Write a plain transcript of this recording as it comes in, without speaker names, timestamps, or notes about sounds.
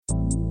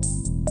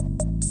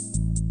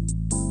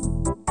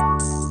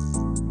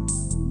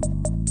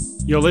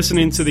You're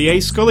listening to the A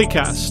Scully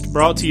Cast,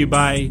 brought to you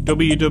by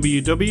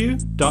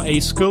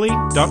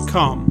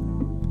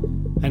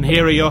www.ascully.com. And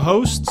here are your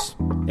hosts,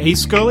 A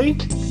Scully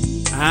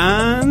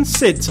and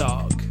Sid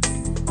Talk.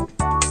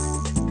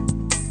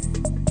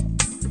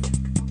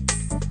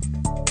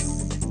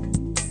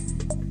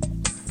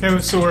 Okay,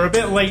 so we're a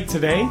bit late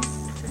today,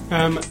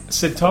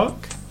 Sid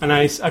Talk, and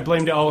I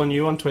blamed it all on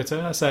you on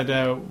Twitter. I said,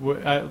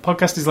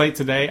 podcast is late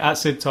today, at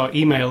Sid Talk,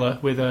 email her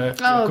with a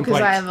Oh, complaint.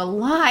 because I have a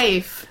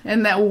life,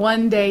 and that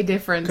one day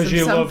difference of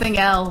something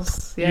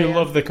else. You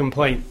love the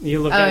complaint. You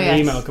love getting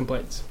email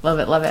complaints. Love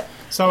it, love it.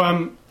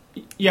 So,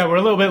 yeah, we're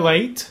a little bit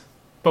late,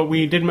 but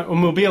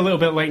we'll be a little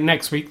bit late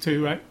next week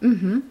too, right?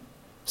 Mm-hmm.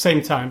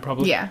 Same time,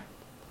 probably. Yeah.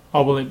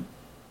 Or will it...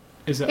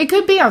 Is it? It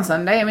could be on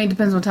Sunday. I mean, it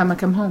depends what time I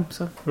come home,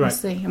 so we'll Right.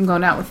 see. I'm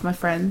going out with my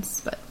friends,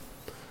 but...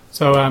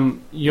 So,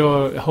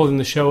 you're holding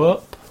the show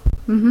up.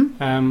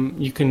 Mm-hmm.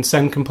 You can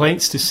send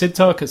complaints to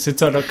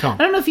sidtalk@sidtalk.com. I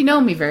don't know if you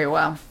know me very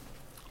well.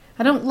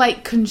 I don't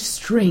like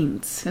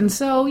constraints, and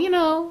so,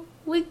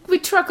 we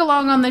truck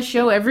along on this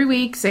show every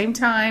week, same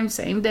time,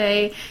 same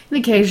day, and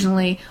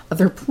occasionally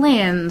other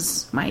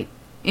plans might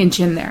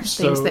inch in there.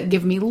 So- Things that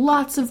give me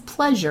lots of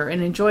pleasure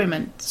and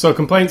enjoyment. So,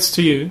 complaints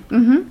to you.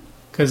 Mm-hmm.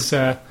 Because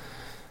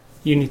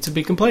you need to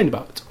be complained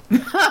about.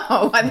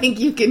 Oh, I think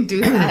you can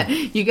do that.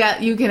 You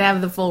can have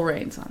the full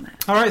reins on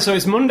that. All right, so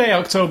it's Monday,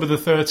 October the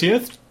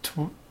 30th,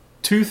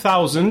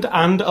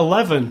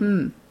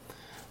 2011.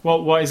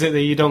 What is it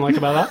that you don't like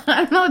about that?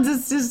 I don't know,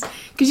 it's just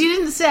because you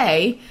didn't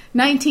say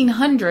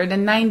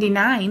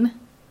 1999.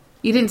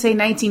 You didn't say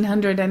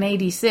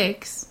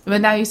 1986, but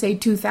now you say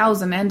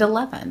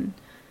 2011.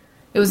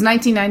 It was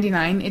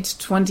 1999. It's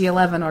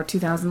 2011 or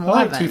 2011.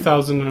 I like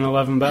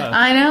 2011 better.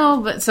 I know,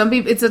 but some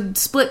people, it's a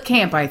split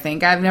camp, I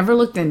think. I've never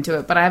looked into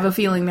it, but I have a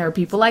feeling there are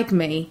people like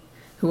me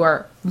who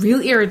are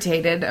really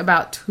irritated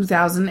about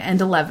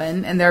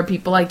 2011, and there are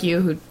people like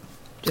you who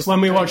just... When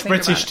we don't watch think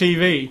British about it.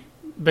 TV,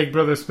 Big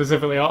Brother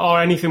specifically,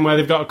 or anything where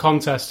they've got a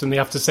contest and they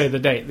have to say the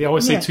date, they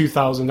always say Yeah.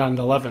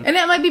 2011. And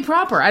that might be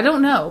proper, I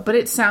don't know, but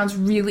it sounds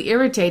really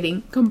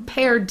irritating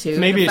compared to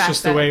Maybe the it's fact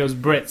just the that- way us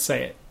Brits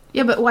say it.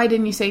 Yeah, but why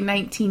didn't you say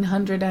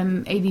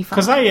 1985?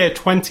 Because I hear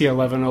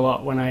 2011 a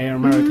lot when I hear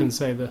Americans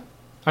say the...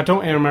 I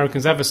don't hear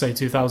Americans ever say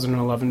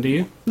 2011, do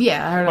you?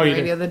 Yeah, I heard on you the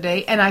radio the other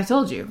day, and I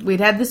told you, we'd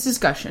had this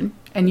discussion,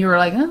 and you were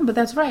like, but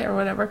that's right, or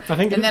whatever. I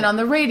think it and then is. on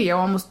the radio,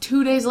 almost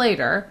 2 days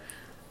later,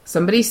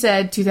 somebody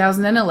said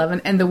 2011,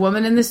 and the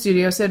woman in the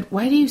studio said,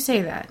 why do you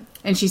say that?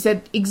 And she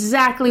said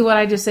exactly what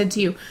I just said to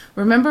you.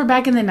 Remember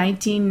back in the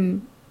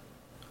 1900s?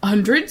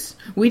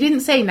 We didn't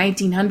say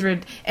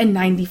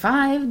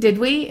 1995, did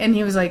we? And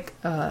he was like,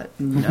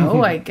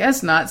 no, I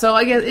guess not. So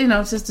I guess,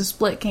 it's just a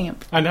split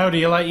camp. And how do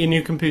you like your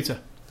new computer?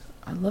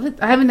 I love it.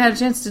 I haven't had a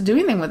chance to do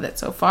anything with it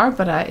so far,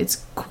 but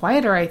it's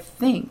quieter, I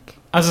think.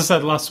 As I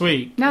said last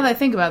week... Now that I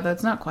think about that,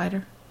 it's not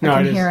quieter. No, I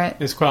can it is. hear it.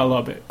 It's quite a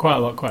lot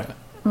quieter.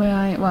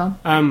 Well,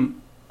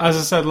 As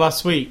I said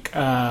last week,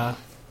 I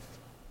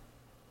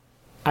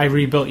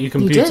rebuilt your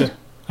computer.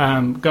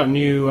 did? Got a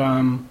new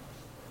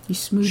you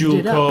smoothed dual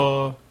it up.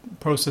 core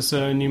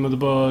processor, new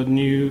motherboard,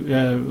 new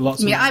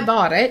lots of... Yeah, I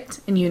bought it,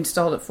 and you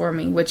installed it for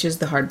me, which is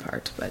the hard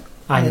part. But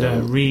And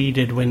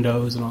redid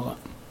Windows and all that.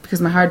 because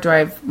my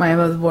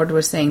motherboard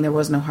was saying there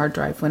was no hard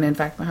drive, when in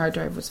fact my hard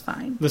drive was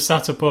fine. The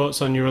SATA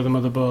ports on your other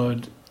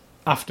motherboard,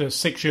 after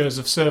 6 years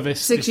of service...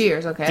 6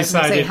 years, okay. I was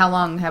going to say, decided- how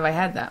long have I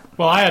had that?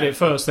 Well, I had it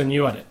first, then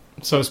you had it.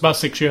 So it's about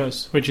 6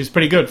 years, which is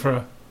pretty good for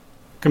a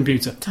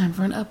computer. Time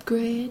for an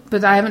upgrade.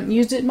 But I haven't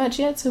used it much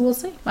yet, so we'll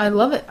see. I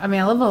love it. I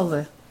mean, I love all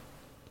the...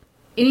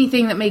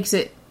 Anything that makes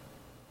it...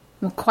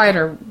 Well,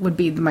 quieter would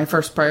be my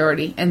first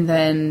priority, and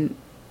then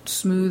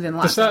smooth and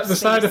lots of The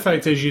side space.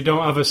 effect is you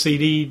don't have a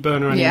CD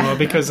burner anymore Yeah.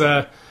 because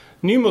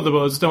new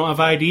motherboards don't have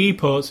IDE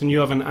ports and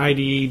you have an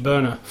IDE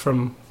burner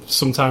from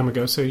some time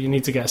ago, so you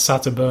need to get a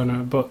SATA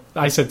burner. But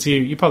I said to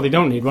you, you probably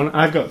don't need one.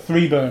 I've got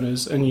 3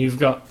 burners and you've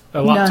got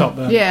a laptop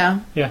None. burner. Yeah.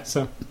 Yeah,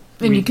 so...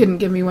 And you couldn't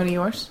give me one of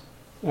yours?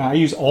 I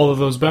use all of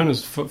those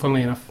burners,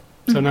 funnily enough.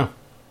 So no.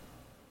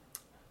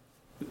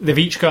 They've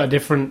each got a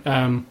different...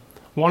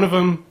 one of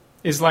them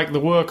is like the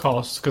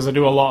workhorse, because I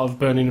do a lot of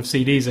burning of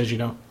CDs, as you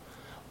know.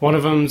 One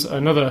of them's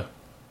another...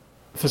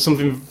 For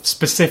something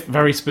specific,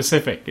 very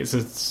specific. It's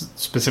a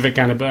specific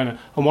kind of burner.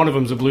 And one of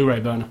them's a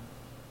Blu-ray burner.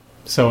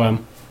 So,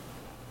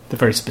 they're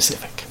very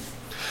specific.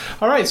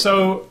 All right,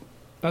 so...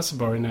 That's a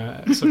boring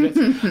subject.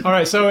 All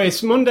right, so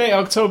it's Monday,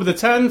 October the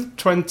 10th,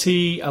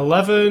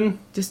 2011.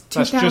 Just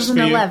That's just for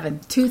you. 2011.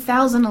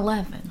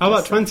 2011. How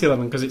about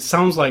 2011? Because it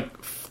sounds like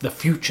the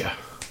future.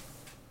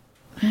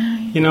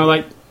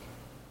 Like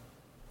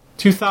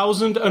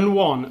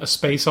 2001, A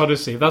Space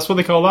Odyssey. That's what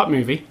they call that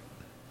movie.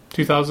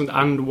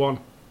 2001.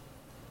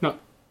 Not Are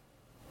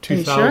you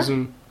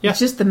 2000. sure? Yeah. It's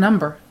just the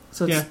number.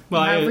 So it's Yeah.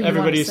 Well, however you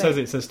everybody want to says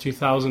say it says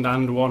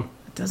 2001.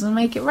 It doesn't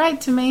make it right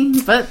to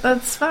me, but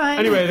that's fine.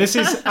 Anyway, this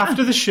is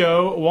After the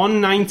Show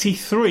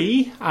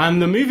 193,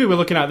 and the movie we're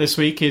looking at this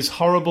week is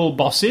Horrible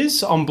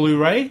Bosses on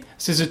Blu-ray.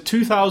 This is a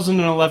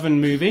 2011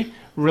 movie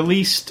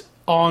released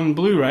on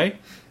Blu-ray.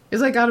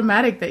 It's like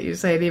automatic that you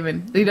say it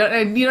even. You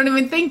don't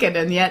even think it,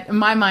 and yet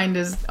my mind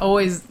is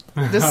always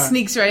just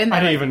sneaks right in there.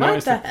 I didn't even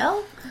notice What the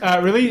hell?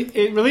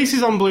 It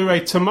releases on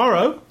Blu-ray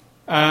tomorrow,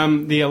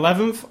 the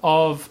 11th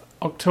of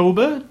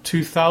October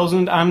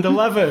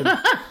 2011.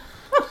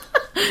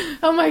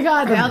 Oh my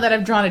god, now that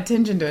I've drawn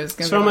attention to it,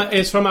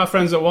 It's from our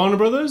friends at Warner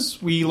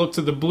Brothers. We looked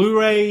at the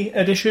Blu-ray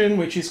edition,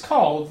 which is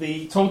called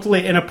the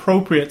Totally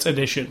Inappropriate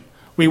Edition.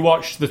 We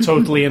watched the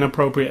Totally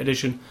Inappropriate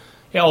Edition.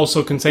 It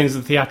also contains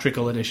the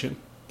theatrical edition.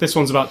 This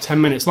one's about 10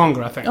 minutes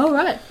longer, I think. Oh,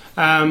 right.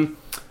 And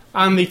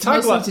the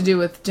tagline... Mostly to do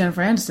with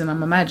Jennifer Aniston,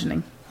 I'm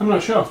imagining. I'm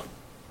not sure.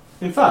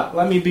 In fact,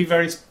 let me be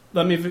very...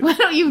 Why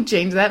don't you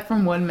change that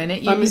from 1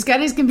 minute? He's got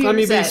his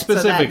computer set so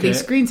that the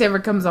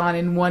screensaver comes on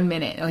in 1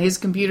 minute. His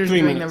computer's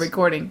doing the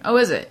recording. Oh,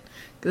 is it?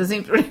 Because it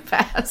seems pretty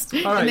fast.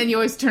 Right. And then you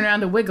always turn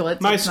around to wiggle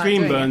it. So my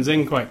screen burns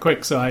in quite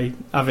quick, so I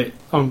have it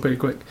on pretty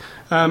quick.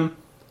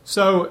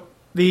 So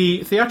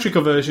the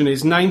theatrical version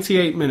is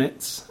 98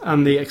 minutes,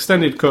 and the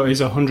extended cut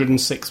is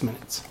 106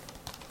 minutes.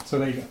 So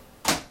there you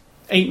go.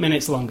 8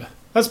 minutes longer.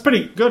 That's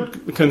pretty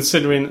good,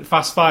 considering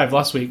Fast 5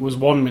 last week was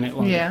 1 minute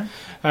longer. Yeah.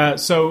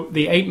 So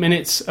the 8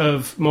 minutes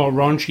of more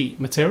raunchy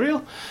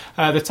material.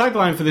 The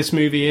tagline for this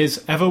movie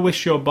is, "Ever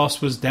wish your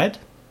boss was dead?"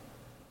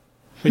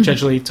 Which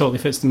actually totally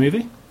fits the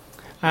movie.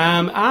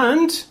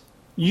 And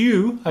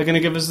you are going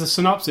to give us the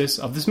synopsis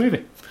of this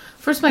movie.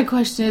 First, my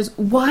question is,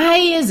 why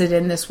is it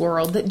in this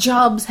world that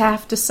jobs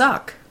have to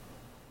suck?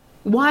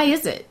 Why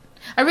is it?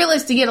 I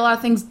realize to get a lot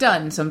of things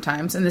done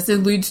sometimes, and this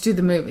alludes to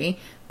the movie,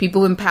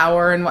 people in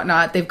power and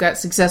whatnot, they've got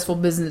successful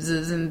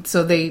businesses, and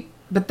so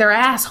but they're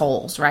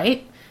assholes,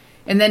 right?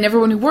 And then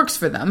everyone who works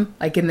for them,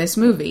 like in this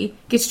movie,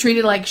 gets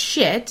treated like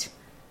shit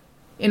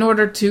in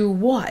order to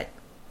what?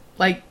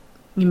 Like,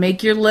 you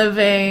make your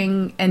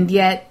living, and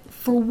yet,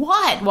 for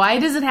what? Why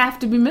does it have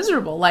to be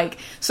miserable? Like,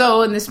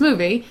 so in this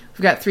movie,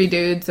 we've got 3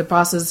 dudes, the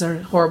bosses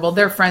are horrible,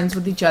 they're friends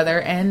with each other,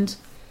 and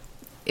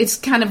it's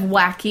kind of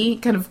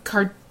wacky, kind of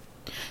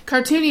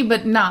cartoony,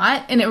 but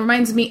not, and it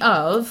reminds me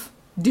of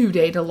Due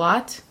Date a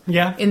lot.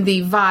 Yeah. In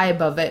the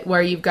vibe of it,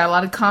 where you've got a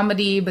lot of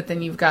comedy, but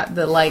then you've got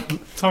the, like...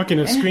 Talking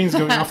of screens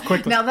going off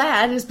quickly. Now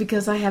that is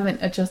because I haven't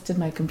adjusted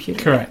my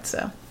computer Correct. yet,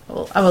 so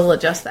I will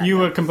adjust that. You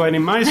were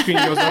complaining my screen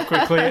goes off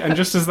quickly, and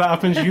just as that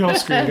happens, your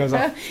screen goes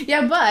off.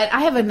 Yeah, but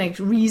I have a next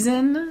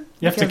reason.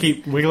 You have to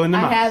keep wiggling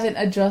them out. I haven't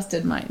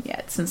adjusted mine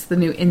yet since the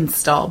new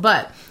install,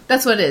 but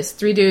that's what it is.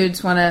 3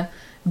 dudes want to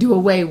do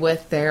away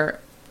with their...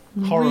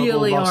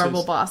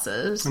 horrible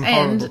bosses.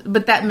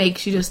 But that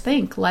makes you just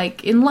think,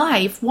 like, in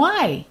life,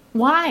 why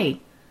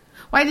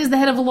does the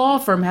head of a law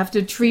firm have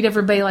to treat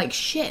everybody like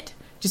shit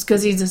just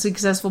because he's a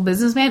successful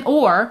businessman?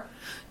 Or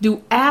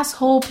do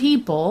asshole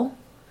people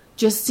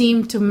just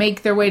seem to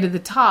make their way to the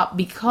top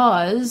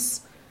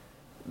because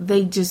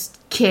they just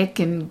kick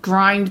and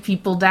grind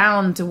people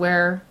down to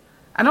where,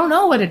 I don't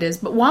know what it is,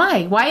 but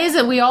why is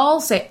it we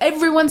all say,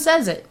 everyone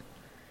says it,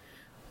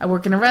 I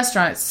work in a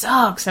restaurant, it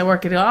sucks. I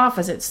work in an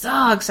office, it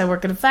sucks. I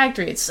work in a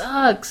factory, it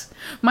sucks.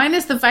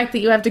 Minus the fact that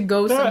you have to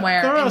go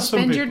somewhere and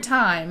spend your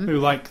time who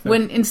like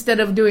when instead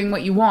of doing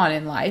what you want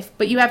in life.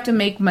 But you have to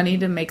make money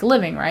to make a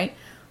living, right?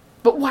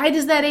 But why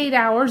does that 8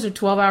 hours or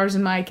 12 hours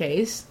in my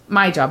case?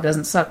 My job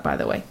doesn't suck, by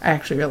the way. I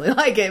actually really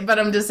like it. But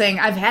I'm just saying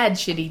I've had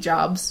shitty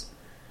jobs.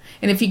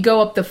 And if you go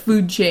up the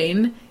food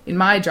chain in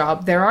my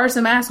job, there are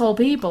some asshole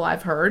people,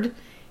 I've heard.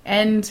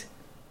 And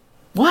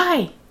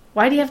why?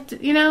 Why do you have to,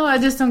 I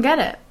just don't get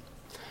it.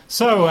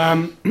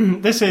 So,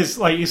 this is,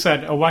 like you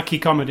said, a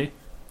wacky comedy.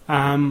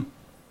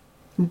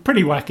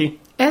 Pretty wacky.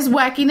 It has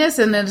wackiness,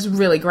 and then it's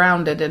really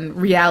grounded in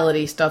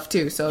reality stuff,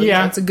 too. So,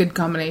 yeah, it's a good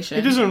combination.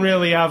 It doesn't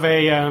really have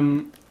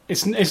a...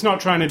 It's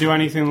not trying to do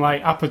anything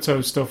like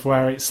Apatow stuff,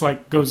 where it's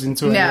like goes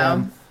into a...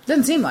 No,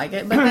 doesn't seem like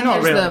it. But then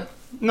not really.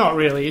 Not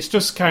really. It's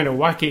just kind of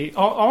wacky.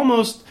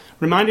 Almost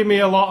reminded me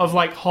a lot of,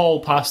 like,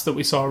 Hall Pass that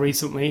we saw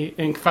recently.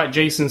 In fact,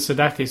 Jason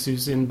Sudeikis,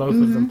 who's in both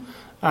of them.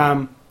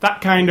 That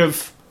kind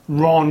of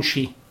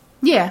raunchy.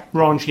 Yeah.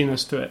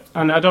 Raunchiness to it.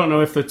 And I don't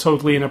know if the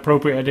Totally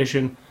Inappropriate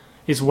edition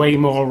is way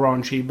more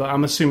raunchy, but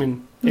I'm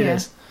assuming it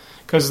is.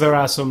 Because there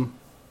are some...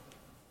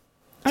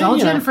 It's all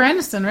Jennifer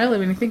Aniston, really,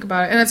 when you think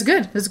about it. And it's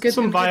good. It's good.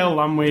 Some vile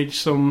language,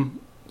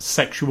 some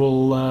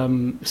sexual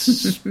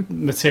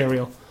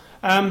material.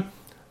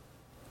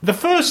 The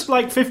first,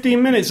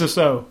 15 minutes or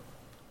so,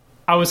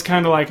 I was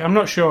kind of like, I'm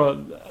not sure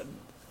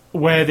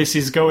where this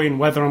is going,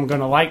 whether I'm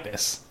going to like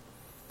this.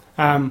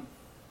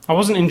 I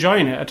wasn't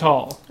enjoying it at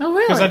all. Oh,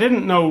 really? Because I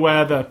didn't know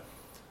where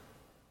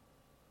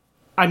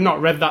I'd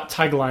not read that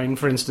tagline,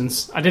 for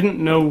instance. I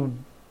didn't know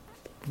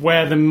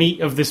where the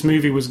meat of this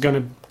movie was going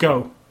to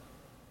go.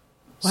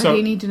 Why do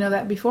you need to know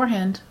that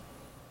beforehand?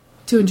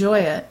 To enjoy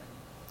it.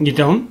 You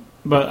don't,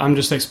 but I'm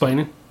just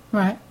explaining.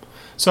 Right.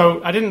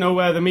 So I didn't know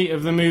where the meat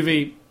of the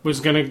movie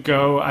was going to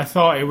go. I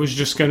thought it was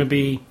just going to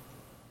be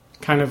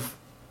kind of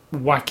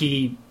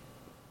wacky,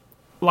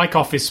 like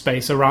Office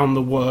Space, around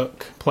the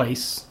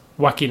workplace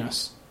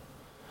wackiness.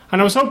 And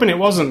I was hoping it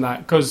wasn't that,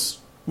 because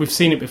we've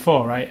seen it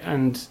before, right?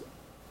 And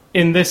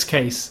in this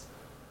case,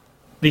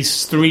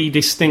 these 3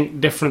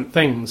 distinct different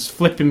things,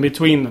 flipping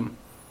between them,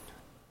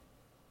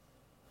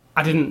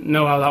 I didn't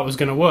know how that was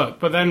going to work.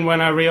 But then when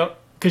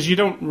because you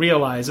don't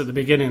realize at the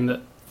beginning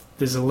that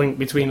there's a link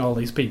between all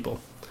these people.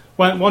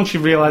 Once you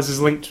realize there's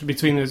a link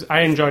between those,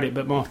 I enjoyed it a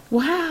bit more.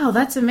 Wow,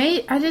 that's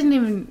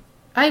amazing.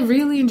 I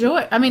really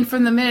enjoy it. I mean,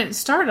 from the minute it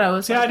started, I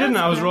was I didn't.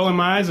 I was rolling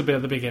my eyes a bit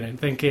at the beginning,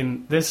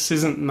 thinking, this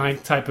isn't my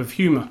type of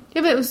humour.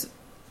 Yeah, but it was...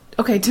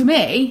 Okay, to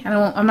me, and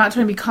I'm not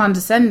trying to be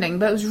condescending,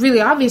 but it was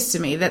really obvious to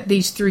me that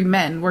these three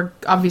men were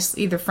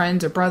obviously either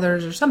friends or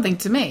brothers or something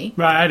to me.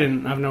 Right, I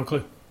didn't. I have no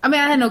clue. I mean,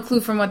 I had no clue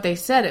from what they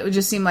said. It would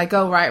just seem like,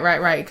 oh,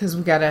 right, because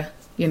we gotta,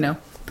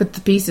 put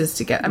the pieces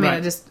together. I mean,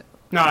 right.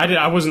 No,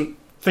 I wasn't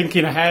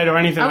thinking ahead or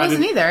anything. I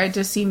wasn't either. It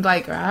just seemed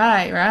like,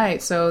 right.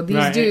 So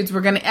these dudes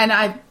were gonna...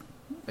 And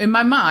in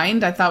my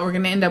mind, I thought we're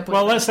gonna end up with...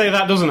 Well, let's say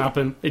that doesn't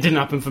happen. It didn't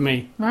happen for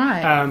me.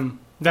 Right.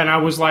 Then I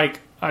was like,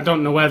 I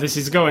don't know where this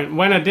is going.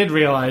 When I did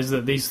realise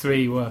that these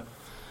three were...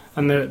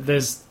 And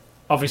there's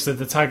obviously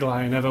the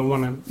tagline, "Ever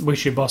wanna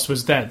wish your boss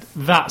was dead."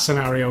 That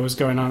scenario was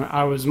going on.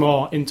 I was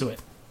more into it.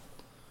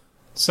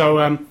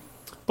 So,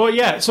 but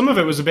yeah, some of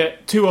it was a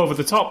bit too over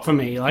the top for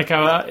me. Like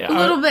a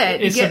little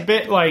bit. It's a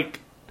bit like...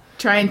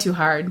 Trying too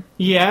hard.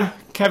 Yeah,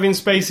 Kevin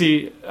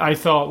Spacey, I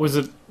thought,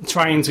 was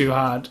trying too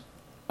hard.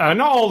 Not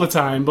all the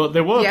time, but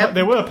there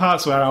were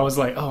parts where I was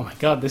like, oh my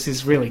god, this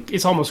is really...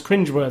 It's almost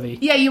cringeworthy.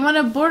 Yeah, you want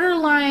a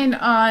borderline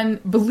on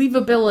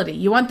believability.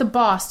 You want the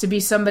boss to be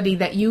somebody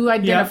that you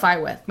identify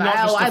with.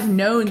 I've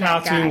known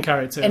that guy. Cartoon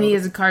character. And he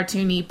is a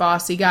cartoony,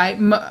 bossy guy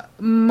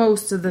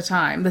most of the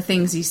time. The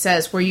things he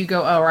says where you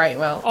go, oh, right,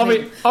 well,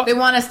 they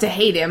want us to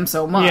hate him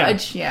so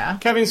much. Yeah.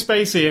 Kevin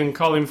Spacey and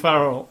Colin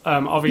Farrell,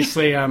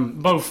 obviously,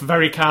 both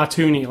very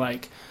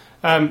cartoony-like.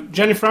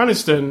 Jennifer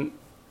Aniston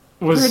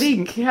was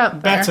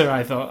better,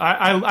 I thought.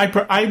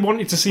 I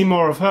wanted to see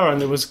more of her,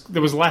 and there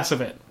was less of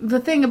it.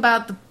 The thing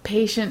about the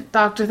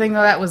patient-doctor thing,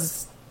 though, that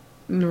was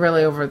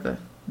really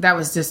that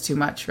was just too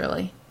much,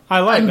 really.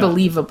 I like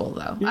unbelievable,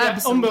 though. Yeah,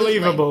 absolutely.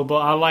 Unbelievable, but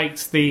I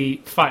liked the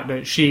fact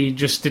that she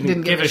just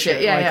didn't give a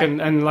shit. Yeah,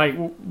 And like,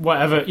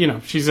 whatever,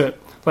 she's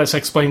let's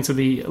explain to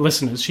the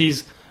listeners,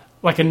 she's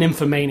like a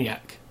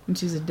nymphomaniac. And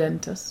she's a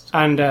dentist.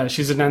 And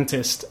she's a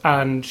dentist,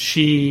 and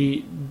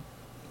she...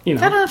 I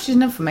don't know if she's a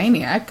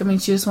nymphomaniac. I mean,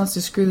 she just wants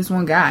to screw this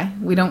one guy.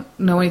 We don't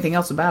know anything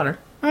else about her.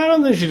 I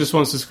don't think she just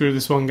wants to screw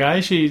this one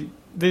guy.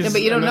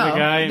 But you don't know.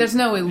 Guy. There's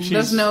no.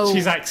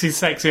 She's actually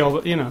sexy, all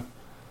And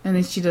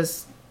then she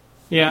does.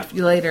 Yeah.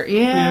 Later,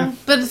 yeah.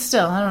 But it's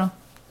still, I don't know.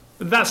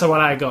 That's what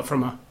I got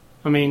from her.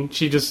 I mean,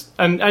 she just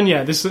and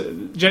yeah. This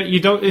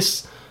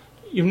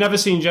you've never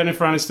seen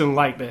Jennifer Aniston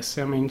like this.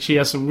 I mean, she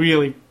has some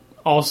really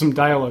awesome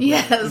dialogue.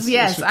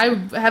 Yes. I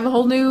have a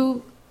whole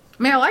new.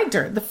 I mean, I liked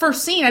her. The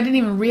first scene, I didn't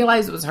even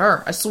realize it was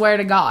her. I swear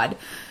to God.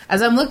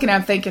 As I'm looking,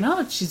 I'm thinking,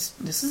 oh,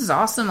 this is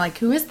awesome. Like,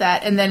 who is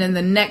that? And then in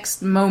the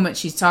next moment,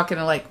 she's talking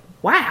to like,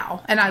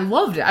 wow. And I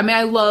loved it. I mean,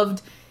 I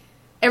loved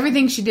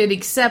everything she did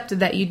except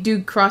that you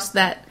do cross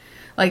that,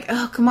 like,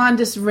 oh, come on,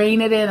 just rein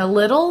it in a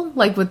little.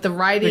 Like with the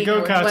writing. They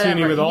go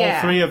cartoony with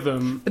all three of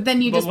them. But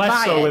then you just buy it.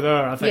 Less so with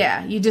her, I think.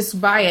 Yeah, you just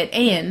buy it.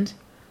 And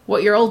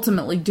what you're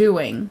ultimately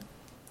doing,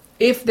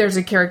 if there's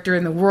a character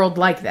in the world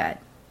like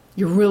that,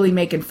 you're really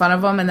making fun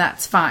of them, and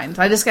that's fine.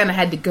 So I just kind of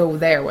had to go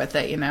there with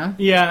it,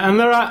 Yeah, and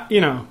there are,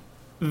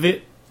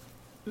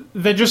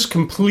 they're just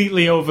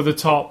completely over the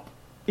top.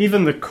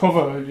 Even the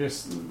cover,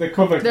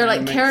 they're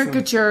like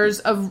caricatures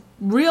of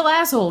real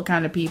asshole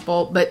kind of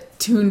people, but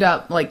tuned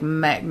up, like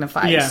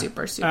magnified,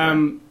 super.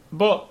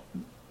 But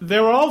they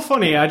were all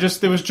funny.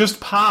 There was just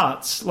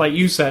parts, like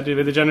you said,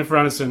 with the Jennifer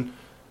Aniston,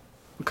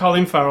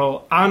 Colin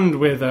Farrell, and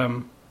with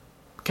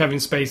Kevin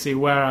Spacey,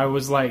 where I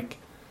was like,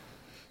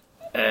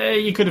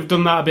 you could have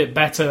done that a bit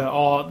better,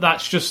 or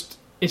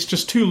it's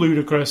just too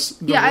ludicrous.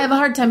 Yeah, I have a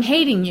hard time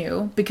hating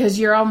you because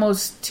you're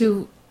almost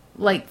too,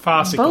 like,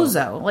 farcical.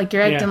 Bozo. Like,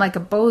 you're acting like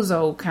a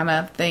bozo kind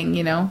of thing,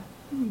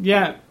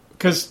 Yeah,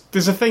 because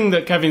there's a thing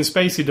that Kevin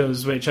Spacey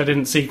does which I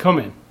didn't see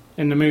coming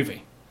in the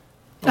movie.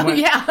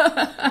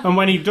 And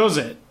when he does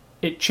it,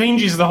 it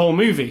changes the whole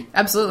movie.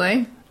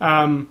 Absolutely.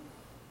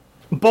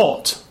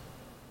 But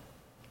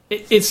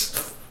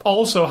it's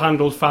also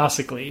handled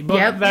farcically,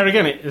 but there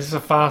again, it's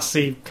a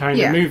farcy kind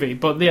of movie.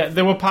 But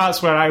there were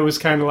parts where I was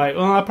kind of like,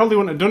 well, I probably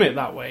wouldn't have done it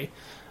that way.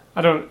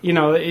 I don't,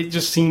 it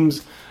just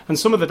seems. And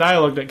some of the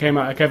dialogue that came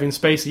out of Kevin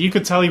Spacey, you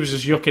could tell he was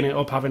just yucking it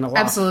up, having a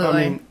laugh.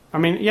 Absolutely. I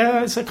mean,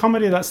 yeah, it's a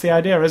comedy. That's the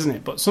idea, isn't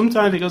it? But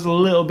sometimes it goes a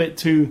little bit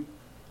too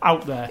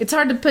out there. It's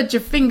hard to put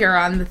your finger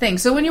on the thing.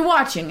 So when you're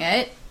watching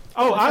it,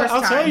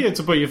 I'll tell you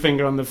to put your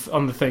finger on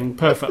the thing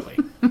perfectly.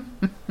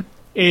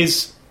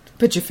 Is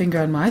put your finger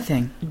on my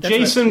thing.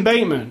 Jason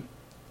Bateman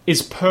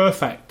is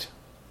perfect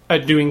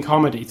at doing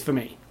comedy for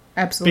me.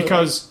 Absolutely.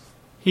 Because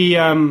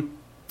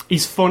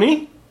he's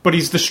funny, but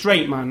he's the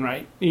straight man,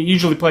 right? He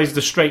usually plays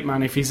the straight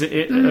man if he's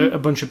a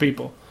bunch of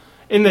people.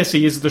 In this,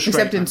 he is the straight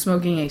Except man. in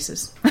Smoking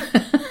Aces.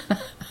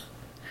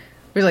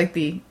 We're like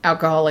the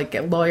alcoholic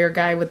lawyer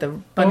guy with the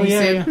bunny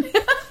suit.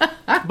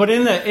 Yeah. But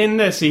in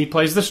this, he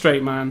plays the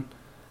straight man.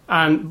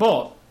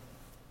 But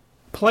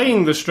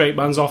playing the straight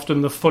man's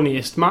often the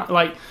funniest.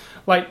 Like,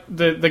 like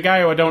the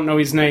guy who I don't know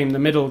his name, the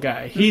middle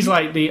guy. He's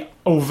like the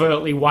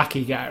overtly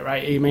wacky guy,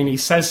 right? I mean, he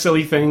says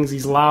silly things.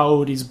 He's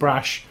loud. He's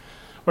brash.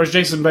 Whereas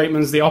Jason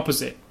Bateman's the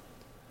opposite.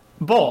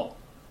 But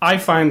I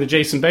find the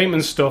Jason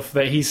Bateman stuff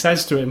that he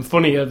says to him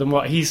funnier than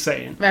what he's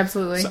saying.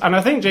 Absolutely. And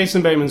I think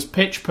Jason Bateman's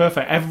pitch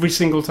perfect every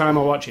single time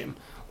I watch him.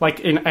 Like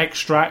in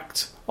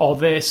Extract or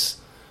this.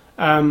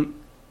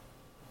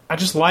 I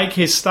just like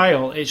his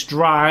style. It's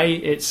dry.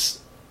 It's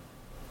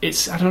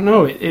I don't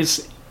know.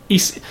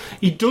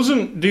 He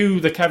doesn't do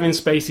the Kevin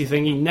Spacey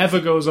thing. He never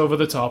goes over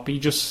the top. He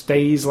just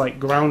stays like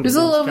grounded. He's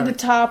a little over the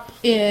top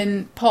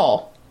in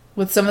Paul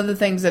with some of the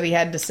things that he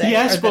had to say.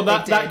 Yes, but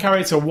that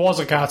character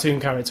was a cartoon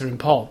character in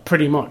Paul,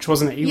 pretty much,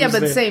 wasn't it? He was but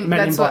the same. Men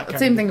in That's Black what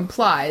same thing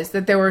implies,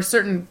 that there were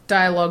certain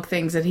dialogue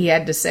things that he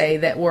had to say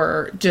that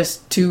were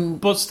just too.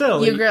 But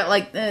still,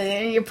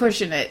 you're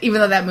pushing it. Even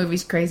though that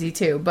movie's crazy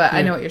too, but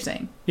I know what you're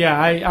saying. Yeah,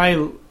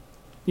 I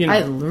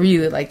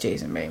really like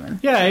Jason Bateman.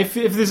 Yeah, if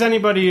there's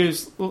anybody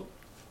who's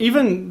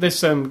even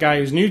this guy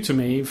who's new to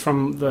me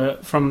from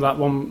that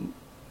one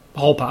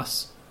Hall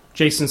Pass,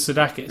 Jason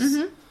Sudeikis.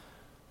 Mm-hmm.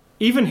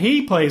 Even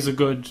he plays a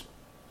good,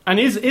 and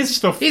his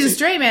stuff. He's a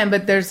straight man,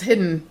 but there's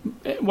hidden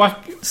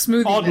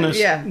smooth oddness,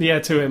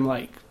 to him.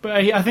 Like, but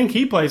I think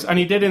he plays, and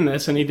he did in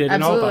this, and he did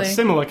in Hall Pass,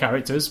 similar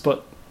characters,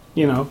 but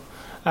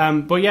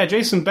but yeah,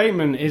 Jason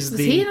Bateman is Was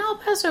he in Hall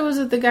Pass, or was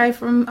it the guy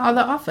from The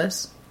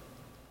Office?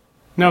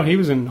 No, he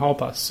was in Hall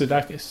Pass.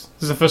 Sudeikis. This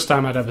is the first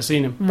time I'd ever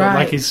seen him. But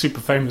like, he's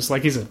super famous.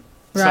 Like, he's a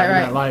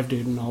Saturday Night Live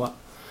dude and all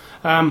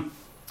that.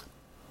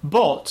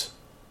 But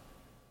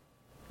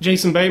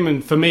Jason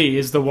Bateman, for me,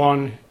 is the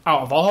one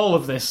out of all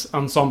of this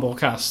ensemble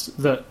cast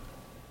that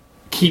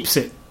keeps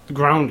it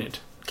grounded.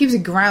 Keeps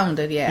it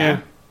grounded,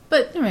 yeah.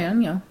 But, I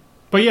mean,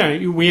 But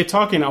yeah, we're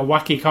talking a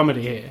wacky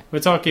comedy here. We're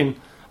talking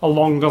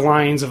along the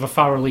lines of a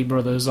Farrelly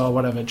Brothers or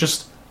whatever.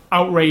 Just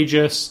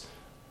outrageous,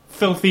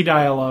 filthy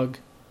dialogue.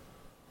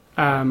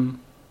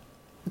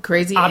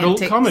 Crazy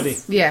adult antics. Comedy.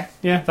 Yeah.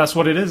 Yeah, that's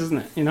what it is,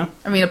 isn't it?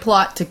 I mean, a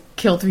plot to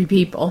kill 3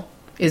 people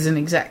isn't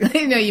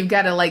exactly... you've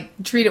got to,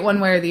 treat it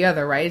one way or the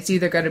other, right? It's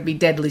either got to be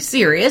deadly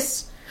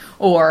serious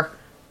or,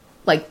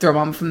 throw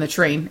them from the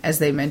train, as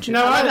they mentioned.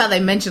 I love how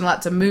they mention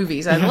lots of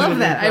movies. I love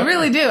that. I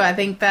really do. I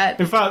think that...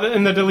 In fact,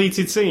 in the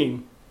deleted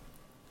scene,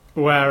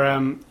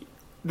 where...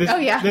 there's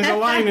a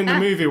line in the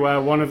movie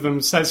where one of them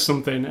says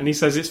something, and he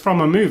says it's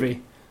from a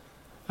movie.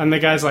 And the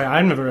guy's like,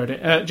 I've never heard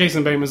it.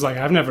 Jason Bateman's like,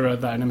 I've never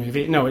heard that in a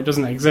movie. No, it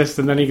doesn't exist.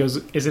 And then he goes,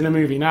 is it in a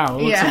movie now?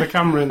 Looks at the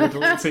camera in the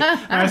deleted.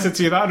 And I said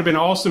to you, that would have been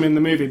awesome in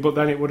the movie, but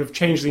then it would have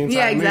changed the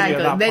entire movie at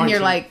that then point.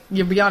 You're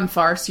you're beyond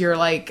farce. You're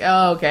like,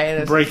 oh,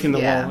 okay. Breaking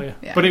the wall,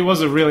 yeah. But it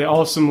was a really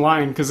awesome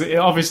line, because it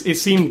obviously, it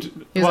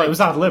seemed, it was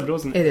ad-libbed,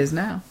 wasn't it? It is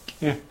now.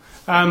 Yeah.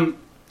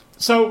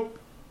 So,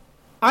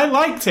 I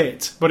liked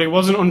it, but it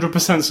wasn't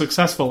 100%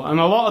 successful. And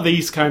a lot of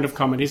these kind of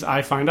comedies,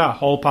 I find out,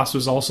 Hall Pass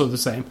was also the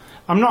same.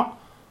 I'm not...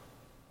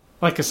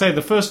 Like I say,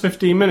 the first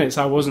 15 minutes,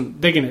 I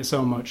wasn't digging it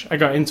so much. I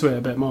got into it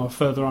a bit more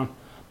further on.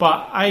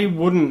 But I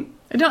wouldn't...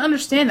 I don't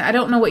understand that. I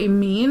don't know what you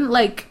mean.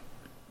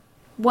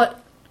 What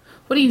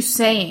are you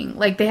saying?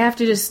 They have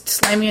to just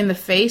slam you in the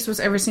face with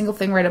every single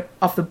thing right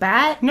off the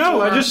bat?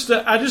 No, I just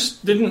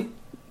didn't...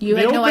 You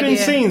the had no opening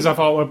idea. scenes, I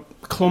thought, were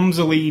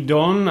clumsily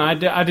done.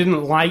 I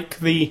didn't like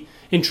the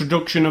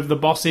introduction of the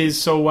bosses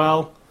so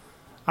well.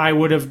 I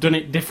would have done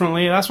it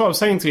differently. That's what I was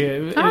saying to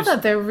you. I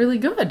thought they were really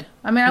good.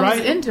 I mean, I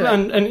was into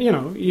it.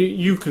 And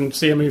you can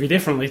see a movie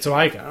differently to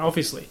I can,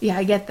 obviously. Yeah,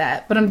 I get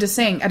that. But I'm just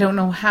saying, I don't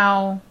know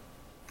how...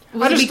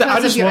 Was it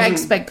because of your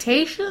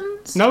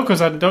expectations? No, because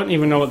I don't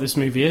even know what this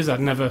movie is. I'd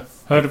never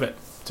heard of it,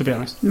 to be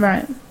honest.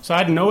 Right. So I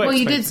had no expectations.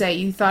 Well, you did say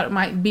you thought it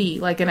might be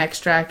like an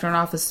Extract or an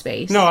Office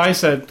Space. No, I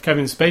said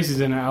Kevin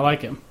Spacey's in it. I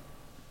like him.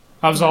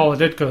 That was all I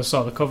did because I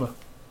saw the cover.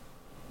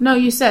 No,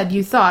 you said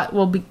you thought,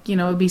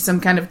 it'd be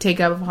some kind of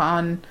take up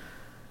on,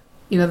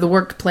 the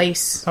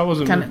workplace that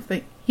wasn't kind me. of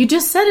thing. You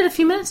just said it a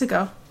few minutes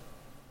ago.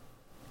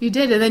 You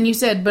did, and then you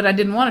said, but I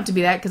didn't want it to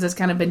be that because it's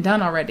kind of been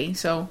done already.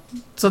 So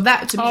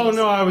that to me. Oh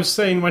no, I was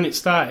saying when it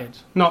started,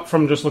 not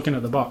from just looking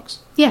at the box.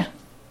 Yeah.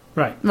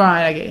 Right.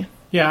 Right, I get you.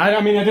 Yeah,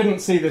 I mean, I didn't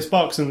see this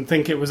box and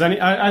think it was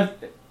any. I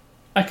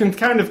can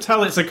kind of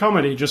tell it's a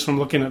comedy just from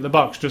looking at the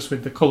box, just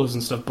with the colours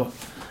and stuff. But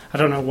I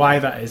don't know why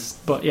that is.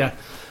 But yeah.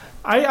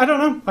 I don't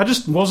know. I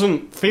just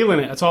wasn't feeling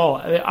it at all.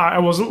 I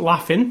wasn't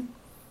laughing,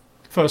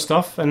 first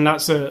off, and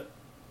that's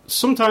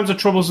sometimes a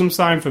troublesome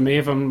sign for me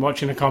if I'm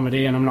watching a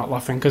comedy and I'm not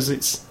laughing, because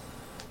it's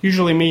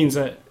usually means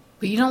that...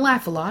 But you don't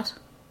laugh a lot.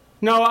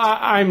 No,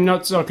 I'm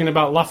not talking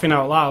about laughing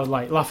out loud,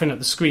 like laughing at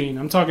the screen.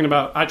 I'm talking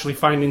about actually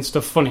finding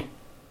stuff funny.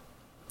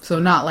 So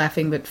not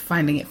laughing, but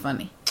finding it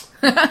funny.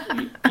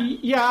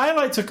 Yeah, I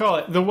like to call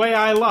it the way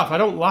I laugh. I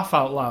don't laugh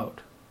out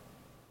loud.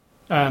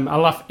 I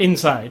laugh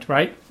inside,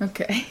 right?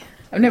 Okay.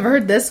 I've never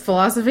heard this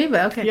philosophy,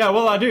 but okay. Yeah,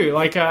 well, I do.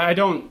 I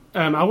don't...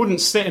 I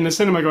wouldn't sit in the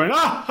cinema going,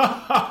 ah, ha,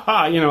 ha,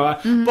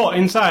 ha, But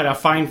inside, I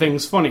find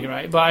things funny,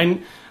 right? But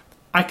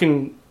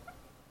I'm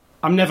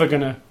never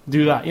going to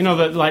do that.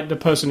 The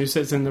person who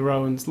sits in the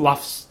row and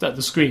laughs at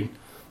the screen.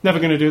 Never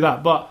going to do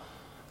that. But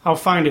I'll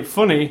find it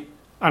funny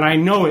and I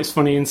know it's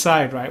funny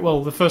inside, right?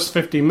 Well, the first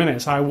 15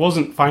 minutes, I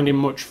wasn't finding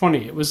much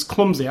funny. It was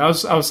clumsy. I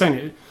was saying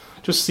it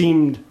just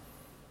seemed...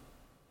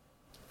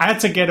 I had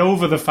to get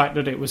over the fact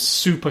that it was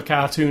super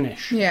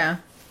cartoonish. Yeah.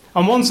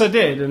 And once I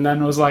did, and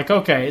then I was like,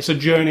 okay, it's a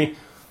journey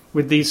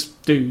with these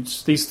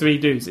dudes, these three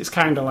dudes. It's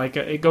kind of like,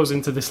 it goes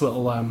into this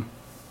little...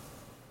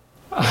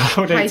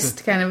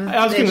 heist kind of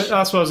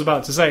that's what I was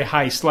about to say,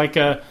 heist. Like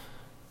a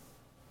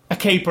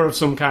caper of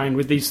some kind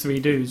with these three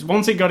dudes.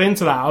 Once it got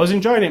into that, I was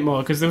enjoying it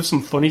more because there were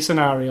some funny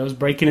scenarios,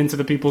 breaking into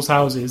the people's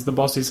houses, the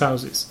bosses'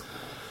 houses.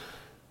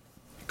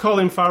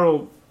 Colin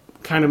Farrell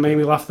kind of made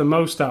me laugh the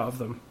most out of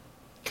them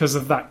because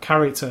of that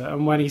character.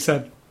 And when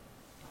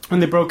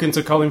they broke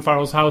into Colin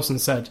Farrell's house and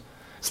said,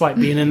 it's like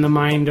being in the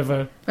mind of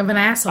an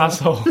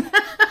asshole.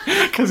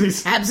 Because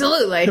his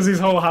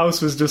whole house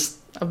was just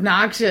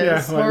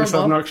obnoxious, horrible.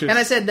 Obnoxious. And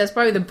I said, that's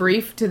probably the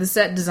brief to the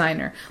set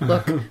designer.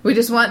 Look, we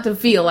just want to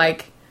feel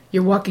like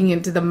you're walking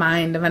into the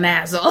mind of an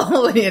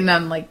asshole. And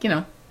I'm like,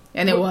 and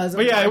it was.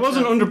 But yeah, it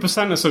wasn't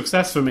 100% a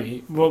success for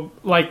me. Well,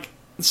 like,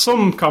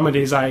 some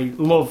comedies, I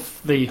love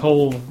the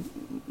whole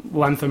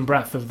length and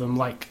breadth of them,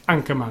 like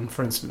Anchorman,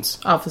 for instance.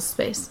 Office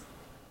Space.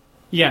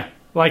 Yeah,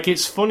 like,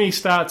 it's funny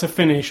start to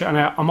finish, and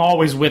I'm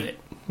always with it.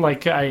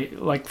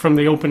 Like from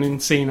the opening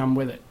scene, I'm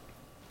with it.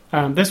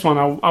 This one,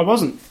 I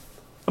wasn't.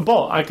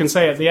 But I can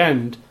say at the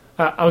end,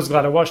 I was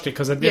glad I watched it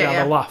because I did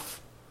have a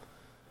laugh.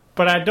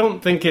 But I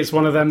don't think it's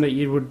one of them that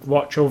you would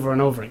watch over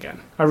and over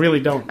again. I really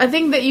don't. I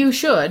think that you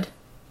should.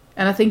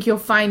 And I think you'll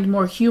find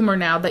more humor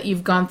now that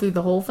you've gone through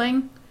the whole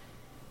thing.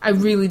 I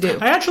really do.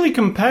 I actually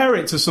compare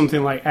it to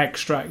something like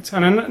Extract.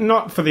 And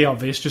not for the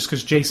obvious, just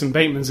because Jason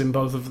Bateman's in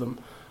both of them.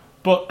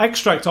 But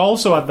Extract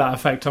also had that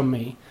effect on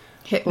me.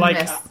 Hit and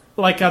miss.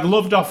 Like, I'd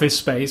loved Office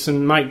Space,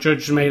 and Mike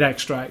Judge made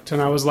Extract,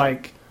 and I was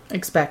like...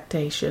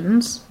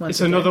 Expectations.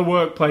 It's another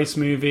workplace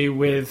movie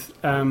with,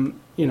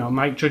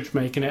 Mike Judge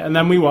making it, and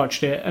then we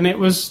watched it, and it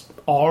was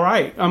all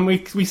right. And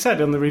we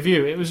said in the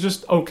review, it was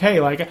just okay.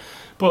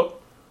 But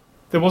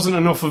there wasn't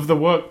enough of the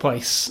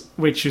workplace,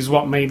 which is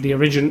what made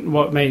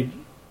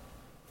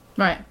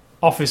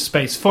Office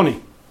Space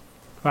funny,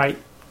 right?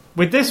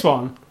 With this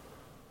one,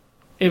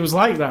 it was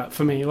like that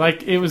for me.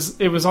 Like it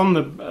was on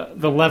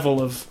the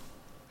level of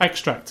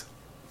Extract.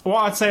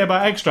 What I'd say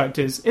about Extract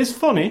is it's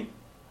funny.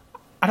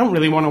 I don't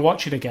really want to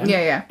watch it again.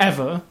 Yeah.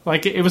 Ever.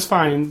 Like, it was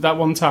fine that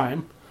one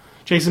time.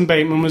 Jason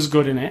Bateman was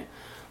good in it.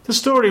 The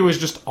story was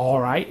just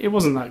alright. It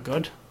wasn't that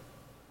good.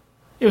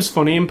 It was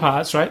funny in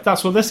parts, right?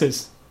 That's what this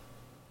is.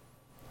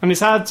 And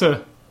it's hard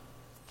to...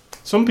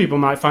 Some people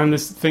might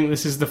think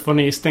this is the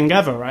funniest thing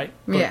ever, right?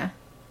 But yeah.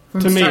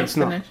 To me, it's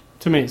not.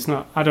 To me, it's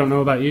not. I don't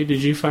know about you.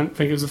 Did you think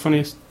it was the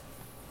funniest?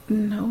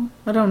 No.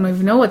 I don't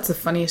even know what's the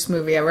funniest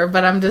movie ever,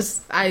 but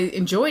I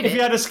enjoyed it. If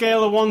you had a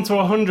scale of 1 to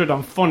 100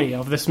 on funny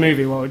of this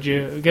movie, what would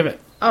you give it?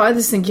 Oh, I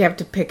just think you have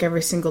to pick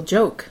every single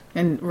joke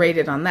and rate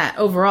it on that.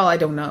 Overall, I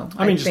don't know.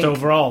 I mean, just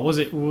overall, was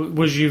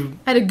you...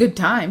 I had a good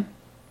time.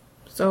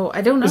 So, I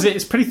don't know.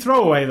 It's pretty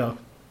throwaway, though.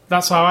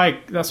 That's what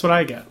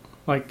I get.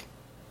 Like...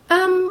 I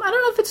don't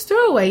know if it's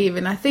throwaway,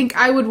 even. I think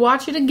I would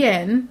watch it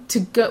again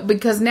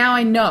because now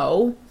I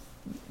know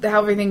how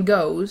everything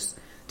goes,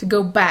 to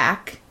go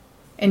back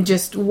and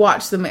just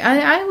watch them.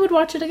 I would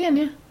watch it again,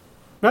 yeah.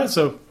 Right,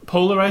 so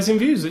polarizing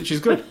views, which is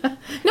good.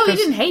 No, you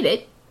didn't hate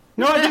it.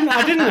 No,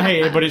 I didn't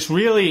hate it, but it's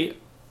really...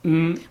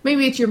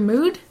 Maybe it's your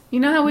mood? You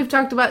know how we've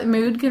talked about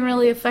mood can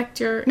really affect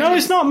your... No,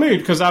 it's not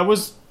mood, because I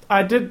was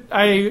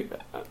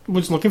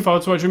looking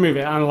forward to watching a movie,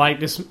 and I liked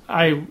this.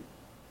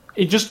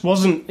 It just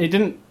wasn't... It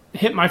didn't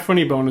hit my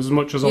funny bone as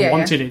much as I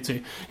wanted it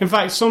to. In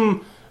fact,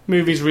 some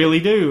movies really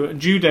do.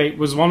 Due Date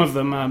was one of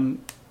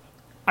them.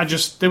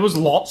 There was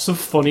lots of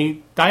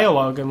funny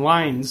dialogue and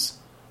lines,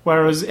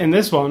 whereas in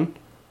this one,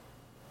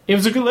 it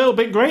was a little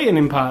bit grating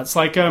in parts.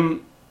 Like,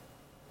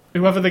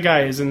 whoever the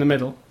guy is in the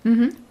middle,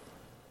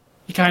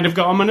 he kind of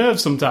got on my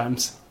nerves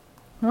sometimes.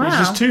 Wow. There's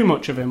just too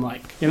much of him, Oh,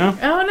 no,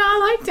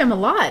 I liked him a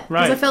lot.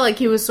 Because I felt like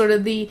he was sort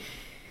of the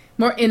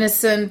more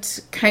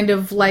innocent, kind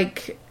of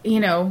like, I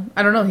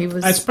don't know, he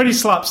was... It's pretty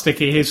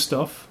slapsticky, his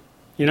stuff,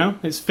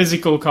 It's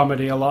physical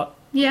comedy a lot.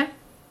 Yeah.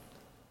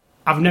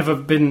 I've never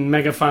been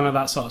mega fan of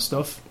that sort of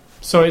stuff.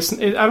 So I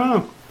don't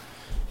know.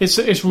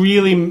 It's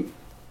really...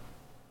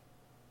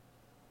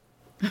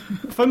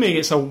 For me,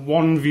 it's a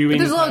one viewing...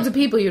 But there's loads of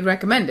people you'd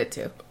recommend it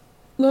to.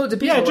 Loads of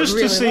people. Yeah, just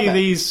really to see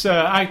these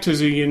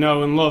actors who you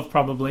know and love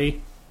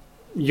probably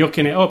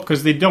yucking it up,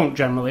 because they don't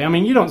generally. I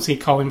mean, you don't see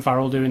Colin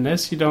Farrell doing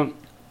this. You don't...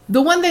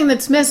 The one thing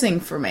that's missing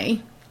for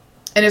me,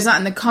 and it's not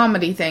in the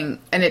comedy thing,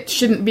 and it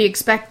shouldn't be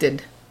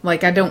expected.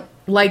 Like, I don't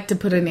like to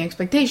put any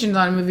expectations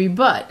on a movie,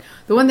 but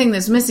the one thing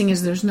that's missing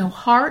is there's no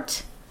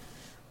heart.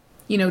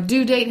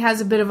 Due Date has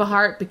a bit of a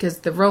heart because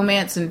the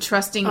romance and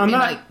trusting and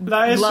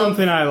that is love,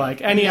 something I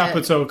like. Any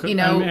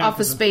Apatow,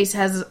 Office Space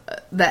has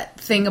that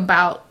thing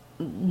about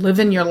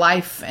living your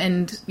life,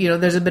 and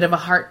there's a bit of a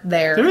heart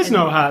there. There is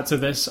no heart to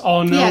this,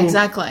 or no. Yeah,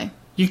 exactly.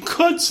 You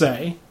could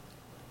say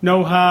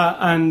no heart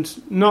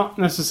and not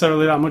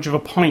necessarily that much of a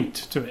point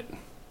to it.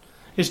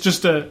 It's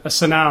just a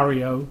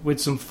scenario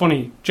with some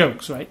funny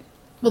jokes, right?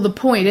 Well, the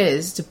point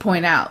is to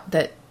point out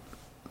that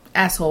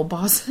asshole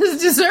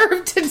bosses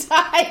deserve to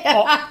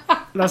die.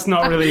 That's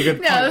not really a good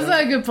point. No, that's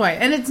not a good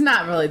point. And it's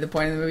not really the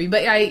point of the movie.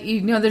 But,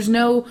 there's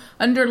no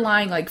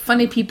underlying, like,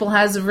 funny people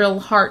has a real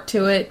heart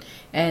to it.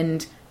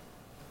 And...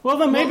 Well,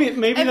 then maybe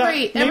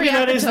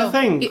that is the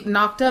thing.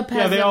 Knocked Up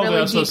has a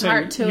really deep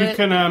heart to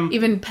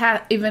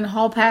it. Even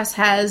Hall Pass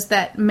has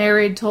that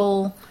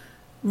marital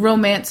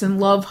romance and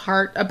love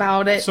heart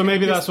about it. So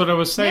maybe that's what I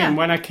was saying. Yeah.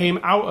 When I came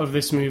out of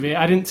this movie,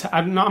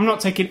 I'm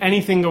not taking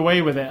anything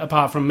away with it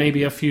apart from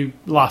maybe a few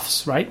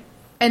laughs, right?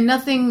 And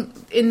nothing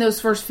in those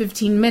first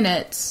 15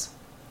 minutes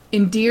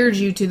endeared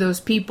you to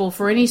those people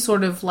for any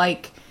sort of,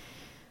 like,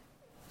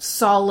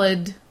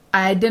 solid,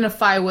 I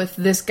identify with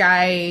this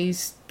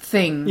guy's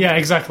thing. Yeah,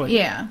 exactly.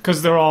 Yeah.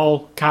 Because they're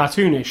all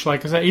cartoonish.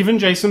 Like I said, even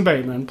Jason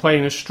Bateman,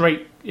 playing a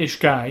straight-ish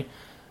guy,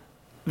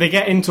 they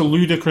get into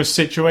ludicrous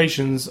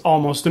situations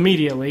almost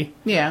immediately.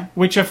 Yeah.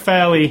 Which are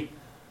fairly,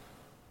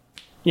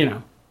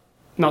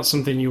 not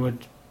something you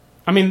would...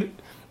 I mean,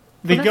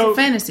 that's a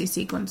fantasy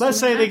sequence. Let's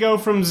say they go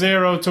from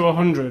 0 to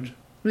 100.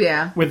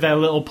 Yeah. With their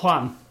little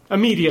plan.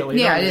 Immediately.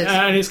 Yeah, it is.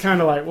 And it's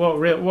kind of like,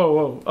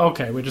 whoa.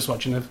 Okay, we're just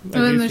watching a and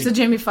then there's the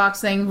Jamie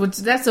Foxx thing, which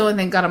that's the only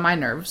thing that got on my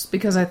nerves,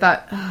 because I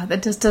thought,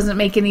 that just doesn't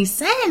make any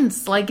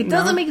sense. Like, it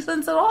doesn't make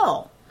sense at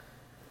all.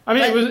 I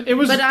mean, it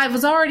was... But I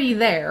was already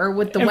there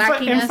with the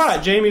wackiness. In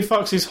fact, Jamie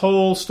Foxx's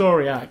whole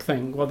story arc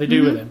thing, what they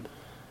do with him,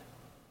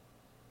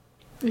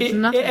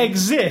 it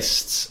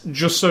exists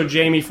just so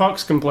Jamie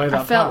Foxx can play that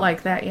part. I felt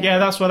like that, yeah. Yeah,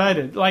 that's what I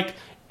did. Like,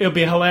 it would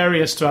be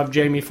hilarious to have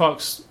Jamie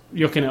Foxx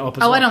yucking it up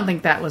as well. I don't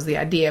think that was the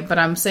idea, but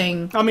I'm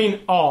saying... I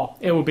mean,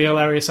 it would be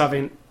hilarious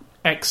having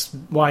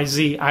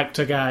XYZ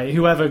actor guy,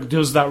 whoever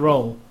does that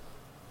role,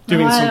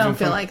 doing something I don't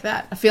feel like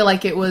that. I feel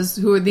like it was,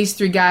 who are these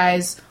three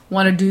guys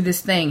want to do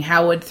this thing?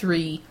 How would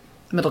three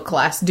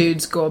middle-class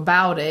dudes go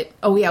about it?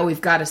 Oh, yeah,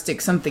 we've got to stick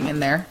something in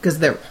there, because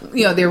they're,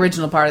 the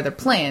original part of their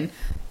plan.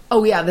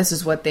 Oh, yeah, this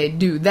is what they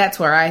do. That's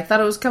where I thought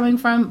it was coming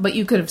from, but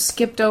you could have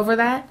skipped over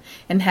that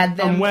and had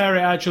them... And where it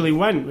actually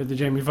went with the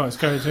Jamie Foxx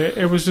character,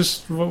 it was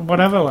just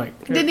whatever, like...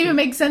 It didn't even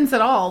make sense at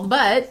all,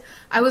 but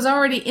I was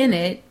already in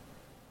it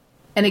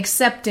and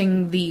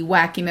accepting the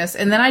wackiness,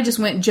 and then I just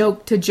went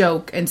joke to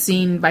joke and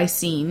scene by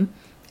scene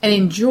and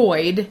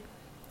enjoyed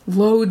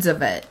loads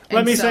of it.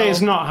 Let me say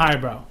it's not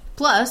highbrow.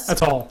 Plus...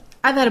 At all.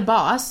 I've had a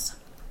boss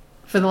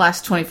for the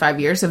last 25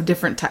 years of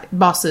different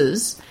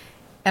bosses,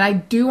 and I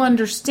do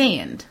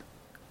understand...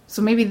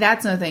 So maybe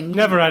that's another thing.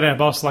 Never had a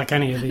boss like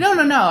any of these.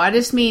 No. I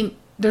just mean,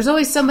 there's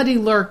always somebody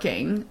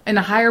lurking in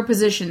a higher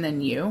position than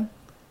you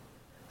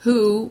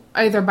who,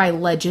 either by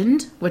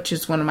legend, which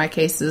is one of my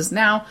cases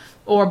now,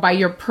 or by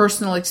your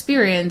personal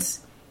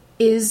experience,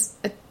 is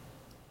a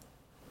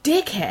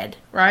dickhead,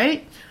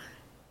 right?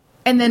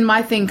 And then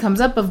my thing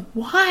comes up of,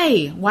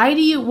 why? Why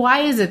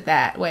is it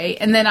that way?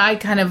 And then I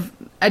kind of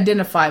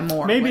identify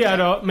more. Maybe I'd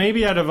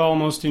have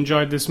almost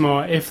enjoyed this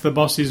more if the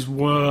bosses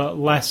were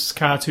less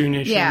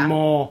cartoonish and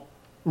more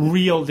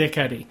real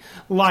dickheady,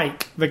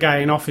 like the guy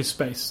in Office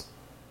Space.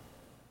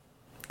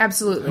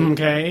 Absolutely.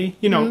 Okay,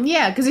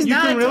 because he's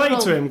not. You can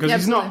relate to him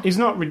because he's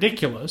not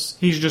ridiculous.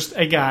 He's just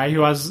a guy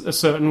who has a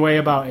certain way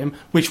about him,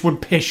 which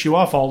would piss you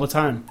off all the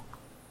time.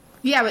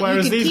 Yeah, but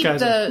you could keep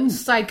the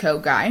psycho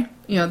guy.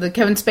 The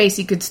Kevin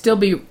Spacey could still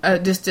be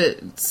just a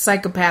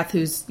psychopath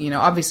who's,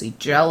 obviously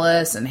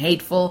jealous and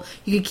hateful.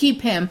 You could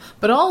keep him,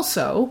 but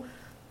also,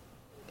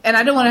 and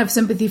I don't want to have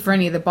sympathy for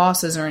any of the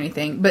bosses or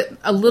anything, but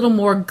a little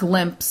more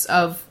glimpse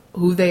of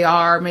who they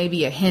are,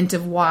 maybe a hint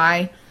of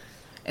why,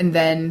 and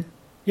then...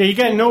 Yeah, you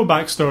get no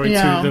backstory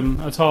to them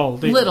at all.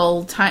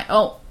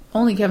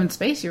 Only Kevin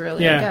Spacey,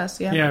 really, I guess.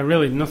 Yeah,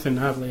 really, nothing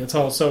hardly at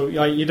all. So,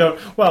 you don't...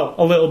 Well,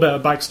 a little bit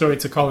of backstory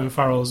to Colin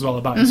Farrell as well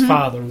about his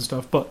father and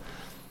stuff, but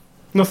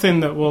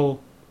nothing that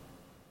will...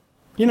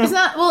 It's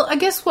not... Well, I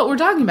guess what we're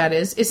talking about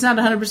is it's not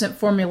 100%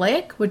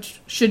 formulaic, which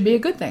should be a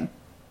good thing.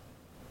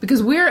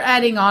 Because we're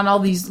adding on all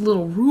these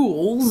little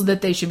rules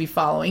that they should be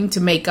following to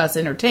make us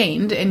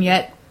entertained, and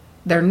yet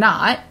they're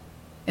not,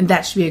 and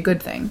that should be a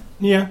good thing.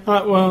 Yeah,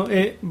 but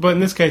in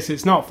this case,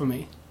 it's not for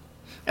me.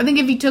 I think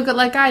if you took it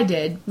like I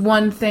did,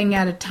 one thing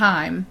at a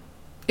time,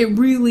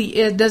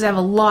 it does have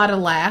a lot of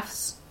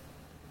laughs,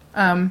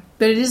 but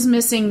it is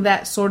missing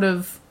that sort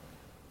of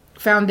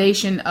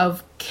foundation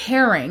of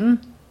caring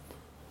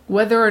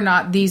whether or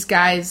not these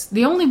guys...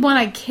 The only one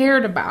I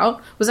cared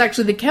about was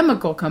actually the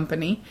chemical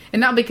company, and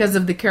not because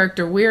of the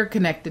character we're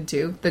connected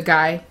to, the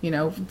guy,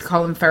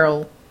 Colin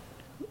Farrell.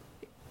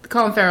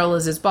 Colin Farrell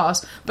is his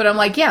boss, but I'm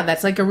like, yeah,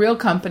 that's like a real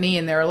company,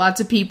 and there are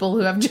lots of people who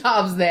have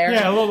jobs there.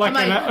 Yeah, a little like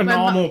a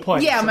normal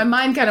place. Yeah, my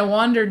mind kind of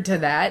wandered to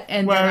that.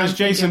 And whereas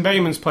Jason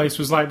Bateman's place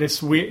was like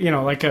this weird,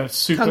 like a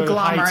super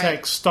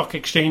high-tech stock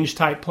exchange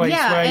type place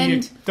where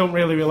you don't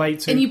really relate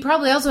to. And you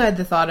probably also had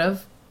the thought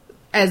of,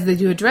 as they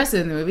do address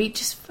it in the movie,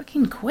 just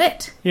fucking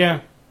quit.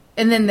 Yeah.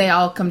 And then they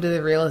all come to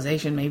the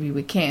realization, maybe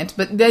we can't.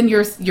 But then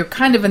you're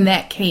kind of in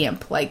that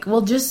camp, like,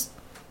 well, just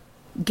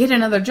get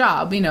another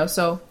job,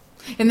 so...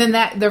 And then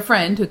their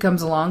friend who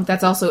comes along,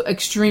 that's also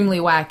extremely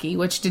wacky,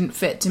 which didn't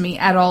fit to me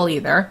at all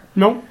either.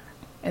 Nope.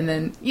 And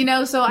then,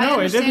 so I No, it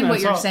understand didn't what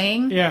at you're all.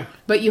 saying. Yeah.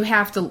 But you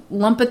have to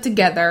lump it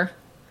together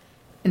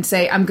and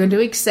say, I'm going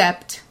to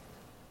accept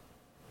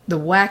the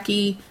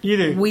wacky You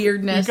do.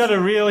 weirdness. You got to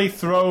really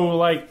throw,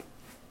 like,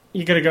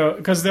 you got to go,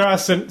 because there are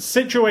some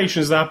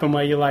situations that happen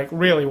where you're like,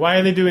 really, why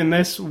are they doing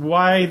this?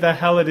 Why the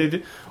hell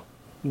did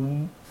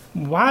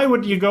why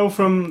would you go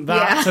from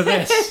that to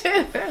this?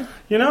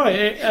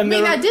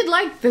 I did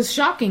like the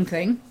shocking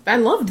thing. I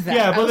loved that.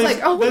 Yeah, I but was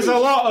like, oh, there's a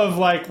lot of,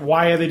 like,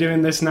 why are they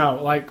doing this now?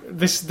 Like,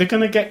 they're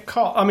going to get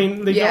caught. I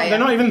mean, they're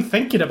not even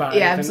thinking about it.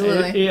 Yeah,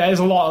 absolutely. There's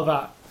a lot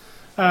of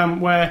that.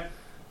 Where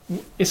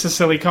it's a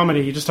silly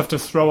comedy. You just have to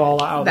throw all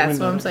that out. That's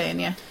what I'm saying,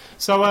 yeah.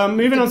 So,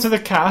 moving on to the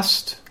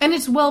cast. And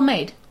it's well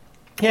made.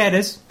 Yeah, it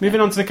is. Moving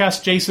on to the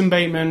cast, Jason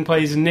Bateman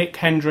plays Nick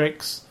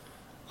Hendricks.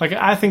 Like,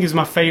 I think is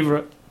my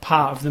favourite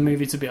part of the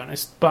movie, to be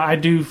honest. But I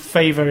do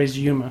favour his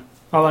humour.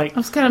 I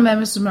was kind of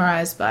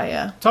mesmerised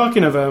by...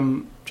 Talking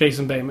of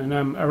Jason Bateman,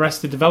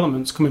 Arrested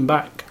Development's coming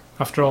back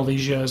after all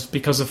these years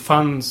because of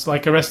fans.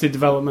 Like, Arrested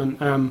Development...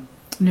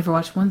 never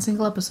watched one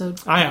single episode.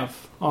 I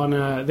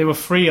have. They were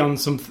free on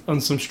some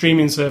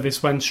streaming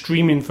service when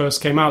streaming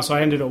first came out, so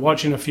I ended up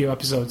watching a few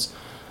episodes.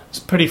 It's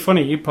pretty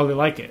funny. You'd probably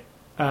like it.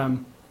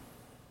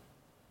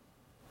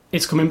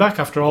 It's coming back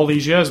after all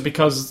these years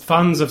because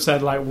fans have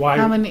said, like, why...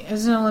 How many...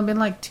 Has it only been,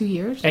 like, 2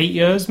 years? 8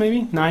 years,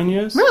 maybe? 9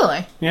 years?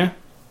 Really? Yeah.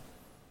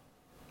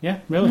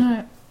 Yeah, really.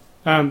 All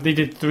right. They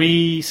did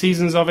 3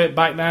 seasons of it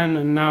back then,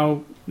 and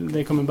now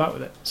they're coming back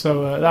with it.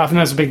 So I think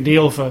that's a big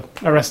deal for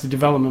Arrested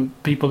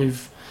Development. People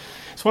who've...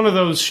 It's one of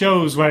those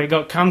shows where it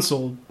got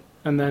cancelled,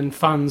 and then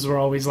fans were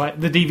always like...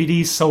 The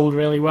DVDs sold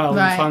really well,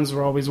 right. and fans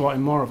were always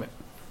wanting more of it.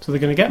 So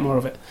they're going to get more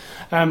of it.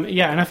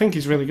 Yeah, and I think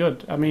he's really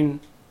good. I mean...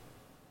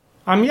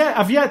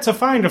 I've yet to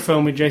find a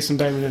film with Jason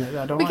Bateman in it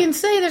that I don't We like. can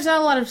say there's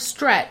not a lot of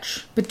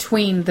stretch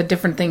between the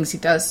different things he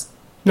does.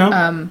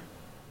 No?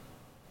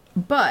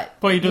 But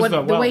he does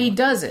that the well. way he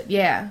does it,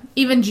 yeah.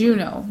 Even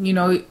Juno,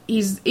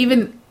 he's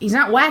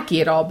not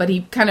wacky at all, but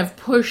he kind of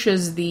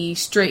pushes the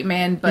straight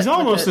man. But he's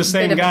almost the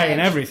same bit of guy an in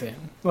edge. everything.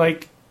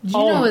 Like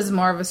Juno is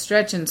more of a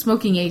stretch, and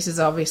Smoking Aces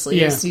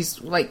obviously is. He's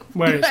like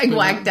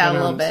whacked out a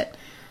little bit.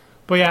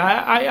 But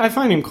yeah, I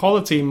find him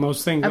quality in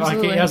most things.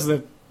 Absolutely. Like he has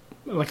a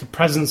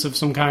presence of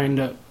some kind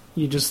that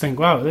you just think,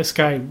 wow, this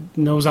guy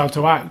knows how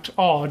to act,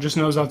 or just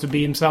knows how to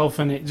be himself,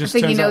 and it just. I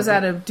think he turns knows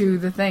out how to do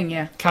the thing,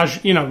 yeah.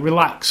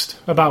 Relaxed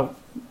about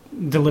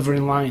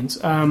delivering lines.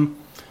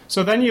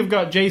 So then you've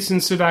got Jason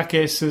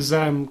Sudeikis as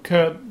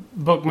Kurt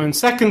Buckman.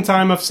 Second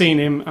time I've seen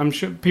him. I'm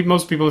sure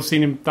most people have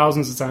seen him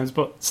thousands of times,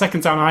 but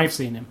second time I've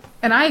seen him.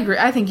 And I agree.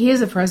 I think he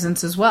has a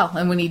presence as well.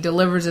 And when he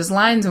delivers his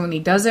lines and when he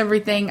does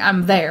everything,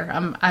 I'm there.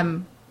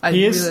 I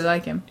really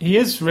like him. He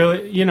is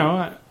really,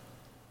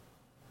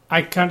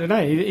 I can't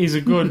deny it. He's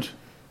a good,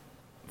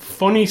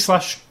 funny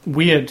 /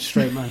 weird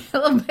straight man. A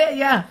little bit,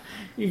 yeah.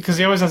 Because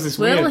he always has this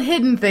little weird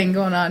hidden thing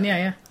going on,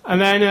 yeah. And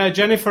then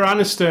Jennifer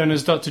Aniston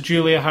as Dr.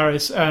 Julia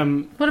Harris.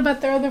 What about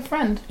their other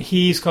friend?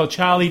 He's called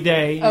Charlie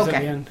Day. He's okay.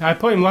 At the end. I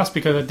put him last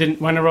because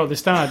when I wrote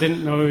this down, I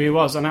didn't know who he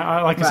was. And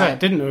I said, I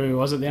didn't know who he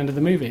was at the end of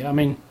the movie. I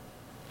mean,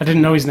 I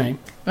didn't know his name.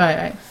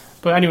 Right.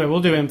 But anyway,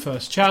 we'll do him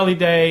first. Charlie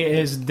Day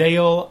is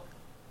Dale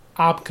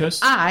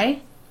Abkus.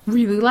 I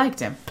really liked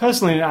him.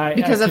 Personally,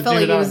 because I felt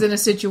like he was in a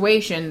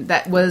situation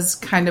that was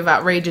kind of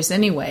outrageous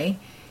anyway.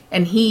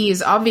 And he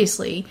is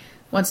obviously...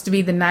 wants to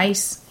be the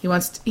nice.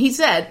 He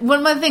said one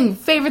of my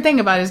favorite thing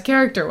about his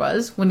character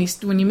was when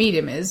you meet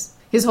him is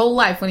his whole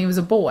life when he was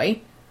a boy.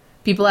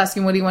 People ask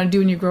him what do you want to do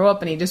when you grow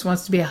up, and he just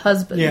wants to be a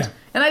husband. Yeah.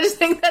 And I just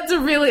think that's a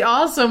really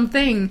awesome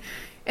thing,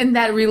 and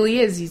that really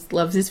is. He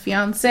loves his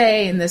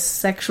fiancée, and this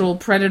sexual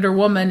predator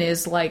woman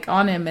is like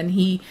on him, and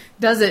he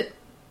does it.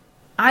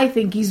 I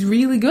think he's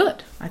really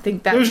good. I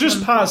think that there was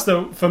just parts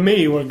that for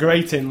me were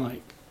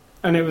grating,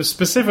 and it was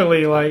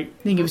specifically like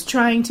I think he was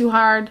trying too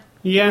hard.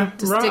 Yeah,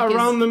 right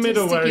around the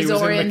middle where he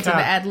was in the car.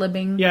 The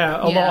ad-libbing.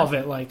 Yeah, a lot of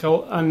it,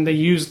 and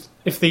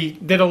if they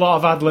did a lot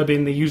of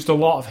ad-libbing, they used a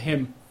lot of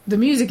him. The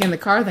music in the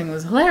car thing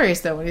was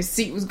hilarious, though, when his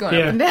seat was going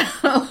up and down.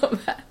 I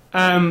love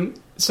that.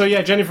 So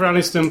yeah, Jennifer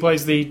Aniston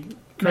plays the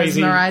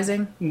crazy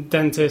mesmerizing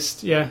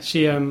dentist. Yeah,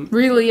 she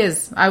really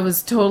is. I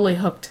was totally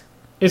hooked.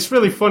 It's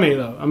really funny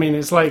though. I mean,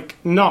 it's like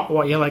not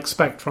what you'll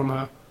expect from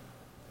her.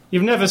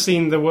 You've never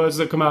seen the words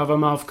that come out of her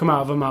mouth come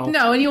out of her mouth.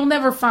 No, and you'll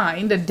never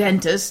find a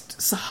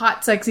dentist, a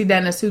hot, sexy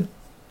dentist who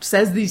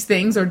says these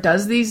things or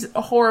does these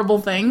horrible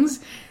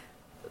things.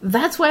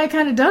 That's why I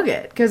kind of dug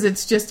it, because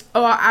it's just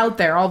out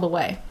there all the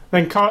way.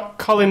 Then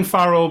Colin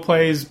Farrell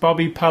plays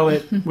Bobby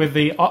Pellet with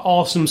the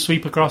awesome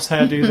sweep across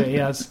hairdo that he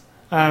has.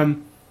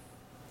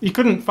 You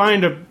couldn't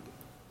find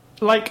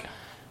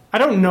I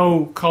don't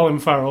know Colin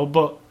Farrell,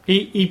 but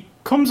he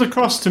comes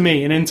across to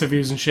me in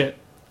interviews and shit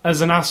as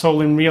an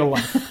asshole in real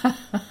life.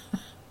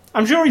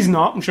 I'm sure he's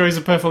not. I'm sure he's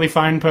a perfectly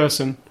fine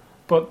person.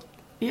 But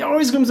he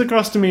always comes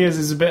across to me as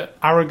he's a bit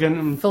arrogant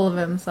and... full of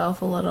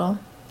himself a little.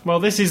 Well,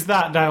 this is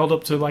that dialed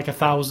up to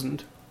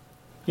 1,000.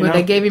 Where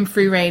they gave him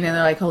free reign and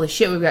they're like, holy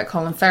shit, we've got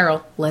Colin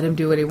Farrell. Let him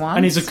do what he wants.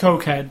 And he's a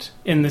cokehead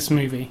in this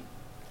movie.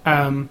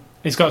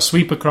 He's got a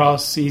sweep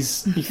across. He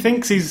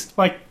thinks he's,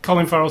 like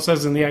Colin Farrell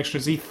says in the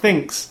extras, he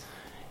thinks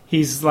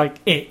he's like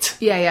it.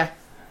 Yeah.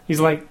 He's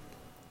like,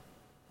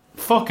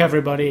 fuck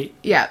everybody.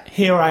 Yeah.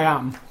 Here I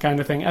am, kind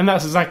of thing. And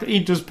that's exactly, he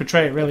does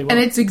portray it really well.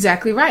 And it's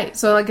exactly right.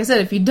 So, like I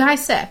said, if you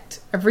dissect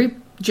every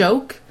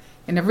joke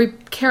and every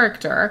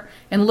character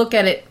and look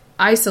at it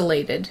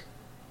isolated,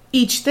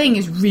 each thing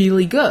is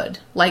really good.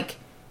 Like,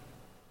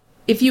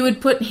 if you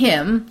would put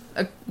him,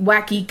 a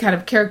wacky kind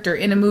of character,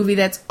 in a movie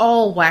that's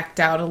all whacked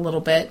out a little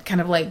bit, kind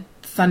of like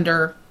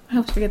Thunder. I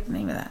always forget the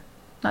name of that.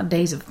 Not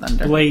Days of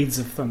Thunder. Blades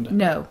of Thunder.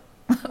 No.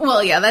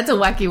 Well, yeah, that's a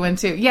wacky one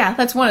too. Yeah,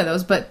 that's one of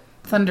those, but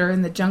Thunder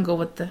in the Jungle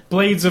with the...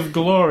 Blades of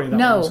Glory, that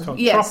No, one's called.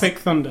 yes. Tropic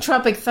Thunder.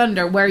 Tropic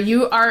Thunder, where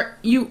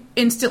you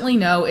instantly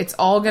know it's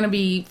all going to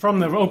be From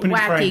the opening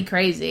wacky, frame.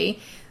 crazy.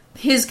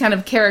 His kind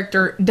of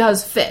character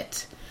does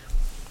fit.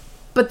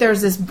 But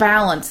there's this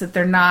balance that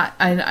they're not...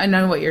 I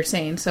know what you're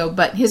saying,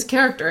 but his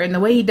character and the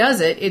way he does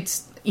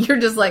it, you're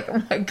just like,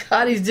 oh my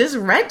god, he's just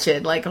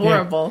wretched, like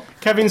horrible. Yeah.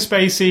 Kevin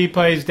Spacey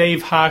plays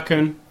Dave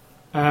Harkin.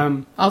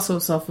 Also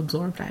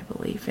self-absorbed, I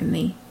believe, in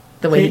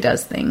the way he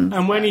does things.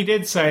 And when he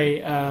did say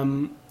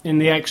in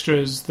the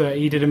extras that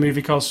he did a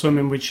movie called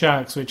Swimming with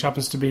Sharks, which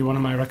happens to be one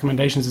of my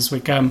recommendations this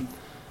week,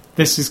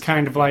 this is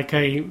kind of like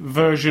a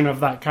version of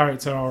that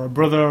character, or a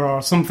brother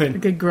or something.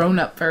 Like a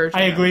grown-up version.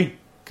 I agree.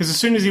 Because as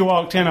soon as he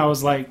walked in, I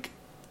was like...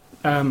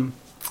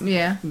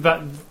 yeah.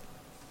 That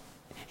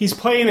he's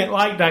playing it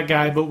like that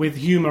guy, but with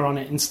humour on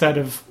it instead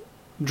of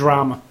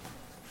drama.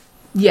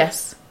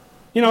 Yes.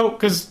 You know,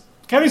 because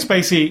Kevin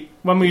Spacey,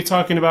 when we were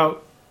talking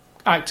about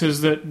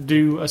actors that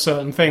do a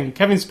certain thing,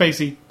 Kevin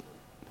Spacey,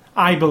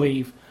 I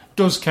believe,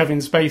 does Kevin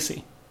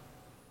Spacey.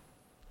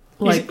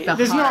 Like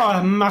there's not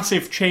a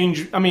massive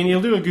change. I mean,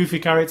 he'll do a goofy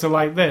character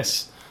like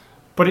this,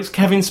 but it's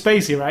Kevin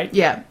Spacey, right?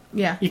 Yeah.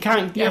 You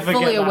can't You're ever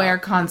fully get that. aware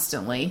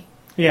constantly.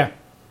 Yeah.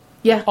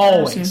 Yeah.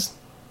 Always.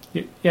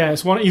 Yeah,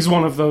 he's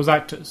one of those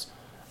actors.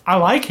 I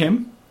like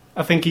him.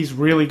 I think he's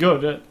really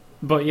good.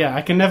 But yeah,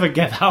 I can never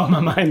get that out of my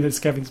mind that's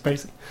Kevin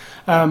Spacey.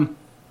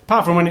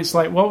 Apart from when it's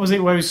like, what was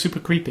it where he was super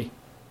creepy?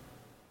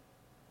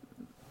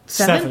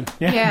 Seven.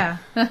 Yeah.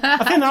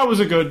 I think that was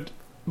a good...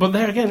 But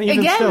there again,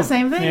 even still... the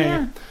same thing,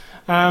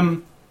 yeah.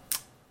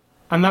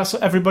 And that's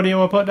everybody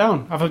who I put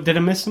down. Did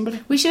I miss somebody?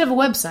 We should have a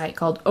website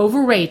called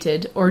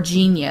Overrated or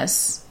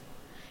Genius.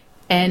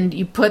 And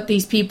you put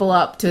these people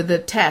up to the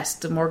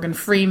test. The Morgan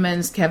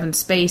Freemans, Kevin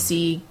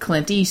Spacey,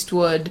 Clint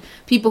Eastwood.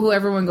 People who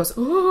everyone goes,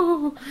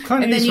 ooh.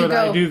 Clint and then Eastwood, you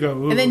go, I do go,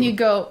 ooh. And then you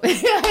go,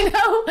 I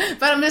know.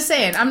 But I'm just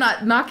saying, I'm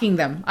not knocking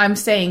them. I'm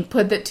saying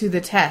put it to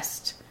the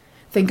test.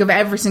 Think of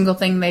every single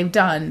thing they've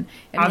done.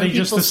 And are they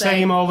just the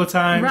same all the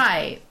time?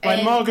 Right. Like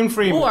and, Morgan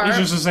Freeman, he's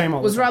just the same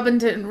all the time.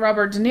 Was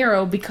Robert De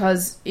Niro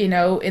because, in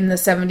the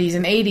 70s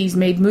and 80s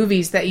made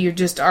movies that you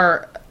just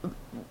are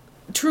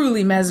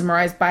truly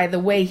mesmerized by the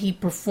way he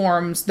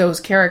performs those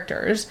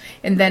characters.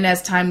 And then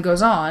as time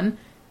goes on,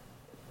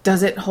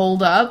 does it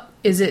hold up?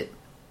 Is it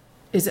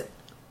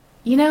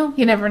you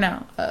never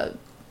know.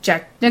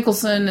 Jack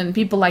Nicholson and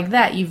people like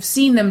that, you've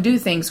seen them do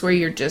things where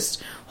you're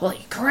just,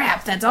 holy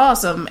crap, that's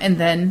awesome. And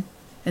then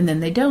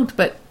they don't,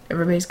 but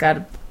everybody's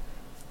got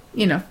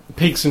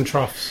peaks and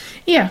troughs.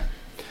 Yeah.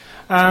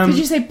 Did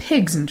you say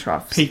pigs and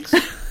troughs? Peaks.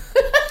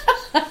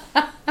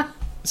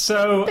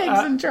 So pigs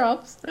and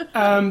troughs.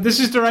 This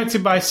is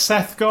directed by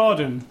Seth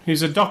Gordon,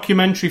 who's a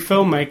documentary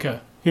filmmaker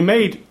who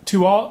made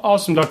two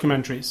awesome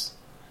documentaries.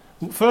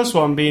 First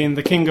one being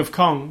The King of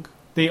Kong,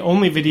 the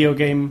only video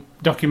game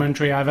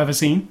documentary I've ever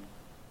seen.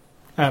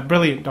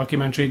 Brilliant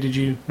documentary. Did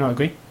you not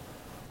agree?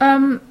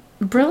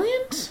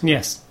 Brilliant?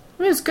 Yes.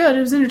 It was good. It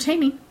was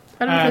entertaining.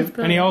 I don't know if it's And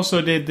brilliant. he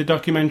also did the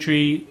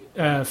documentary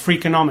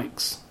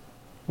Freakonomics,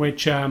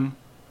 which I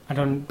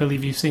don't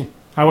believe you've seen.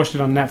 I watched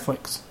it on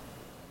Netflix.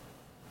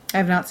 I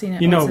have not seen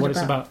it. You know What's what it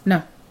it's about.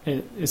 No.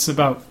 It's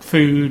about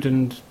food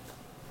and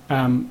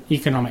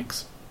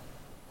economics.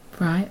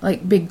 Right?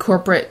 Like big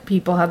corporate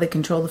people, how they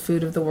control the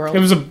food of the world. It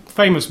was a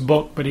famous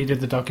book, but he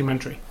did the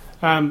documentary.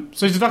 So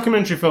he's a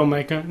documentary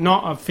filmmaker,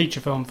 not a feature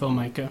film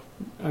filmmaker.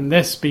 And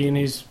this being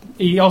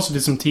he also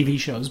did some TV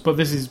shows, but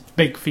this is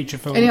big feature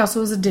film. And he also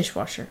was a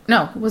dishwasher.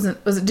 No, it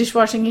wasn't. Was it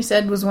dishwashing? He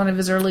said was one of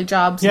his early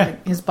jobs. Yeah.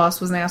 And his boss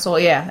was an asshole.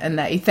 Yeah, and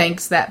that he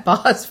thanks that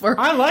boss for.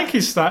 I like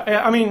his style.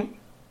 I mean,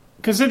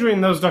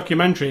 considering those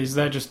documentaries,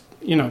 they're just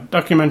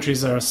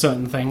documentaries are a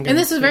certain thing. And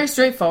this is very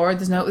straightforward.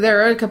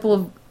 There are a couple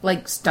of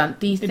like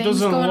stunty things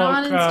going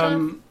on and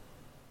stuff.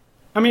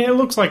 I mean, it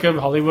looks like a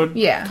Hollywood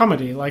Yeah.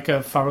 comedy, like a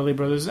Farrelly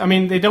Brothers. I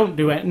mean, they don't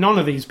do it. None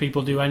of these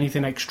people do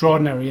anything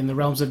extraordinary in the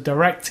realms of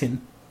directing.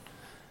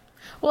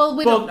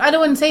 Well, I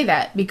don't want to say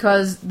that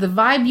because the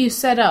vibe you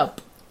set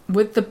up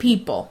with the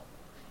people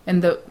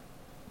and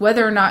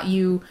whether or not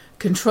you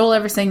control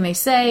everything they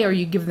say or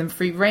you give them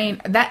free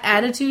reign, that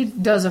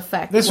attitude does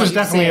affect. This what was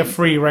you're definitely a saying.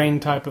 free reign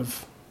type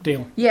of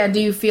deal. Yeah,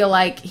 do you feel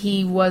like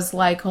he was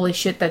like, holy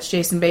shit, that's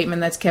Jason Bateman,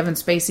 that's Kevin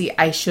Spacey,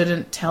 I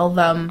shouldn't tell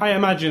them I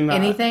imagine that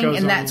anything? goes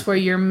And on. that's where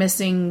you're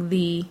missing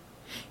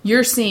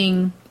you're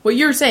seeing, what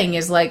you're saying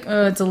is like,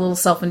 oh, it's a little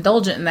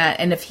self-indulgent in that,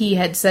 and if he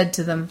had said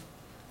to them,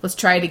 let's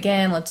try it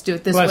again. Let's do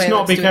it this way. Let's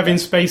not be do it Kevin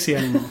that- Spacey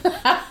anymore.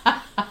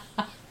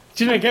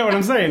 Do you get what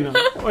I'm saying? Though?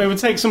 Well, it would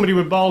take somebody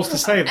with balls to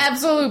say that.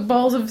 Absolute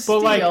balls of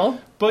steel.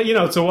 But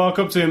to walk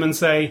up to him and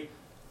say,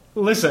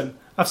 "Listen,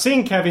 I've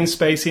seen Kevin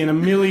Spacey in a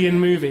million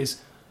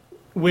movies.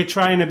 We're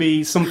trying to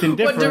be something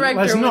different. What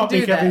director Let's not would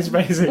do be Kevin that?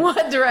 Spacey."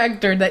 What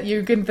director that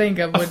you can think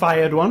of A would...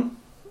 fired one.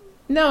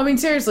 No, I mean,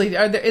 seriously,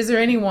 is there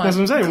anyone... That's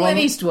what I'm saying. Clint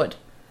Eastwood,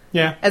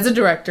 Yeah, as a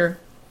director,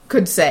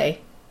 could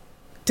say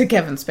to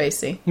Kevin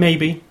Spacey.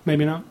 maybe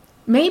not.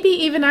 Maybe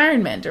even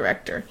Iron Man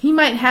director. He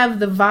might have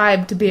the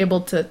vibe to be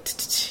able to,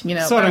 That's I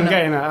what don't I'm know.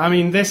 getting at. I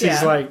mean, this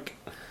is Yeah. like,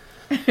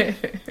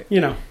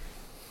 You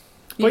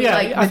Well, yeah,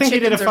 like, I the think he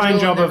did a chickens are fine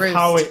ruling job the of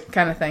how roost it-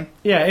 kind of thing.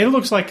 yeah, it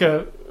looks like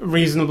a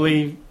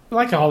reasonably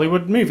like a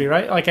Hollywood movie,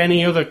 right? Like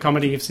any other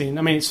comedy you've seen.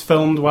 I mean, it's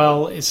filmed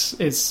well,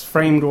 it's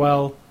framed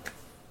well.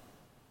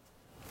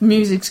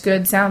 Music's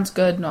good, sounds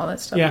good, and all that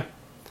stuff. Yeah.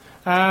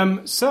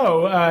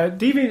 So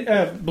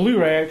DVD,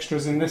 Blu-ray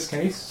extras in this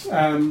case.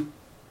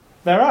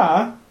 There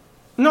are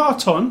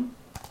not a ton,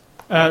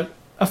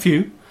 a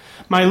few.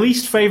 My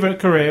least favorite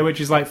career, which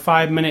is like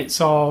 5 minutes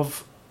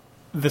of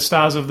the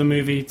stars of the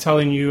movie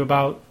telling you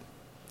about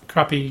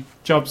crappy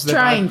jobs they've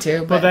Trying had.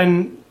 to, but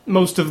then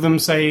most of them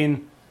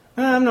saying,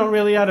 "I've not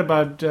really had a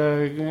bad,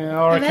 or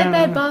I I've had can't."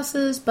 bad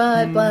bosses,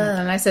 but blah.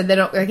 And I said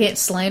I can't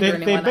slander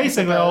They anyone. I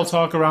basically all suppose.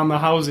 talk around the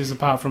houses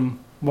apart from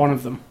one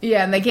of them.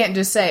 Yeah, and they can't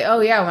just say, "Oh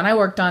yeah, when I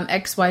worked on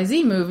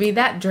XYZ movie,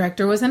 that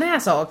director was an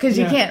asshole," because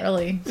Yeah. you can't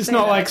really. It's say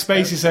not that like stuff.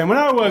 Spacey saying, "When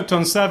I worked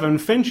on Seven,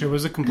 Fincher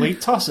was a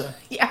complete tosser."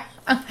 Yeah,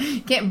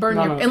 you can't burn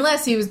No, your no.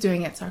 unless he was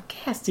doing it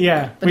sarcastically.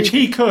 Yeah, But which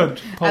he could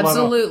pull that off.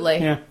 absolutely.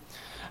 Yeah.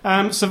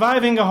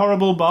 Surviving a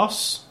Horrible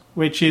Boss,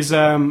 which is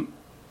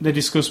they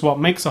discuss what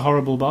makes a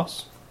horrible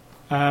boss.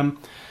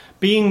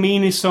 Being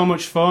mean is so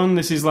much fun.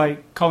 This is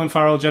like Colin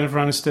Farrell, Jennifer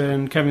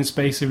Aniston, Kevin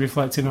Spacey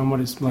reflecting on what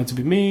it's like to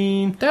be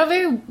mean. They're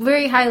very,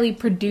 very highly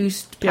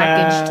produced,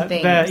 packaged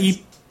things. They're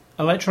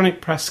electronic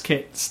press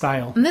kit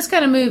style. In this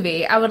kind of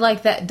movie, I would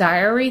like that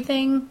diary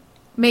thing.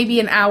 Maybe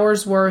an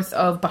hour's worth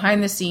of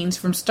behind the scenes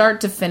from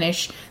start to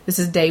finish. This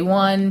is day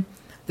one.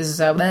 This is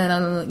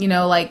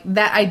like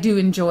that. I do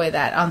enjoy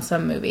that on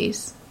some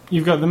movies.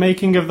 You've got the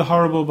making of the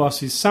Horrible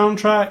Bosses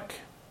soundtrack,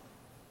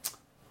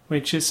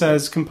 which it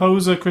says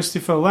composer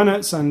Christopher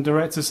Lennertz and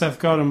director Seth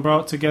Godin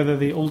brought together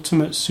the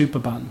ultimate super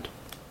band.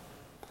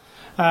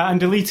 And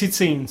deleted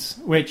scenes,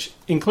 which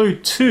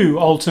include 2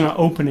 alternate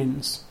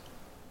openings.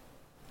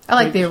 I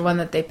like the one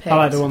that they picked. I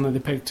like the one that they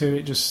picked too.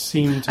 It just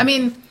seemed. I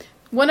mean,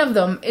 one of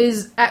them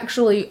is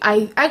actually.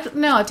 I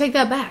take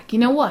that back. You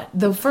know what?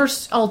 The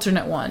first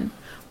alternate one,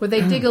 where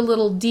they dig a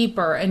little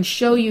deeper and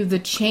show you the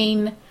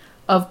chain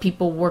of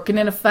people working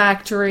in a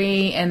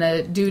factory and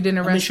a dude in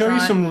a they show you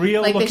restaurant. some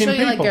real like they looking show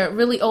you people. like a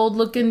really old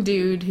looking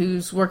dude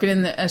who's working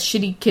in a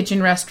shitty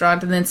kitchen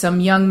restaurant, and then some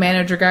young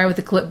manager guy with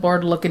a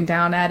clipboard looking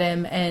down at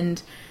him.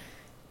 And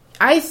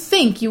I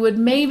think you would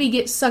maybe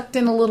get sucked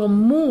in a little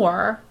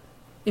more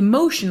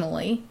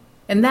emotionally,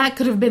 and that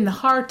could have been the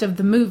heart of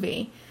the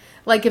movie.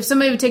 Like if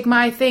somebody would take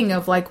my thing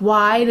of like,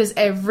 why does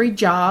every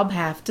job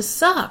have to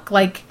suck?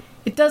 Like,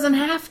 it doesn't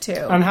have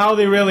to. And how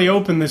they really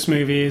open this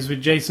movie is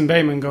with Jason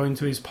Bateman going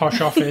to his posh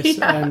office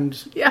and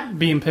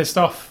being pissed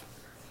off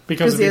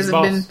because of he his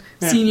hasn't boss.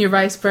 been senior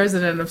vice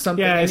president of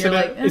something. Yeah, and it's you're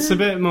a bit. like, It's a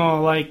bit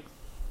more like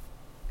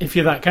if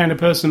you're that kind of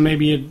person,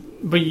 maybe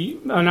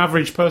an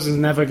average person's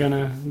never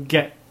gonna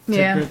get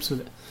to grips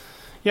with it.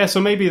 Yeah,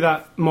 so maybe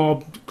that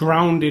more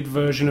grounded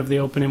version of the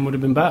opening would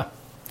have been better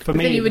for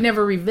me. Then you would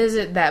never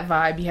revisit that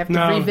vibe. You have to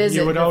No, revisit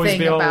you would the always thing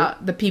be all-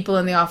 about the people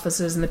in the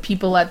offices and the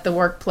people at the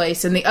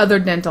workplace and the other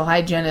dental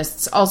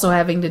hygienists also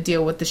having to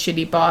deal with the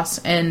shitty boss.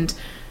 And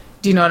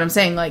do you know what I'm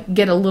saying? Like,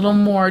 get a little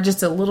more,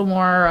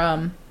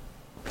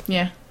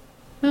 yeah.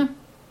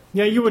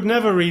 Yeah, you would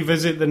never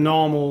revisit the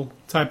normal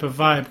type of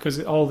vibe because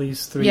all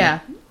these 3. Yeah.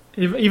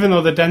 Even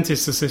though the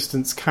dentist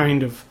assistant's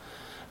kind of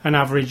an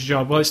average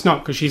job. Well, it's not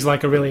because she's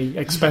like a really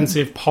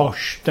expensive,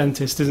 posh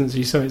dentist, isn't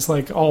she? So it's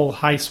like all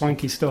high,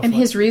 swanky stuff. And like,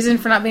 his reason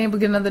for not being able to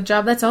get another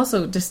job, that's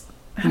also just,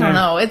 I don't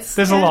know.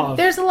 There's a lot of...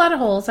 There's a lot of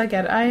holes. I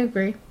get it. I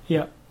agree.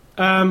 Yeah.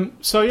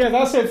 So yeah,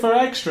 that's it for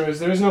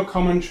extras. There is no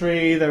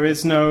commentary. There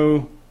is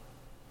nothing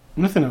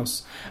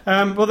else.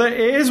 Well, it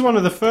is one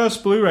of the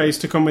first Blu-rays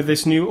to come with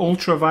this new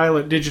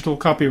ultraviolet digital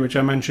copy, which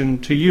I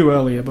mentioned to you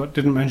earlier, but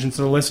didn't mention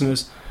to the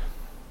listeners.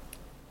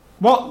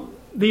 What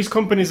these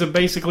companies have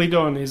basically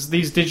done is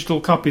these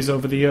digital copies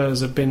over the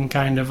years have been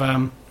kind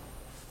of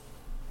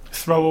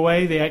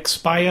throwaway. They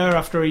expire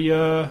after a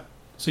year.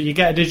 So you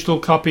get a digital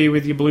copy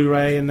with your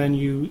Blu-ray, and then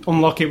you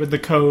unlock it with the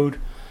code,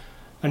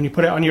 and you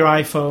put it on your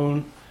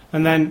iPhone.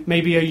 And then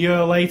maybe a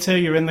year later,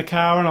 you're in the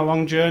car on a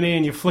long journey,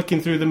 and you're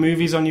flicking through the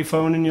movies on your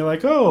phone, and you're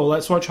like, "Oh,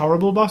 let's watch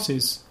Horrible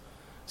Bosses."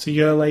 It's a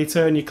year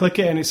later, and you click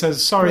it, and it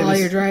says, "Sorry, While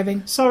you're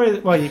driving. Sorry,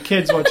 well, your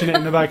kid's watching it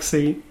in the back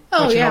seat.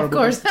 Oh, watching yeah, of Horrible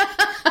course.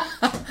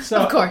 Bosses. So,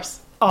 Of course.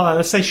 Oh,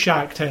 let's say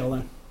Shark Tale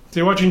then. So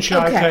you're watching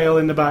Shark Okay. Tale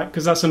in the back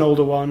because that's an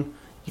older one.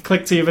 you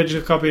click to your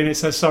digital copy and it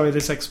says, sorry,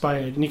 this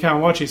expired, and you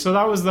can't watch it. So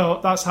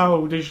that's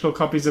how digital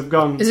copies have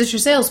gone. Is this your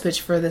sales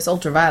pitch for this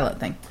ultraviolet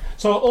thing?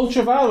 So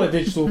ultraviolet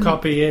digital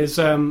copy is...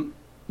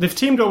 they've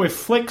teamed up with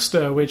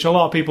Flickster, which a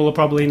lot of people will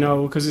probably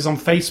know because it's on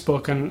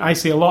Facebook, and I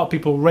see a lot of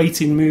people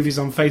rating movies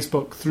on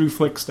Facebook through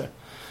Flickster.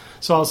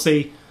 So I'll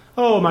see,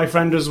 oh, my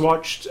friend has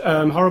watched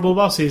Horrible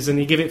Bosses, and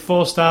he give it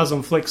 4 stars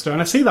on Flickster,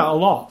 and I see that a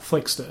lot,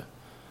 Flickster.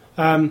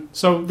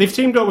 So they've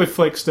teamed up with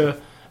Flickster,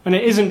 and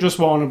it isn't just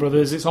Warner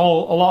Brothers, it's a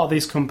lot of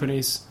these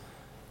companies,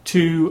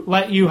 to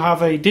let you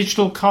have a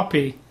digital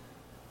copy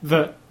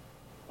that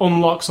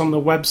unlocks on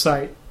the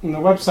website. And the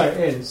website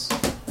is...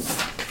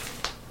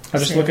 I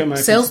just look at my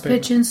sales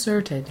pitch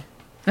inserted.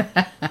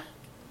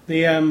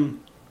 The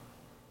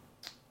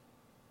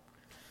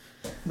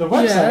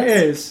website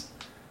is...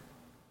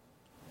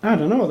 I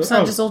don't know. It's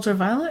not just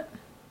ultraviolet?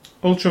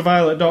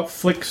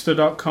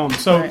 ultraviolet.flickster.com.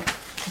 So right.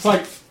 It's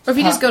like... Or if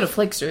you just go to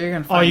Flickster, you're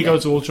going to find it. Or you go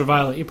to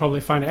Ultraviolet, you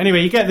probably find it.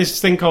 Anyway, you get this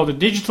thing called a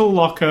digital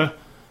locker.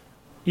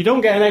 You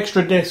don't get an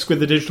extra disc with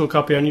the digital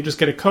copy on, you just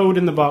get a code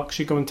in the box.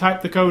 You go and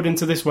type the code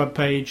into this web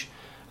page,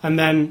 and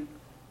then,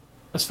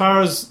 as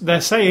far as they're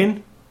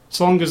saying,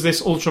 as long as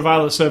this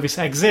Ultraviolet service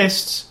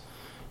exists,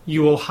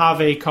 you will have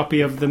a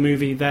copy of the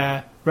movie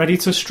there, ready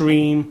to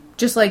stream.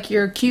 Just like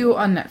your queue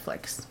on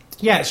Netflix.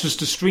 Yeah, it's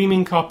just a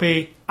streaming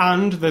copy,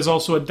 and there's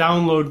also a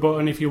download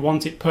button if you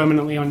want it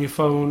permanently on your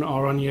phone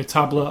or on your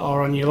tablet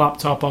or on your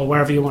laptop or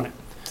wherever you want it.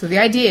 So the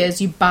idea is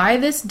you buy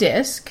this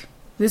disc,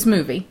 this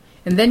movie,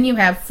 and then you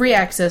have free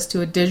access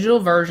to a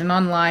digital version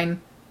online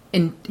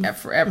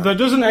forever. That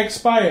doesn't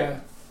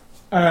expire,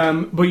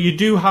 but you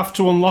do have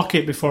to unlock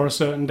it before a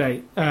certain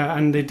date.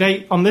 And the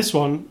date on this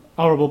one,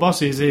 Horrible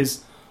Bosses,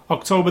 is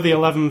October the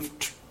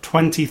 11th,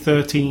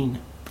 2013.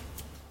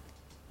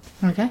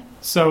 Okay.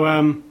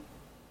 So,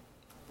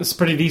 it's a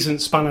pretty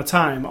decent span of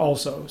time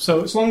also.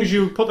 So as long as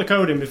you put the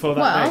code in before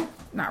that date.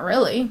 Not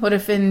really. What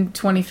if in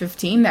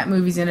 2015 that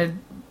movie's in a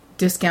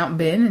discount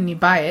bin and you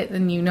buy it,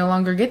 then you no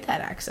longer get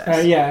that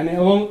access? Yeah, and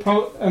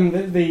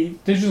the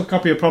digital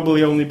copy will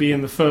probably only be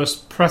in the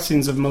first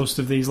pressings of most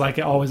of these, like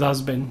it always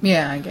has been.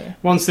 Yeah, I get it.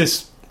 Once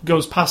this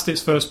goes past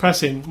its first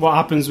pressing, what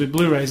happens with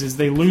Blu-rays is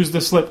they lose the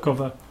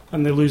slipcover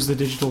and they lose the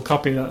digital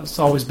copy. That's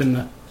always been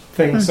the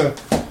thing. So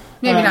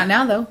maybe not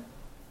now, though.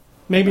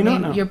 Maybe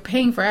not now. You're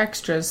paying for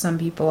extras, some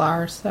people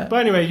are. So. But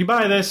anyway, you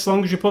buy this, as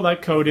long as you put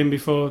that code in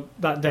before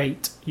that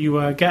date,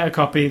 you get a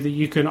copy that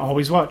you can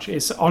always watch.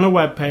 It's on a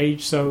web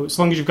page, so as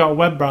long as you've got a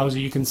web browser,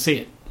 you can see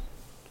it.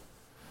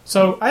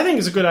 So I think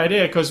it's a good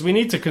idea, because we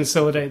need to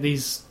consolidate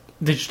these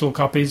digital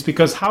copies,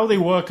 because how they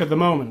work at the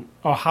moment,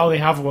 or how they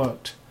have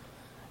worked,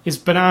 is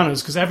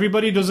bananas, because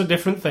everybody does a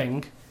different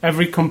thing,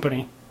 every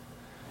company.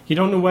 You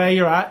don't know where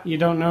you're at, you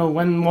don't know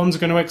when one's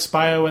going to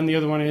expire, when the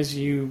other one is.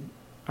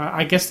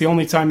 I guess the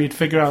only time you'd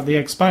figure out the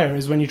expire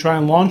is when you try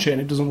and launch it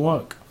and it doesn't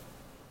work.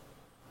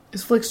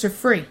 Is Flickster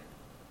free?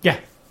 Yeah.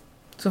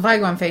 So if I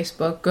go on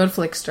Facebook, go to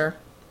Flickster.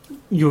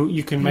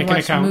 You can make an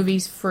account. Watch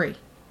movies free.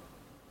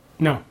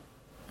 No.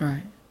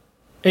 Right.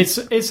 It's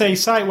a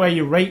site where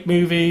you rate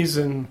movies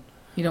and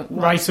you don't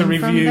write a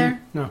review. From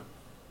there? No.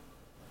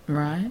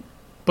 Right.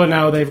 But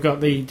now they've got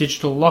the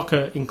digital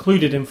locker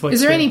included in Flickster.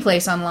 Is there any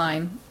place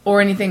online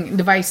or anything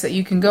device that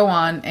you can go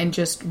on and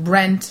just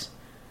rent?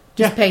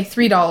 Just pay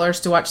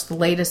 $3 to watch the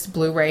latest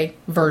Blu-ray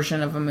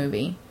version of a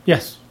movie.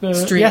 Yes.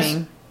 Streaming.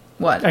 Yes.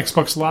 What?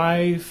 Xbox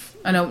Live.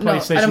 I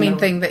don't mean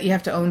thing that you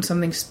have to own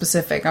something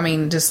specific. I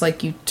mean, just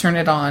like you turn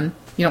it on.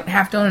 You don't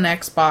have to own an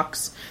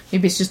Xbox.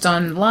 Maybe it's just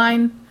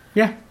online.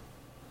 Yeah.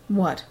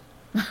 What?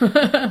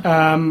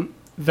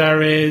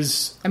 There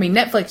is... I mean,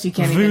 Netflix, you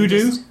can't Vudu, even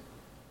just...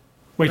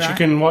 which you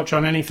can watch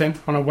on anything,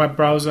 on a web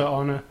browser,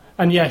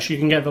 and yes, you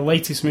can get the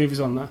latest movies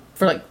on there.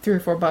 For like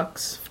 $3 or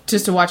 $4,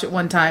 just to watch it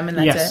one time, and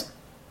that's it?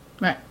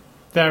 Right.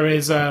 There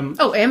is...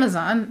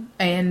 Amazon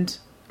and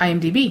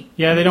IMDb.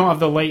 Yeah, they don't have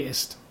the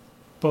latest.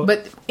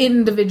 But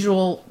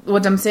individual...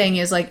 What I'm saying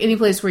is, like, any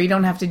place where you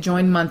don't have to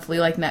join monthly,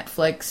 like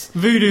Netflix.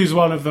 Vudu's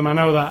one of them, I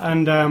know that.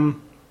 And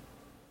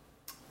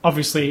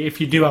obviously, if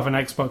you do have an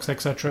Xbox,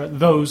 etc.,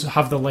 those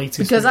have the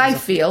latest. Because I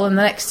feel in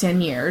the next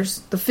 10 years,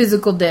 the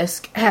physical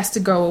disc has to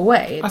go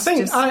away. I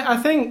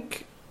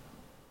think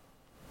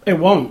it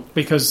won't,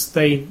 because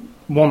they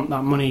want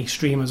that money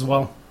stream as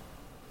well.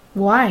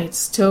 Why?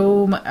 It's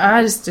too much.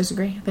 I just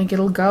disagree. I think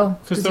it'll go.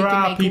 Because there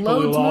are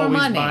people who will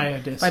always buy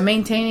a disc. By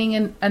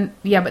maintaining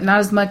but not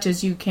as much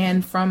as you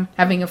can from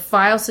having a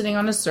file sitting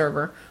on a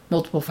server,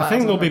 multiple files. I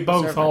think there'll be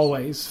both servers.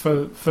 Always,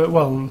 for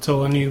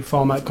until a new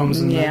format comes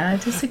in. Yeah, I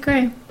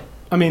disagree.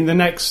 I mean, the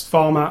next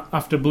format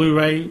after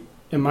Blu-ray,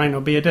 it might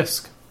not be a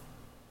disc.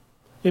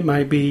 It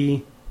might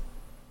be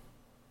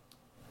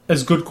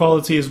as good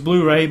quality as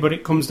Blu-ray, but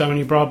it comes down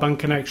your broadband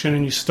connection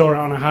and you store it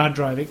on a hard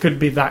drive. It could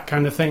be that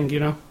kind of thing,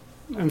 you know?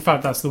 In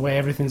fact, that's the way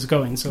everything's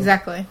going. So.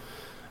 Exactly.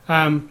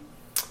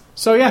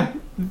 So yeah,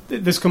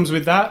 this comes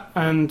with that,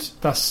 and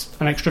that's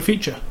an extra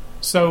feature.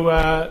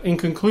 So in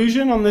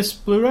conclusion on this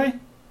Blu-ray,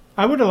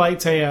 I would have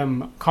liked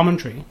a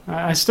commentary.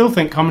 I still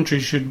think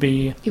commentary should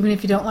be... Even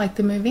if you don't like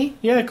the movie?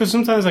 Yeah, because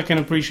sometimes I can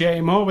appreciate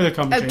it more with a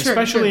commentary, True,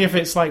 especially true. if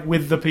it's like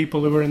with the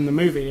people who were in the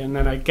movie, and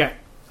then I get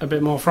a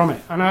bit more from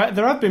it. And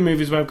there have been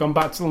movies where I've gone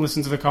back to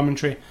listen to the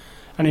commentary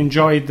and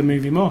enjoyed the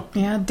movie more.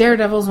 Yeah,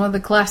 Daredevil's one of the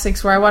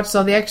classics where I watched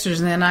all the extras,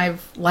 and then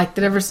I've liked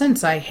it ever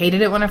since. I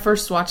hated it when I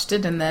first watched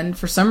it, and then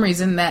for some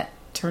reason that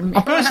turned me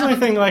I personally around.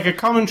 think like a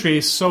commentary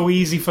is so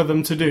easy for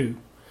them to do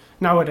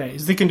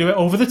nowadays. They can do it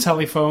over the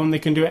telephone. They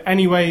can do it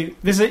anyway.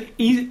 There's a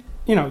easy,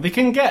 they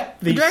can get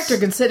The these. director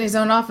can sit in his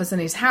own office in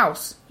his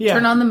house, Yeah.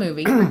 turn on the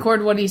movie,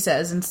 record what he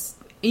says, and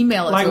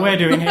email it like to we're him.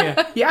 doing here.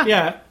 Yeah.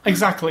 Yeah,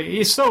 exactly.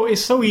 It's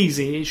so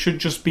easy. It should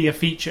just be a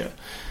feature.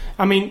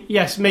 I mean,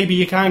 yes, maybe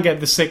you can't get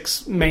the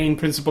 6 main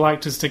principal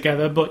actors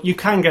together, but you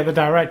can get the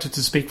director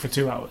to speak for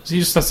 2 hours. He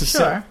just has to sit.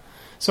 Sure.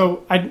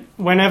 So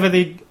whenever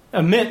they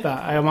admit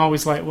that, I am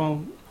always like,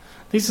 well,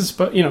 these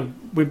are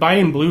we're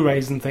buying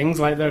Blu-rays and things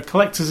like they're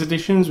collector's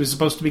editions. We're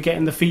supposed to be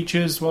getting the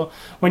features. Well,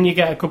 when you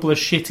get a couple of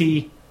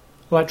shitty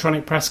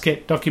electronic press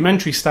kit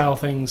documentary style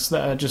things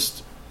that are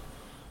just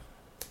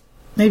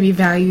Maybe you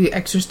value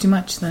extras too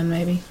much then,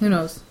 maybe. Who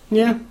knows?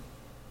 yeah,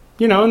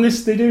 and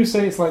they do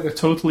say it's like a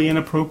totally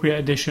inappropriate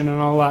edition and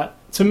all that.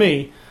 To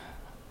me,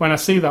 when I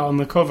see that on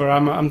the cover,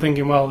 I'm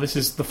thinking, well, this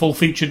is the full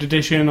featured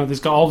edition, or this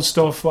got all the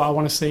stuff what I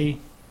want to see.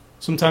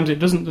 Sometimes it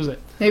doesn't, does it?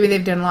 Maybe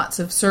they've done lots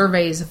of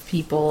surveys of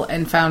people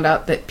and found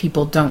out that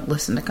people don't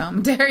listen to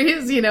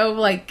commentaries,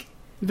 like...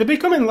 They're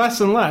becoming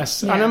less and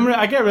less, Yeah. and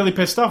I get really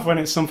pissed off when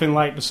it's something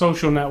like The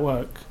Social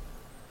Network,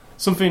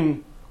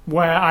 something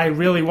where I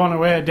really want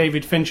to hear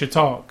David Fincher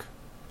talk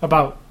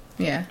about,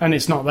 Yeah. and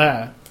it's not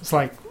there. It's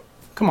like,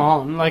 come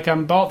on, like I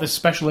bought this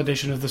special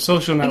edition of The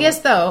Social I Network. guess,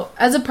 though,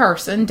 as a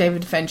person,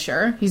 David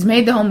Fincher, he's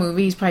made the whole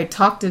movie, he's probably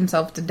talked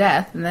himself to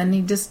death, and then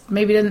he just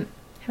maybe didn't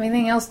have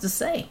anything else to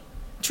say.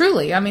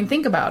 Truly, I mean,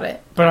 think about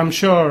it. But I'm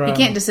sure He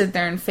can't just sit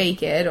there and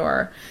fake it,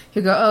 or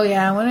he'll go, oh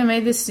yeah, when I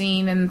made this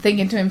scene, and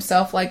thinking to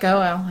himself, like, oh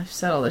well, I've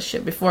said all this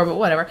shit before, but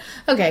whatever.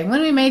 Okay, when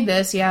we made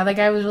this, yeah, that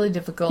guy was really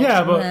difficult.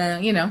 Yeah,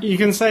 but you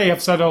can say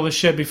I've said all this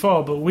shit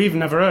before, but we've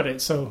never heard it,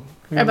 so.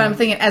 Right, but I'm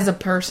thinking, as a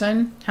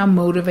person, how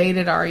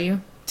motivated are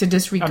you to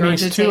just regurgitate? I mean,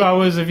 it's 2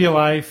 hours of your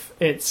life.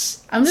 It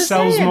I'm just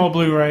sells saying. more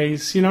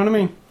Blu-rays. You know what I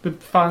mean? The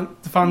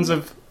fans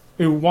of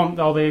who want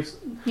all these,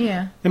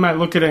 Yeah. they might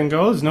look at it and go,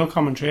 "Oh, there's no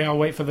commentary. I'll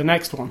wait for the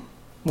next one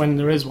when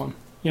there is one.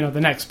 The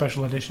next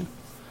special edition."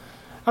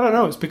 I don't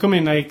know. It's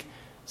becoming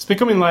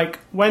like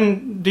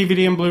when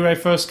DVD and Blu-ray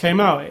first came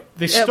out.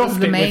 They was stuffed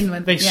the it main with,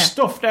 one, They yeah.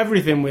 stuffed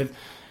everything with.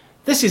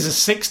 This is a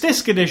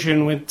 6-disc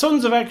edition with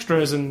tons of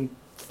extras and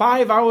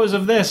 5 hours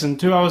of this and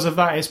 2 hours of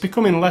that. It's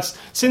becoming less.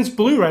 Since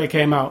Blu-ray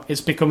came out,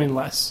 it's becoming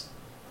less.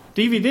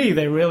 DVD,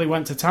 they really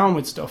went to town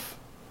with stuff.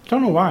 I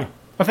don't know why.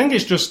 I think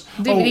it's just...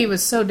 DVD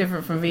was so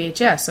different from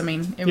VHS. I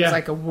mean, it was Yeah.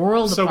 like a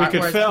world so we apart. could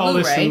whereas fit all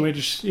this Blu-ray, and we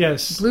just...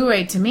 Yes.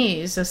 Blu-ray to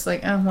me is just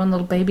like one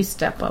little baby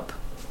step up.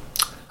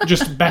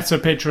 Just better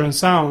picture and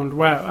sound.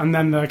 Well, and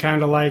then they're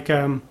kind of like...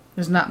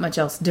 There's not much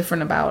else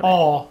different about it.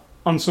 or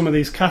on some of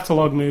these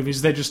catalogue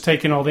movies, they're just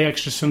taking all the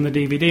extras from the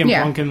DVD and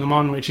Yeah. plonking them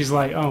on, which is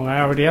like, oh,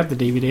 I already had the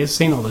DVD. I've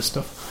seen all this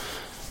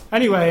stuff.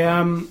 Anyway,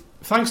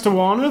 thanks to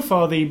Warner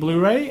for the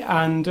Blu-ray,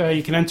 and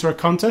you can enter a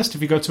contest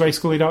if you go to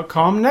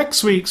ascully.com.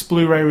 Next week's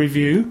Blu-ray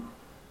review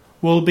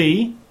will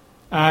be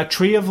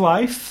Tree of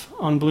Life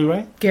on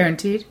Blu-ray.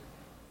 Guaranteed.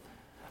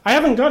 I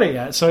haven't got it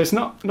yet, so it's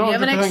not You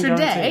have an 100% extra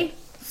guaranteed. day,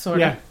 sort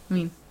Yeah. of. I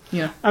mean,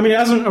 yeah. I mean, it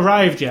hasn't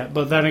arrived yet,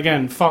 but then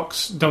again,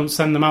 Fox don't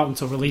send them out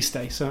until release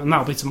day, and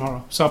that'll be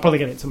tomorrow. So I'll probably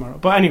get it tomorrow.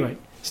 But anyway,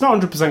 it's not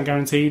 100%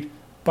 guaranteed,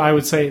 but I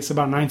would say it's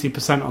about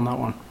 90% on that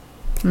one.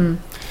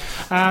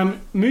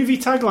 Movie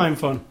tagline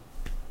fun.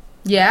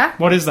 Yeah?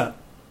 What is that?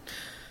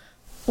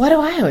 Why do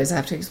I always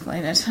have to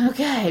explain it?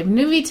 Okay,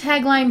 movie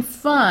tagline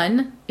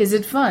fun. Is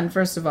it fun,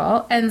 first of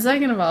all? And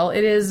second of all,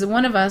 it is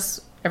one of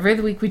us. Every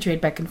other week we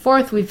trade back and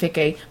forth. We pick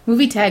a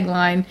movie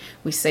tagline.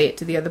 We say it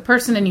to the other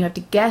person, and you have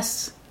to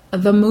guess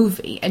the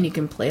movie. And you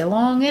can play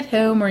along at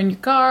home or in your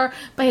car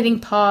by hitting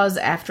pause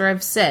after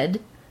I've said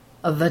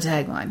the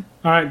tagline.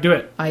 All right, do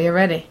it. Are you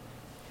ready?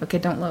 Okay,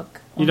 don't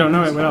look. You don't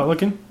know it without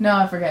looking? No,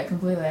 I forgot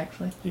completely,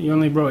 actually. You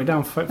only wrote it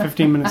down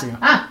 15 minutes ago.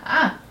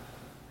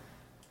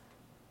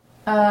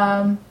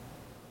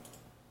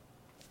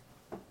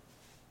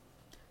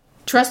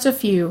 Trust a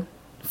few,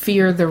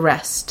 fear the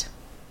rest.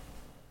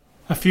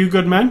 A Few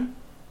Good Men?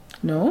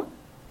 No.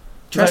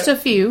 Trust a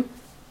few,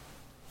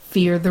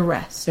 fear the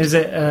rest. Is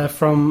it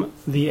from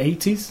the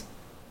 80s?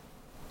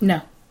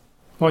 No.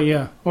 What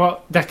year?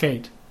 What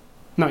decade?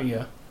 Not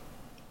year.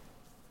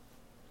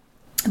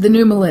 The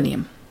new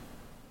millennium.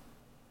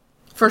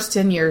 First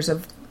 10 years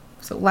of,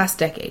 so last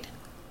decade.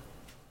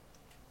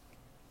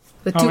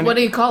 The How two, many- what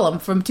do you call them?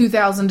 From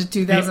 2000 to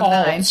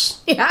 2009. aughts.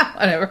 Yeah,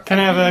 whatever. Can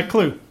I have a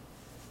clue?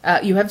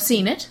 You have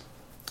seen it.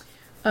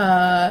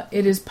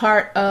 It is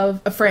part of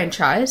a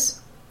franchise.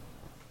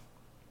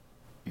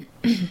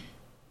 Is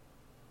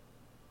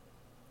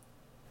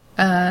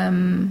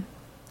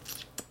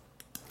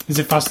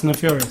it Fast and the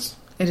Furious?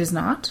 It is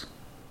not.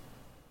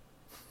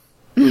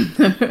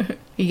 You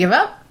give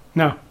up?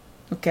 No.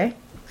 Okay.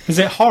 Is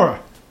it horror?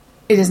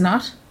 It is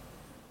not.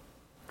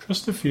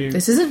 Trust a few.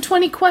 This isn't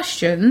 20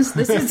 questions.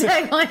 This is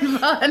tagline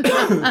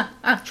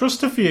fun.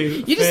 Trust a few.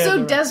 You just fear so the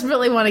rest.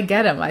 desperately want to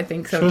get them, I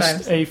think, sometimes.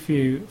 Trust a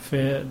few,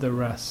 fear the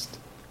rest.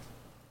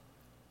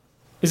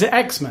 Is it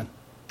X-Men?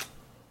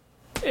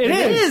 It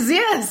is.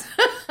 Yes.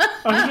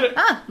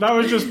 That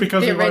was just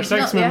because The we watched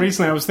original, X-Men yeah.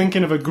 recently. I was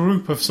thinking of a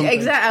group of something.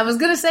 Exactly. I was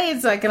going to say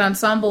it's like an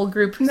ensemble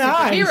group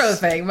Nice. superhero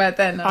thing, but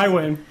then I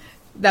win.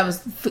 that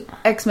was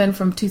X-Men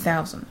from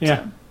 2000.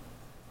 Yeah.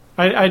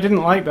 I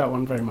didn't like that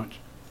one very much.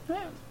 So.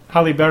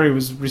 Halle Berry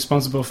was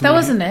responsible for That me.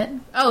 wasn't it.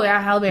 Oh, yeah,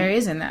 Halle Berry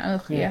is in that.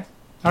 Ugh, yeah.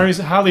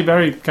 Halle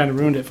Berry kind of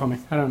ruined it for me.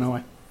 I don't know why.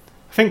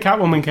 I think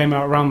Catwoman came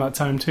out around that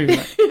time too.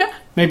 Like,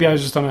 maybe I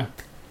was just on a...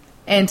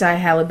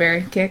 Anti-Halle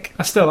Berry kick.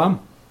 I still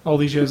am, all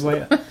these years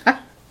later.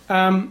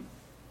 Well,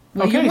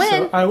 Okay, you win.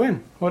 so I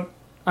win. What?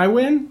 I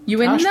win? You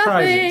win Cash nothing.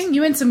 prizes.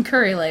 You win some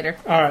curry later.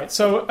 All right,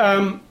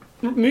 so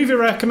movie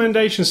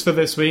recommendations for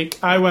this week.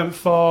 I went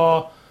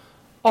for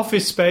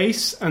Office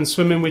Space and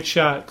Swimming with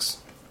Sharks.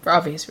 For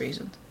obvious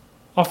reasons.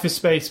 Office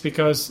Space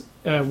because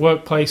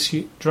workplace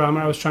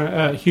drama.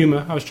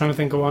 Humor. I was trying to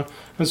think of one,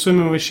 and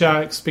Swimming with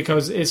Sharks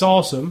because it's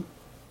awesome,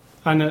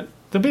 and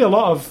there'll be a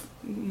lot of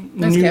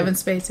That's Kevin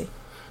Spacey.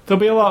 There'll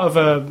be a lot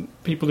of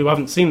people who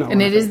haven't seen that one.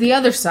 And I it is think. the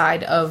other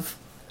side of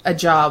a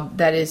job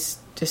that is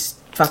just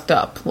fucked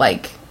up.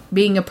 Like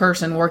being a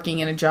person working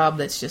in a job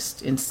that's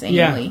just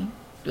insanely.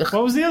 Ugh.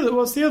 What was the other?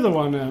 What's the other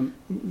one?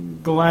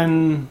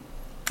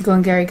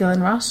 Glengarry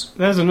Glen Ross.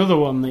 There's another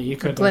one that you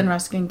could. Glen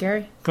Ross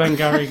Glengarry.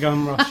 Glengarry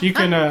Glen Ross. You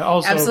can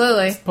also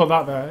Absolutely. put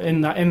that there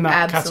in that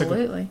category.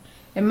 Absolutely.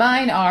 And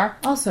mine are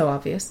also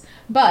obvious,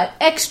 but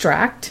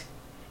Extract.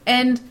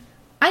 And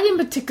I didn't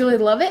particularly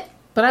love it,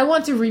 but I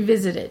want to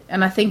revisit it.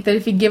 And I think that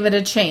if you give it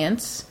a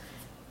chance,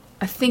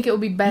 I think it will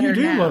be better You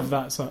do now. love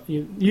that song.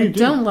 You I do.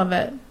 don't love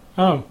it.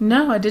 Oh,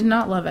 No, I did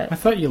not love it. I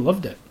thought you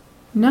loved it.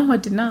 No, I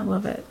did not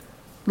love it.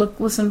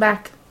 Listen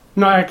back.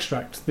 Not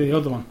Extract, the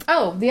other one.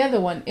 Oh, the other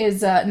one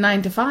is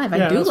 9 to 5. I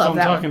yeah, do that's love what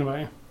that I'm one. talking about.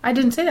 Yeah. I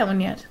didn't say that one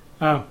yet.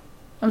 Oh,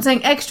 I'm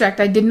saying Extract.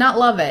 I did not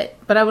love it,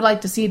 but I would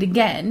like to see it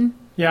again.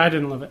 yeah, I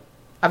didn't love it.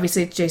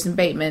 Obviously, it's Jason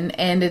Bateman,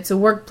 and it's a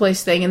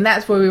workplace thing, and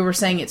that's where we were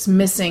saying it's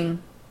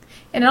missing.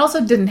 And it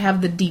also didn't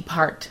have the deep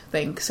heart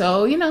thing,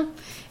 so, you know.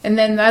 And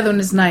then the other one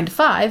is 9 to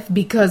 5,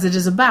 because it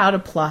is about a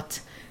plot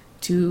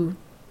to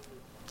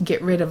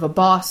get rid of a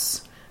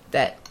boss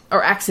that,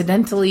 or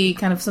accidentally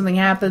kind of something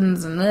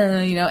happens,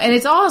 and, you know, and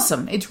it's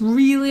awesome. It's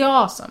really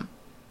awesome.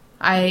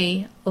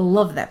 I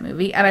love that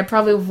movie, and I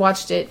probably have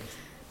watched it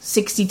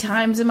 60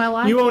 times in my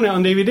life. You own it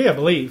on DVD, I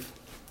believe.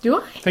 Do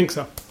I? I think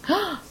so.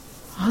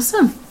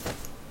 Awesome.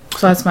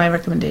 So that's my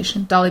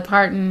recommendation. Dolly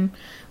Parton,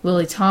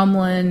 Lily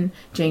Tomlin,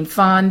 Jane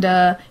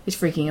Fonda. It's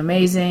freaking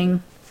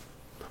amazing.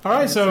 All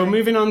right, so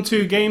moving on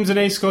to games and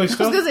Ace Scully I was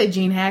stuff. going to say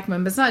Gene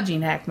Hackman, but it's not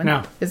Gene Hackman.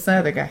 No. It's the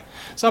other guy.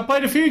 So I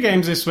played a few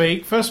games this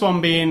week. First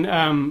one being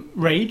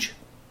Rage.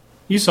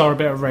 You saw a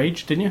bit of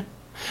Rage, didn't you?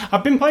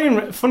 I've been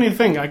playing. Funny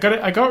thing, I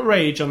got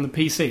Rage on the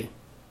PC,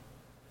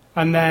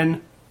 and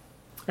then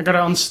I got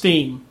it on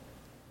Steam,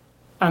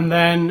 and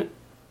then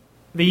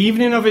the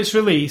evening of its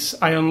release,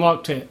 I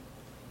unlocked it,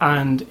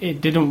 and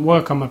it didn't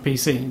work on my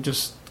PC. It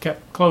just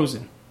kept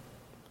closing.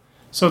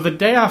 So the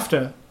day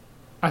after,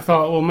 I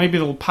thought, well, maybe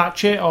they'll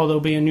patch it, or there'll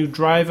be a new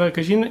driver,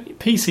 because you know,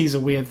 PC's a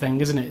weird thing,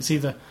 isn't it? It's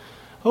either,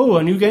 oh,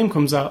 a new game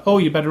comes out, oh,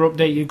 you better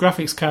update your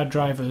graphics card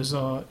drivers,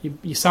 or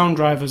your sound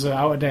drivers are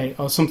out of date,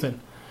 or something.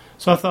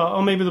 So I thought,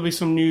 oh, maybe there'll be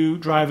some new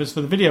drivers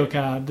for the video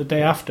card the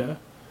day after,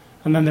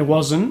 and then there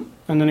wasn't,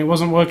 and then it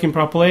wasn't working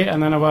properly,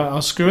 and then I went,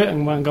 I'll screw it,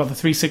 and went and got the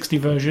 360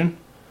 version.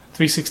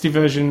 360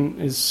 version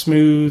is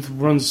smooth,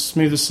 runs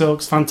smooth as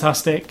silk,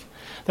 fantastic.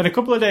 Then a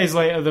couple of days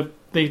later,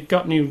 they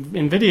got new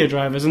NVIDIA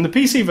drivers, and the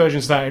PC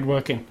version started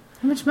working.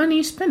 How much money are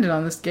you spending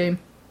on this game?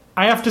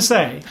 I have to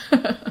say,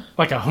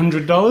 like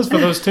 $100 for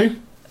those two.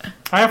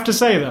 I have to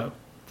say, though,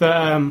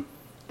 that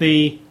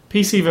the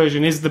PC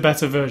version is the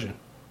better version,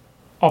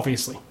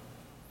 obviously.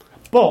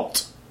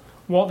 But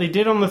what they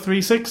did on the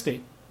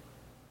 360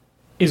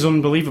 is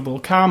unbelievable.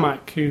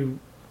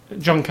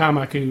 John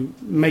Carmack, who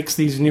makes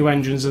these new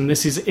engines, and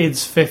this is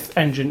id's fifth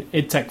engine,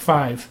 idTech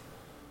 5,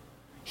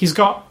 he's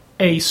got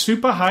a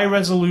super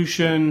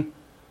high-resolution,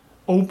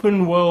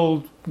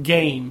 open-world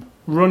game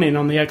running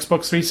on the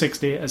Xbox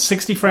 360 at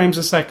 60 frames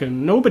a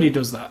second. Nobody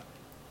does that.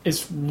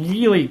 It's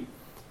really...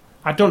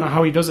 I don't know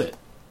how he does it.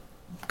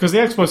 Because the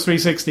Xbox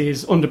 360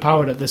 is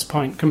underpowered at this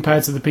point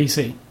compared to the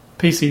PC.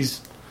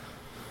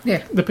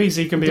 Yeah. The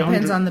PC can be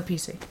Depends 100... on the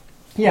PC.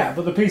 Yeah,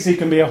 but the PC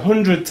can be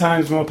 100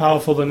 times more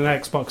powerful than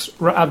an Xbox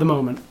at the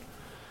moment.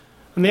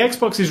 And the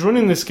Xbox is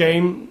running this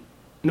game,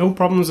 no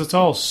problems at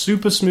all.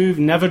 Super smooth,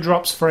 never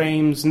drops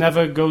frames,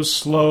 never goes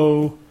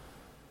slow,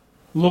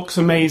 looks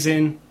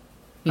amazing.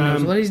 He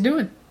knows what he's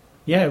doing.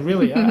 Yeah,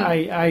 really.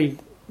 I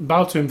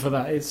bow to him for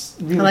that. It's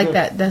really I like good.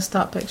 that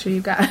desktop picture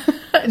you got.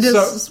 It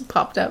just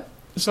popped up.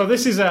 So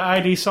this is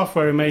ID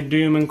Software who made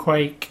Doom and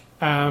Quake.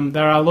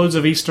 There are loads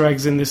of Easter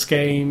eggs in this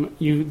game.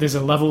 There's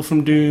a level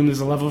from Doom, there's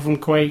a level from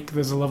Quake,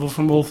 there's a level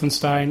from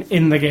Wolfenstein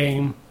in the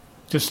game.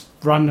 just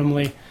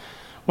randomly.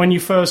 When you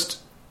first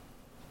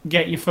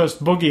get your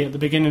first buggy at the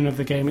beginning of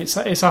the game, it's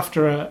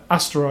after an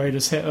asteroid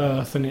has hit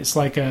Earth, and it's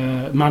like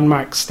a Mad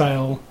Max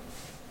style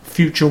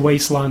future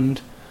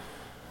wasteland.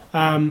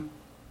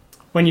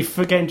 When you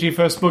get into your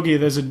first buggy,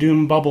 there's a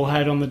Doom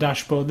bobblehead on the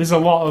dashboard. There's a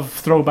lot of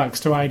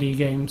throwbacks to ID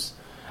games.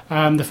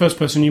 The first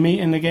person you meet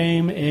in the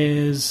game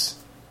is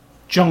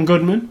John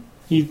Goodman.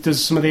 He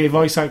does some of the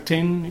voice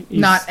acting.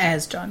 Not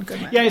as John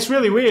Goodman. Yeah, it's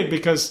really weird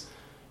because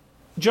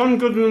John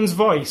Goodman's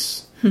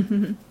voice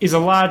is a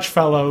large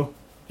fellow.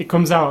 It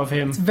comes out of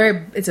him.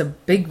 It's a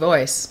big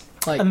voice.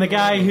 And the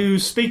guy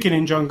who's speaking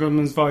in John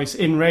Goodman's voice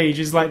in Rage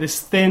is like this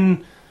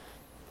thin,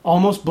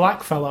 almost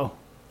black fellow.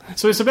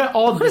 So it's a bit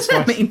odd. What does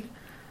that mean?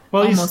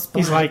 Well,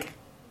 he's like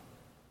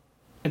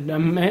a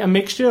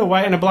mixture, a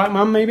white and a black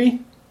man, maybe.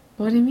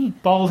 What do you mean?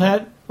 Bald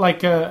head,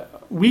 like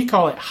we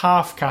call it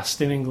half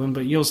caste in England,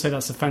 but you'll say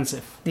that's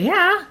offensive.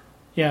 Yeah.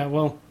 Yeah,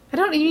 well, I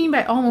don't even mean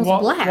by almost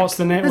black. What's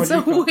the name? That's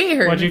so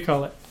weird. What do you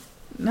call it?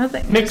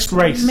 Nothing. Mixed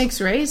race.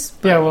 Mixed race.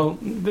 Yeah, well,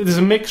 there's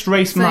a mixed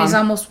race man. He's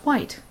almost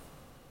white.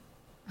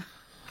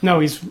 No,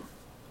 he's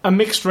a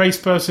mixed race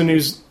person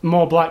who's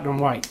more black than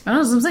white. I know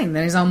what I'm saying.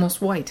 Then he's almost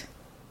white.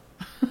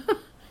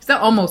 He's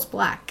not almost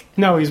black.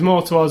 No, he's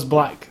more towards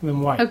black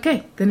than white.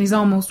 Okay, then he's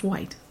almost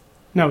white.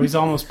 No, he's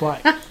almost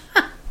black.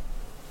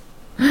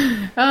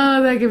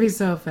 Oh, that could be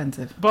so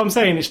offensive. But I'm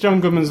saying it's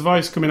John Goodman's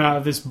voice coming out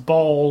of this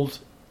bald,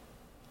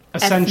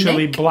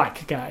 essentially Ethnic?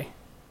 black guy.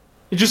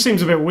 It just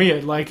seems a bit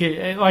weird. Like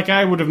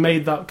I would have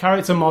made that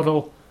character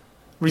model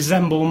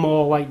resemble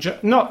more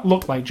like not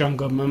look like John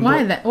Goodman.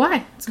 Why that?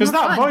 Why? Because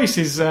that fun. voice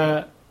is.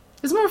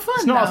 It's more fun.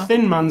 It's not though. a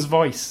thin man's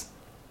voice.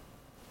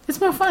 It's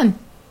more fun.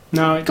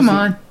 No, it Come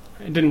doesn't- on.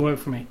 It didn't work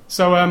for me.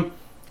 So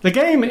the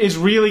game is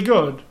really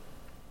good,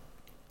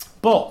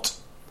 but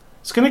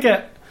it's going to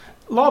get...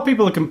 A lot of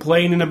people are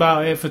complaining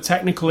about it for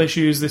technical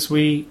issues this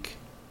week.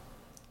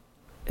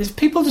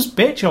 People just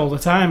bitch all the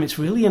time. It's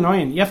really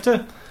annoying. You have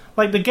to...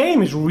 Like, the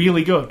game is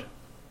really good.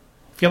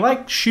 If you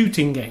like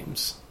shooting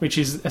games, which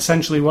is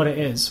essentially what it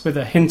is, with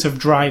a hint of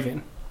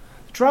driving.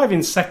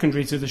 Driving's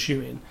secondary to the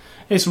shooting.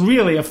 It's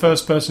really a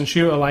first-person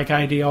shooter like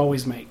ID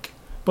always make,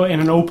 but in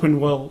an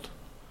open world.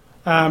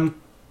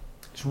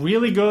 It's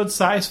really good,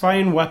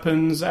 satisfying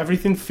weapons,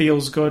 everything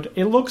feels good.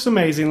 It looks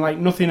amazing, like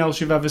nothing else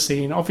you've ever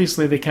seen.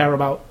 Obviously they care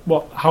about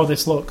how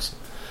this looks.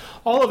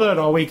 All I've heard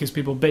all week is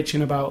people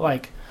bitching about,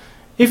 like,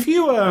 if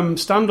you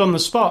stand on the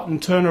spot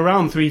and turn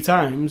around 3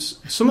 times,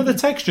 some of the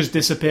textures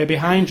disappear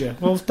behind you.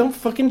 Well, don't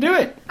fucking do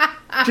it. Do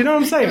you know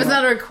what I'm saying? If it's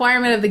not a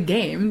requirement of the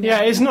game.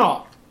 Yeah, it's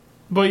not.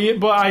 But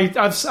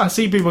I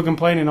see people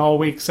complaining all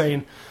week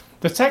saying,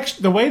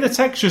 the way the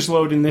textures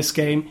load in this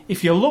game,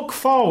 if you look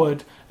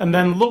forward and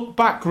then look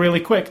back really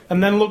quick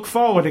and then look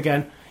forward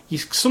again, you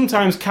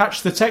sometimes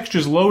catch the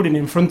textures loading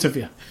in front of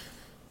you.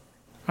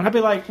 And I'd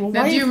be like, well,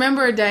 Now, why... do you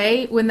remember a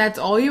day when that's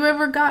all you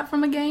ever got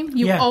from a game?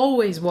 You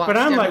always watched. But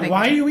I'm like, everything.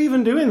 why are you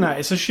even doing that?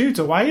 It's a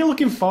shooter. Why are you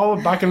looking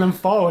forward, back, and then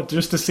forward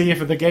just to see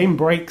if the game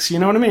breaks? You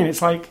know what I mean?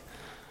 It's like,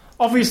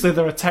 obviously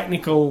there are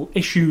technical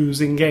issues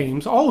in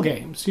games. All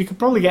games. You could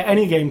probably get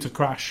any game to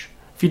crash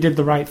if you did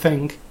the right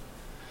thing.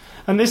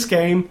 And this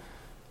game,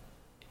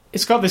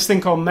 it's got this thing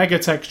called mega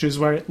textures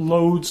where it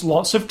loads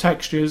lots of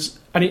textures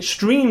and it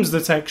streams the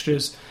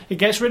textures. It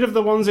gets rid of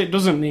the ones it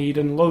doesn't need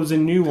and loads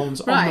in new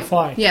ones on the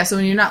fly. Yeah, so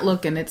when you're not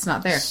looking, it's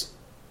not there.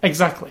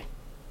 Exactly.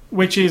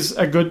 Which is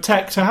a good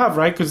tech to have,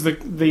 right? Because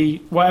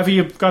the whatever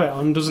you've got it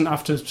on doesn't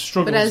have to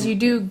struggle. But as you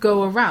do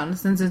go around,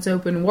 since it's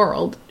open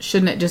world,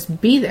 shouldn't it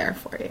just be there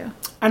for you?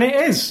 And it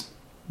is.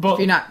 But if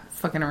you're not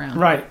fucking around.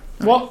 Right.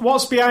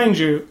 What's behind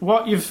you,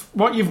 what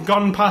you've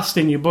gone past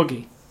in your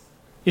buggy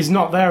is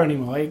not there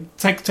anymore. It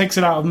takes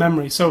it out of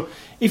memory. So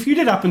if you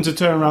did happen to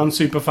turn around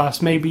super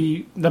fast,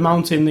 maybe the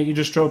mountain that you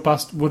just drove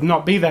past would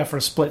not be there for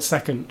a split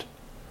second.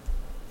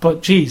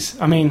 But geez,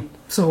 I mean...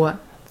 So what?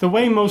 The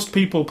way most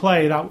people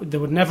play, that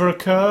would never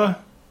occur.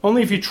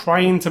 Only if you're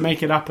trying to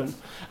make it happen.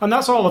 And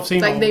that's all I've seen.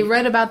 It's like they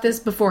read about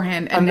this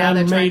beforehand and now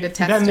they're trying to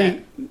test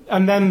it.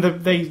 And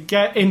then they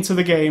get into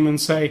the game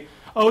and say,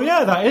 oh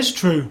yeah, that is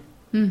true.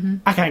 Mm-hmm.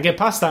 I can't get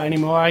past that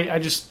anymore.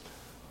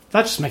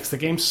 That just makes the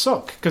game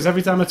suck. Because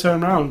every time I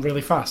turn around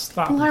really fast...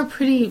 People are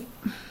pretty...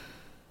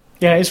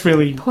 Yeah, it's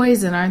really...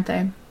 poison, aren't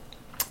they?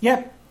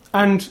 Yep.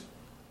 And,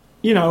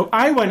 you know,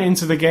 I went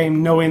into the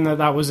game knowing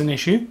that was an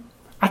issue.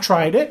 I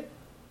tried it.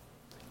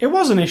 It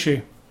was an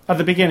issue at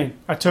the beginning.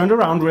 I turned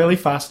around really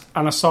fast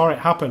and I saw it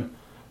happen.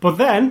 But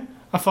then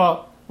I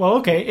thought, well,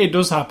 okay, it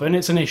does happen.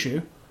 It's an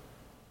issue.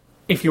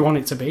 If you want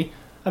it to be.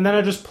 And then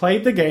I just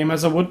played the game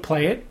as I would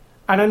play it.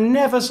 And I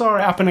never saw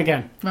it happen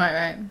again.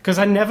 Right. Because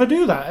I never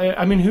do that.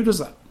 I mean, who does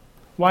that?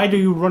 Why do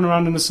you run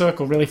around in a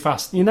circle really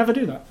fast? You never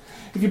do that.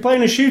 If you're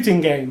playing a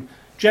shooting game,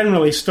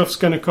 generally stuff's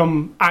going to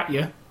come at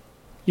you.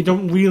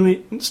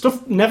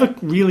 Stuff never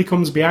really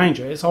comes behind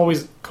you. It's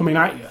always coming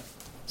at you.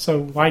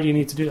 So why do you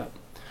need to do that?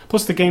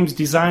 Plus the game's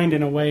designed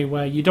in a way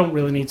where you don't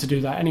really need to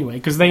do that anyway,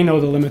 because they know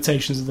the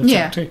limitations of the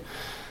tech too.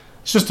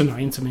 It's just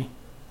annoying to me.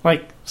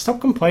 Like,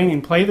 stop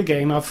complaining, play the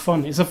game, have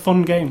fun. It's a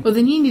fun game. Well,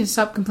 then you need to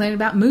stop complaining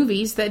about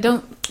movies that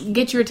don't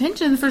get your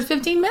attention in the first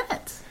 15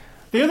 minutes.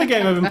 The other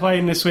game I've been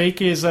playing this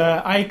week is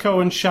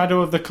Ico and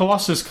Shadow of the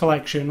Colossus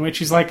collection,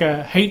 which is like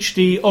a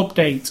HD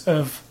update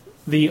of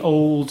the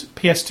old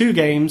PS2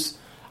 games,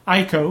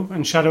 Ico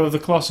and Shadow of the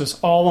Colossus,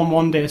 all on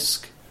one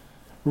disc,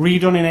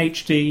 redone in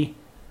HD,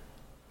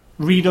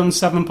 redone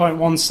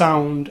 7.1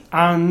 sound,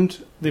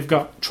 and they've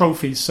got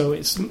trophies, so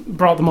it's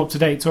brought them up to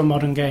date to a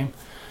modern game.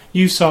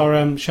 You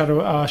saw Shadow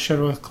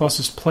of the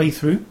Colossus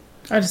playthrough.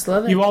 I just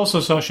love it. You also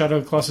saw Shadow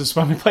of the Colossus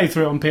when we played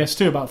through it on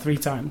PS2 about 3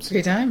 times.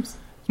 3 times.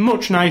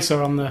 Much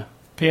nicer on the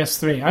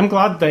PS3. I'm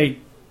glad they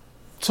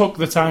took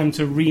the time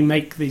to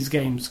remake these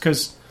games,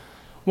 because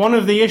one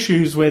of the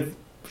issues with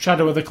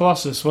Shadow of the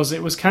Colossus was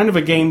it was kind of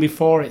a game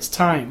before its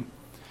time,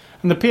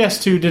 and the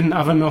PS2 didn't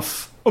have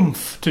enough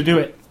oomph to do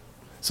it,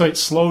 so it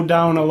slowed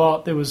down a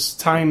lot. There was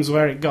times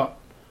where it got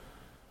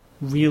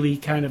really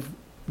kind of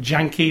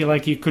janky,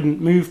 like you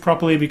couldn't move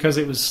properly because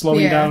it was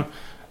slowing down.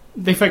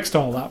 They fixed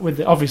all that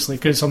with obviously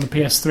because it's on the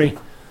PS3.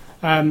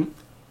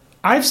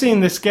 I've seen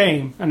this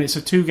game, and it's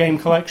a 2-game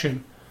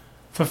collection,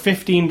 for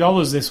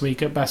 $15 this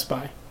week at Best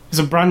Buy. It's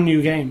a brand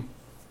new game.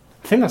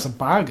 I think that's a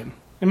bargain.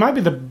 It might be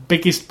the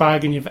biggest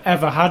bargain you've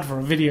ever had for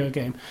a video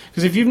game.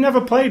 Because if you've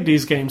never played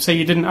these games, say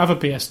you didn't have a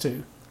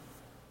PS2.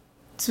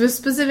 It's a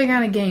specific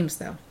kind of games,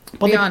 though.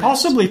 But they're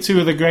possibly 2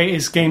 of the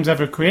greatest games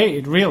ever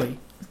created, really.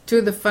 2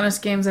 of the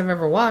funnest games I've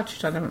ever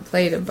watched. I haven't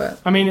played them, but...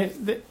 I mean,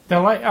 they're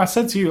like I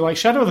said to you, like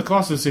Shadow of the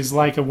Colossus is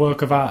like a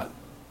work of art.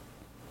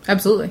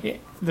 Absolutely.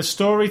 The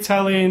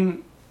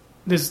storytelling,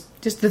 there's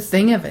just the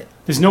thing of it.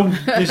 There's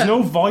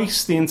no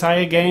voice the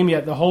entire game,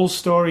 yet the whole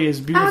story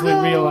is beautifully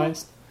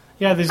realised.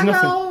 Yeah, there's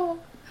nothing.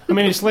 I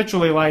mean, it's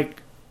literally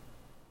like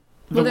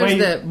the way.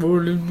 Yeah,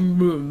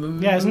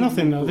 there's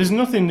nothing though. There's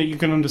nothing that you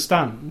can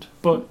understand,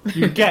 but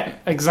you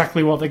get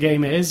exactly what the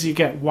game is. You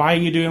get why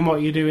you're doing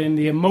what you're doing.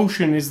 The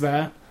emotion is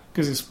there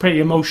because it's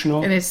pretty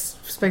emotional and it's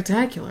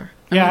spectacular.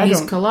 Yeah,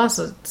 these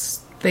colossi.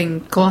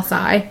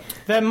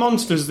 They're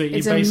monsters that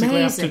you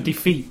basically have to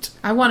defeat.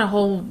 I want a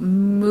whole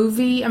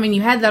movie. I mean,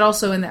 you had that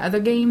also in the other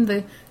game,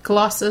 the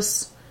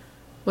Colossus,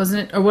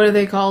 wasn't it? Or what are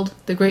they called?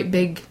 The great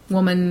big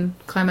woman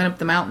climbing up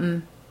the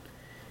mountain.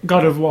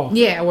 God of War.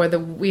 Yeah, or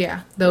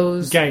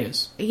those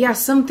Gaias. Yeah,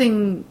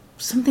 something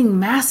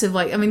massive.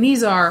 Like, I mean,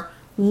 these are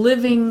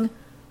living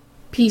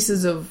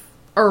pieces of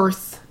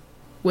earth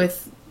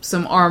with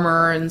some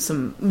armor and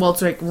some, well,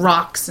 it's like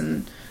rocks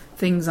and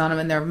things on them,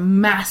 and they're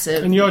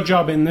massive. And your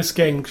job in this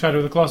game, Shadow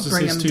of the Colossus,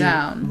 is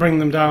to bring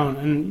them down,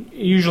 and it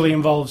usually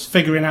involves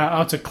figuring out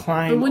how to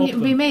climb. But wouldn't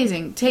it be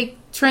amazing? Take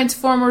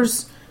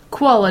Transformers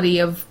quality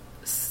of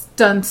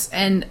stunts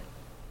and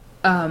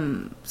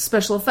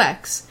special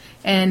effects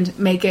and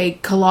make a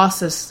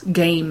Colossus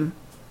game,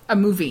 a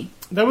movie.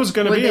 There was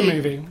going to be a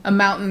movie. A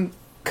mountain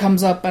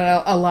comes up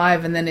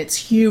alive, and then it's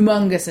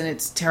humongous, and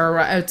it's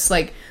it's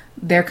like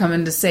they're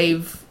coming to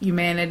save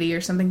humanity or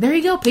something. There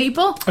you go,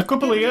 people. A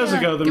couple of years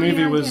ago, the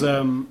movie was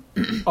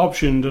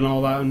optioned and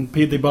all that, and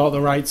they bought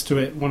the rights to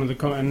it.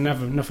 And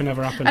nothing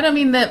ever happened. I don't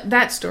mean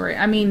that story.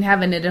 I mean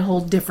having it a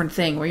whole different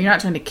thing where you're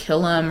not trying to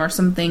kill them or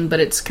something, but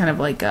it's kind of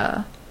like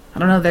I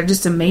don't know. They're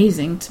just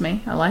amazing to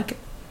me. I like it.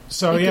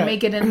 So you can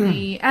make it in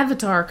the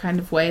Avatar kind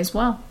of way as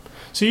well.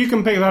 So you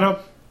can pick that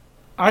up.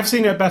 I've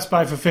seen it at Best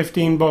Buy for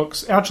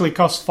 $15. It actually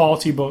costs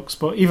 $40,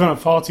 but even at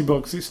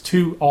 $40, it's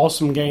 2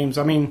 awesome games.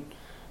 I mean,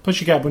 plus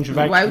you get a bunch of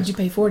extras. Why would you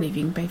pay $40 if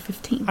you can pay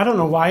 $15? I don't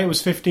know why it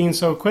was $15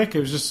 so quick. It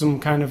was just some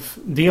kind of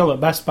deal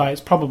at Best Buy.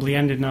 It's probably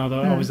ended now,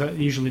 though. I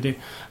usually do.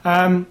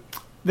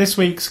 This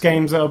week's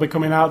games that will be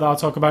coming out that I'll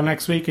talk about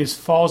next week is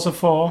Forza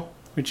 4,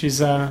 which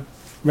is a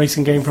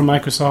racing game from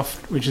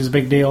Microsoft, which is a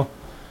big deal.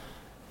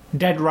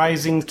 Dead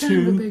Rising 2.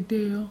 Kind of a big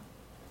deal.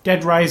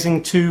 Dead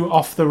Rising 2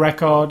 Off the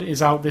Record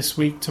is out this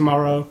week,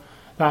 tomorrow.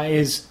 That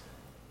is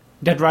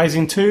Dead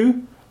Rising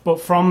 2,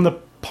 but from the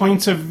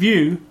point of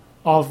view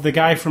of the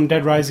guy from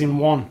Dead Rising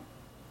 1.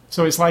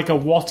 So it's like a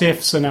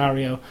what-if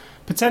scenario.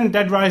 Pretend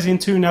Dead Rising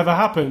 2 never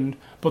happened,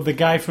 but the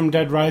guy from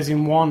Dead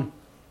Rising 1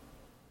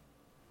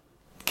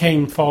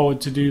 came forward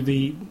to do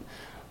the...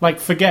 Like,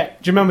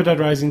 forget... Do you remember Dead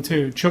Rising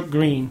 2? Chuck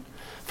Green.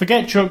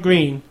 Forget Chuck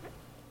Green.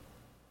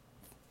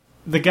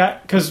 The guy...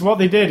 Because what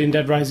they did in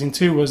Dead Rising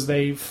 2 was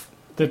the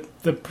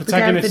protagonist... The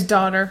guy with the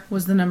daughter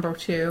was the number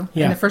 2.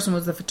 Yeah. And the first one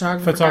was the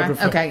photographer.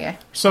 Guy. Okay, yeah.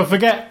 So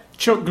forget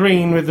Chuck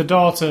Green with the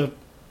daughter...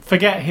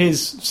 Forget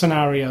his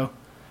scenario.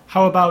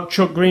 How about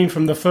Chuck Green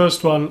from the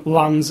first one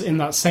lands in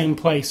that same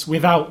place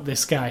without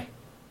this guy?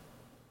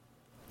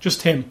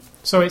 Just him.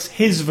 So it's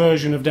his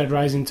version of Dead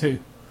Rising 2.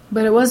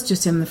 But it was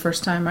just him the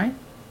first time, right?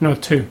 No,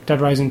 2.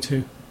 Dead Rising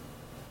 2.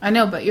 I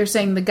know, but you're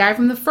saying the guy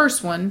from the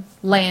first one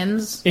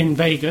lands... in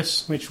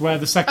Vegas, where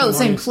the second one is. Oh,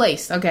 the same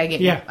place. Okay, I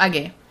get you. Yeah. I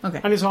get you.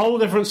 Okay. And it's a whole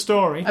different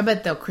story. I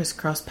bet they'll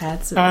crisscross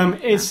paths.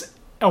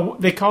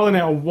 They're calling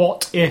it a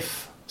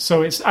what-if.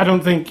 So I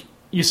don't think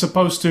you're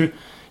supposed to...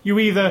 You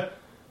either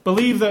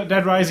believe that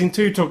Dead Rising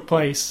 2 took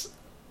place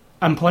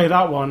and play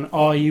that one,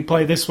 or you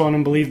play this one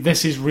and believe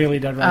this is really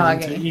Dead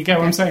Rising 2. You get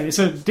what I'm saying? It's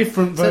a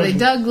different version. So they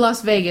dug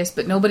Las Vegas,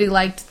 but nobody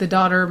liked the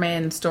daughter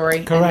man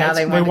story. Correct. And now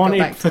they wanted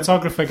go back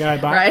photographer guy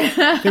back.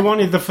 Right. They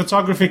wanted the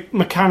photography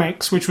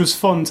mechanics, which was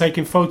fun,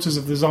 taking photos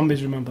of the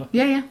zombies, remember?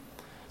 Yeah.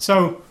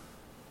 So,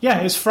 yeah,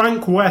 it's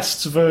Frank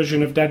West's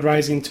version of Dead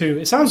Rising 2.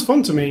 It sounds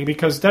fun to me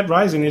because Dead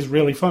Rising is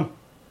really fun.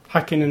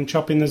 Hacking and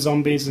chopping the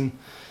zombies and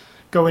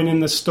going in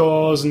the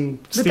stores and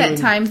With that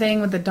time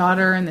thing with the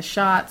daughter and the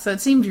shot, so it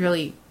seemed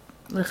really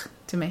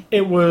to me.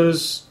 It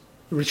was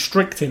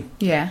restricting.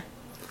 Yeah.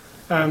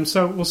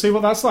 So we'll see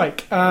what that's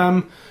like.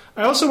 I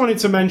also wanted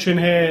to mention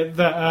here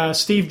that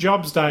Steve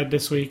Jobs died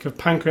this week of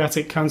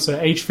pancreatic cancer,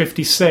 age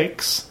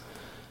 56.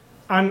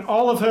 And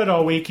all I've heard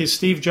all week is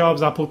Steve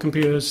Jobs, Apple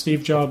computers,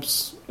 Steve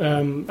Jobs,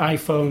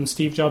 iPhone,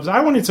 Steve Jobs.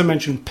 I wanted to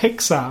mention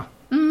Pixar,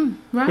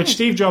 Right. which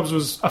Steve Jobs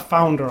was a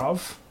founder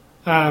of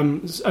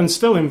and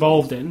still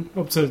involved in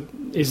up to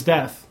his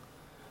death.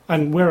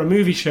 And we're a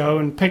movie show,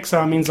 and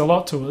Pixar means a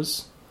lot to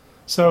us.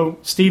 So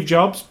Steve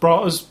Jobs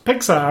brought us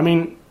Pixar. I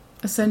mean...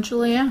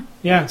 Essentially, yeah.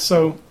 Yeah,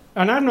 so...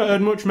 And I've not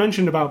heard much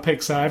mentioned about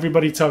Pixar.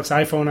 Everybody talks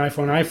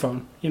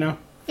iPhone, you know?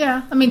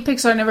 Yeah, I mean,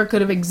 Pixar never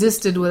could have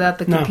existed without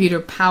the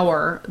computer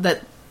power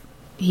that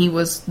he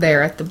was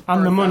there at the...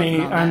 And the money,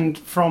 and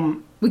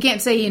from... We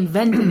can't say he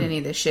invented any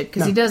of this shit,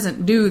 because he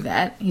doesn't do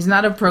that. He's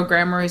not a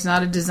programmer, he's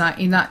not a design...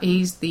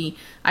 He's the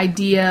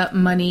idea,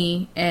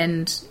 money,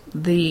 and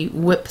the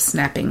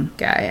whip-snapping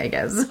guy, I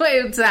guess. The way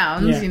it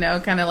sounds, you know,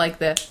 kind of like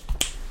the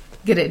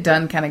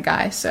get-it-done kind of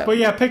guy, so... But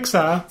yeah,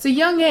 Pixar... It's a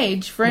young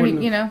age for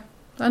any, you know...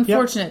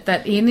 Unfortunate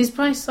that he's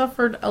probably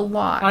suffered a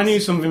lot. I knew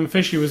something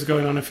fishy was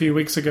going on a few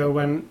weeks ago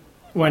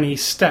when he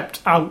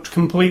stepped out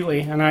completely,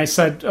 and I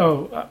said,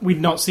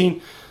 we'd not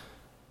seen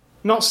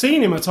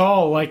him at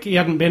all. Like, he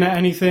hadn't been at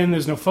anything,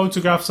 there's no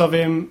photographs of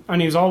him,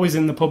 and he was always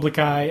in the public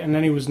eye, and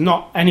then he was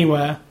not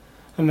anywhere,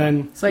 and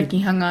then... It's like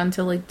he hung on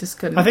till he just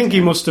couldn't. I think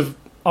he must have,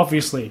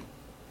 obviously,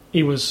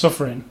 he was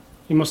suffering.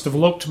 He must have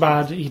looked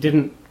bad, he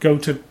didn't go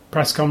to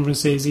press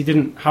conferences, he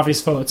didn't have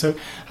his photo.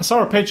 I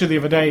saw a picture the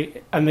other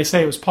day, and they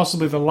say it was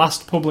possibly the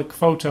last public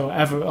photo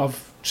ever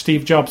of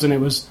Steve Jobs, and it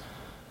was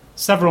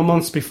several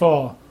months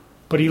before,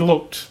 but he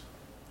looked...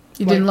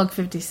 He didn't look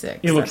 56.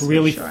 He looked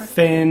really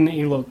thin,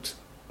 he looked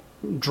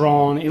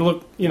drawn, he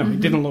looked, you know, he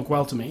didn't look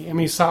well to me. I mean,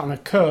 he sat on a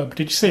curb.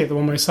 Did you see it, the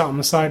one where he sat on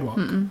the sidewalk?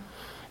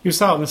 He was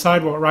sat on the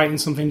sidewalk writing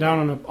something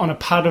down on a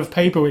pad of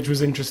paper, which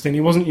was interesting.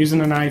 He wasn't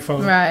using an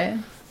iPhone. Right.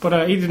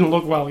 But he didn't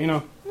look well, you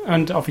know,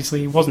 and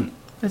obviously he wasn't.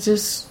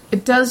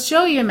 It does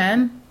show you,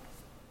 man.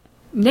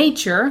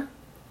 Nature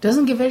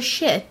doesn't give a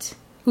shit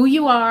who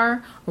you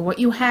are or what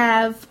you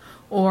have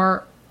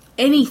or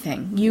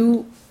anything.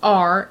 You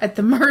are at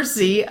the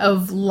mercy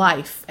of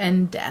life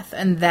and death,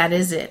 and that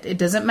is it. It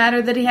doesn't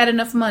matter that he had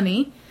enough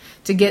money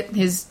to get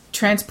his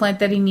transplant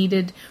that he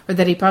needed, or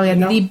that he probably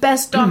had the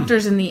best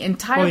doctors in the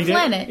entire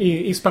planet.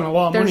 He spent a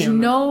lot of money on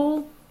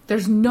that.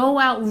 There's no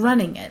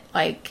outrunning it.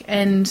 Like,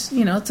 and,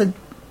 you know, it's a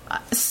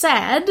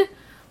sad,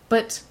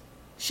 but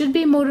should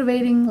be a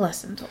motivating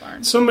lesson to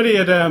learn. Somebody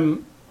had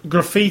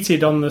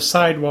graffitied on the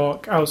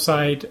sidewalk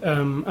outside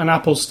an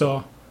Apple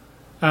store,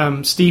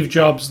 Steve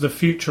Jobs, the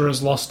future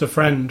has lost a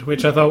friend,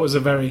 which I thought was a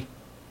very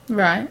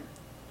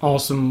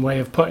awesome way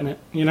of putting it,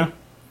 you know?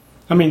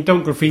 I mean,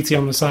 don't graffiti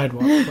on the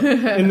sidewalk.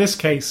 But in this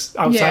case,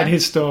 outside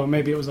his store,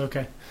 maybe it was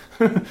okay.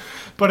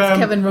 But is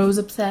Kevin Rose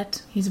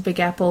upset? He's a big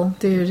Apple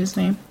dude, his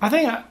name. I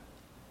think,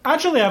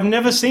 actually, I've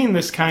never seen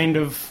this kind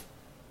of...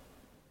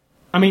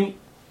 I mean...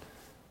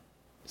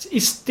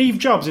 It's Steve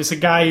Jobs. It's a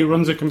guy who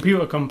runs a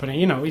computer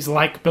company. You know, he's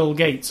like Bill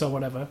Gates or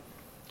whatever.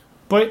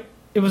 But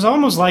it was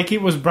almost like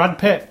it was Brad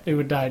Pitt who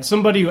had died.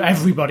 Somebody who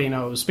everybody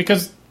knows.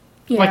 Because,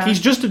 like,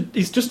 he's just an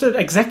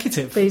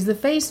executive. But he's the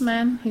face,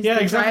 man. He's the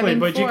exactly.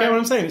 But you get what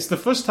I'm saying? It's the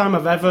first time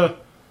I've ever...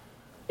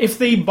 If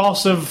the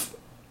boss of...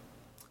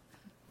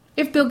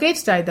 If Bill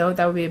Gates died, though,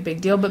 that would be a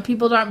big deal. But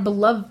people aren't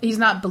beloved. He's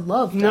not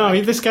beloved.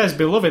 No, this guy's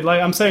beloved.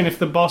 Like, I'm saying, if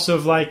the boss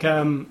of, like...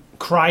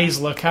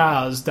 Chrysler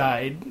cars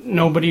died,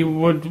 nobody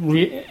would,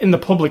 in the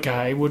public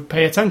eye, would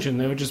pay attention.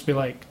 They would just be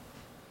like,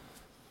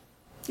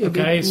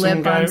 okay,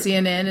 some guy on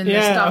CNN and the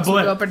stocks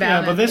would go up or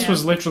down. Yeah, but this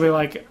was literally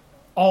like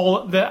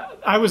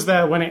I was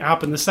there when it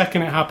happened. The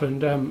second it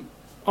happened,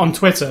 on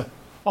Twitter,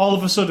 all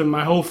of a sudden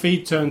my whole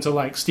feed turned to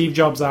like Steve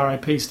Jobs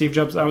R.I.P. Steve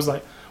Jobs. I was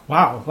like,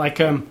 wow, like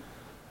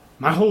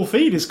my whole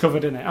feed is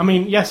covered in it. I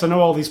mean, yes, I know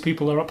all these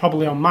people are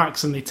probably on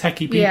Macs and they techie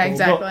people. Yeah,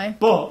 exactly.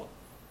 But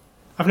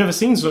I've never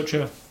seen such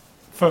a...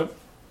 For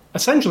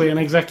essentially an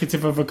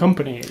executive of a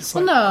company. It's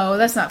like, well, no,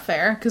 that's not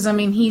fair. Because, I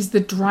mean, he's the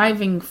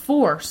driving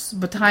force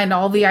behind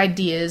all the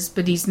ideas,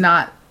 but he's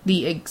not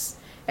the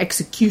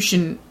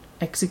execution.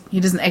 He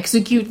doesn't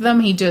execute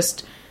them.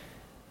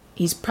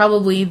 He's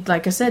probably,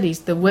 like I said, he's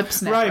the whip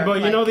snapper. Right,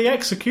 but you know, the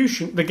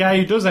execution, the guy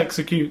who does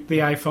execute the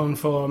iPhone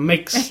 4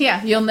 makes...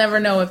 Yeah, you'll never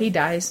know if he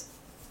dies.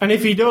 And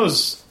if he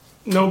does...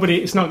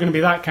 it's not going to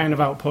be that kind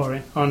of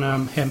outpouring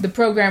on him. The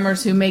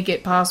programmers who make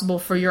it possible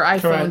for your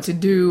iPhone to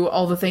do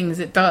all the things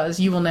it does,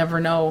 you will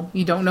never know.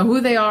 You don't know who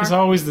they are. It's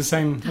always the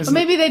same. But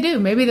maybe they do.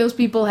 Maybe those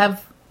people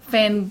have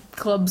fan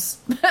clubs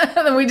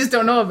that we just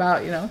don't know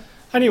about, you know.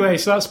 Anyway,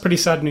 so that's pretty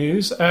sad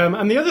news.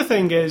 And the other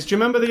thing is, do you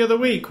remember the other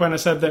week when I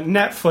said that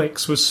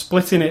Netflix was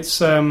splitting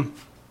its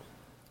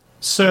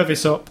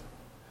service up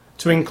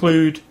to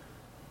include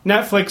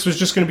Netflix was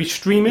just going to be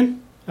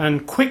streaming,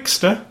 and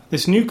Quickster,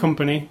 this new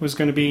company, was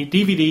going to be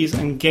DVDs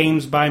and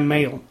games by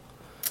mail.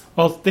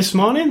 Well, this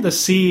morning, the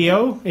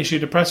CEO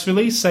issued a press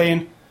release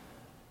saying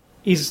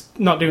he's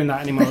not doing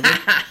that anymore.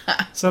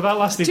 So that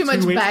lasted 2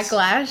 weeks. Too much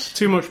backlash.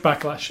 Too much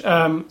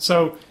backlash.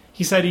 So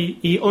he said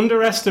he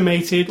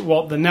underestimated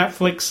what the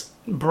Netflix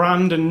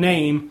brand and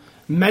name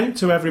meant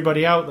to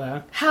everybody out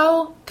there.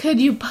 How could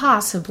you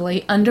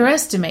possibly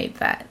underestimate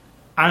that?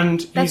 And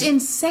that's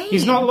insane.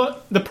 He's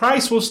not. The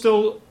price will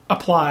still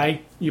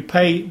apply. You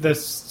pay the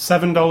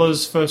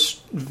 $7 for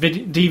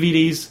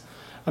DVDs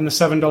and the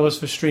 $7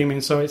 for streaming,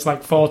 so it's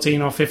like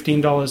 $14 or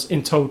 $15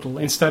 in total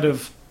instead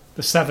of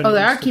the $7. Oh,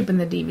 they are keeping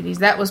the DVDs.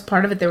 That was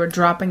part of it. They were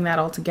dropping that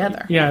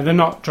altogether. Yeah, they're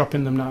not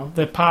dropping them now.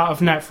 They're part of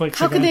Netflix.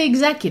 How could the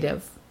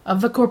executive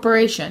of a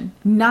corporation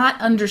not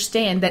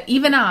understand that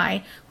even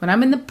I, when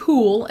I'm in the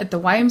pool at the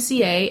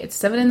YMCA at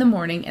 7 in the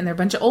morning and there are a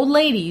bunch of old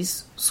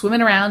ladies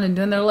swimming around and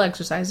doing their little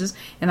exercises,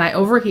 and I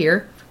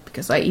overhear,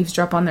 because I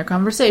eavesdrop on their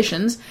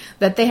conversations,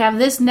 that they have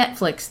this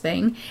Netflix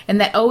thing, and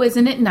that, oh,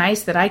 isn't it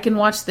nice that I can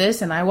watch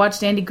this, and I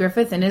watched Andy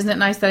Griffith, and isn't it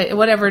nice that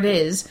whatever it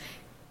is.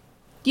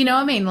 You know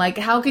what I mean? Like,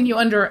 how do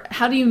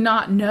you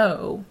not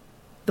know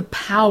the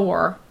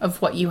power of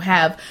what you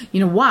have? You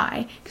know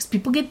why? Because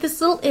people get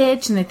this little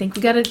itch, and they think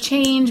we got to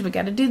change, we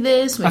got to do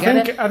this, I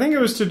think it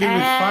was to do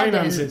with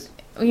finances.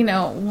 And, you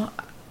know,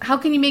 how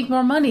can you make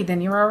more money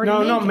than you're already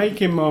making? No, not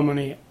making more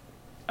money.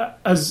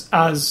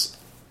 As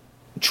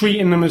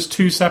treating them as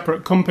two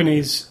separate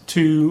companies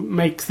to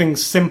make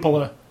things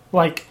simpler.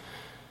 Like,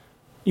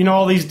 you know,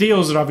 all these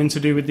deals are having to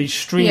do with these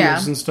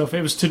streamers and stuff.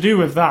 It was to do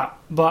with that,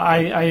 but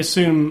I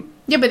assume...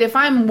 Yeah, but if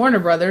I'm Warner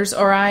Brothers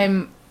or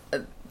I'm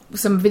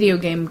some video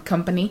game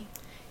company,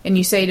 and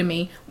you say to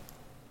me,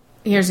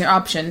 here's your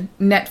option,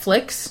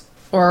 Netflix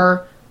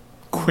or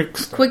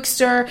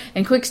Quickster,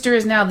 and Quickster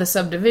is now the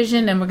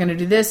subdivision, and we're going to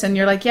do this, and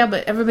you're like, yeah,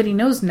 but everybody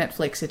knows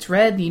Netflix. It's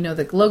red, you know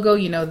the logo,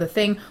 you know the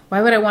thing.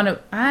 Why would I want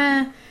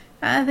to...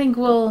 I think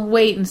we'll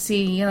wait and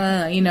see,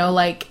 you know,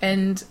 like,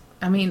 and,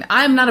 I mean,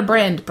 I'm not a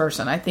brand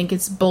person. I think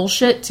it's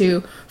bullshit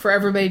for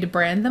everybody to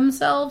brand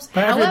themselves.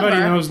 But everybody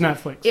knows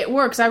Netflix. It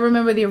works. I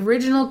remember the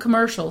original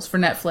commercials for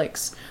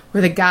Netflix,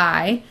 where the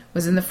guy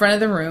was in the front of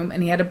the room,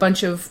 and he had a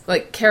bunch of,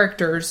 like,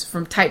 characters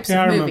from types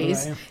of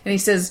movies. And he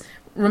says,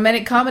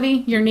 romantic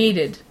comedy, you're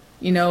needed.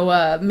 You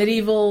know,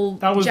 medieval...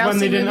 That was when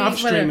they didn't have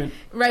streaming.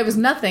 Right, it was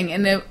nothing,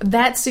 and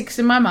that sticks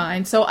in my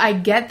mind. So I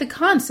get the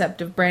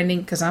concept of branding,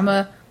 because I'm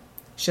a...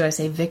 Should I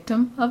say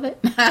victim of it?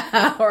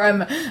 Or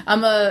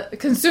I'm a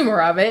consumer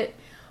of it.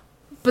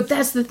 But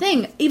that's the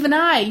thing. Even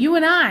you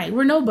and I,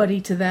 we're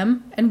nobody to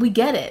them, and we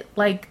get it.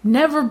 Like,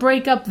 never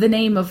break up the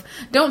name of...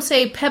 Don't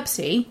say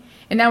Pepsi,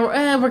 and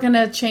now we're going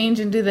to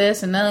change and do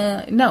this, and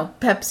no,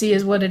 Pepsi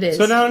is what it is.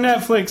 So now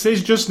Netflix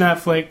is just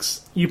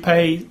Netflix. You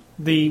pay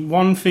the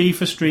one fee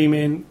for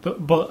streaming,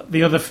 but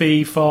the other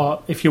fee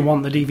for if you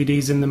want the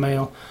DVDs in the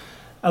mail.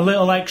 A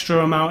little extra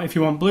amount if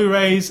you want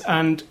Blu-rays,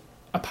 and...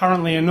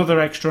 apparently another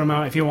extra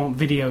amount if you want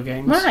video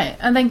games. Right.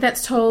 I think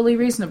that's totally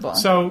reasonable.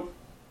 So,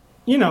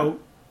 you know,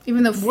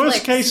 even though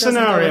worst case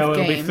scenario,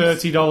 it'll be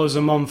 $30 a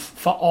month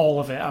for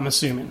all of it, I'm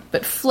assuming.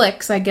 But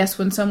Flix, I guess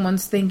when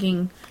someone's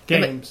thinking...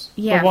 Games.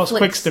 But what's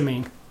Quickster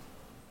mean?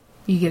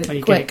 You get it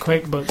you quick. Get it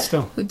quick, but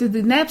still. Did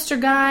the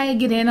Napster guy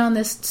get in on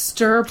this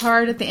stir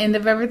part at the end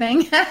of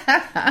everything?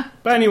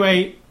 But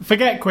anyway,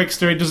 forget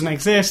Quickster. It doesn't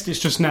exist. It's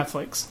just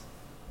Netflix.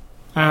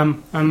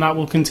 And that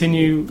will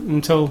continue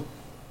until...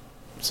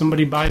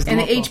 somebody buys them.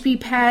 And the HP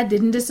pad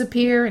didn't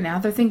disappear, and now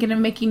they're thinking of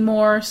making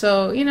more.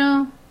 So, you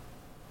know,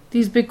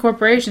 these big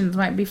corporations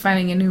might be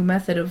finding a new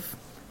method of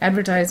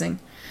advertising.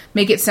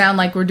 Make it sound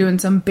like we're doing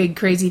some big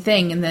crazy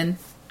thing, and then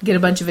get a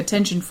bunch of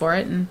attention for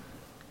it. And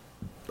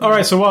all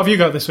right, so what have you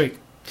got this week?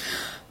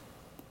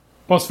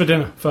 What's for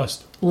dinner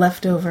first?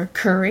 Leftover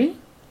curry,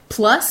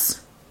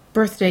 plus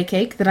birthday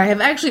cake that I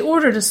have actually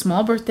ordered a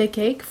small birthday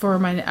cake for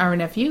our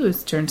nephew who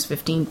turns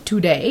 15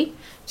 today.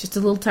 Just a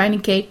little tiny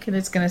cake, and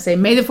it's going to say,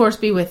 May the Force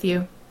be with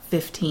you,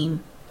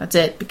 15. That's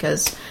it,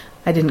 because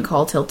I didn't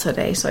call till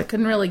today, so I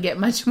couldn't really get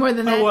much more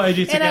than that. I wanted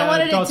you to get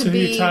a Doctor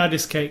Who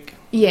TARDIS cake.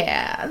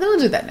 Yeah, then we'll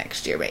do that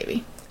next year,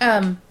 maybe.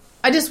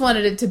 I just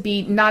wanted it to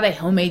be not a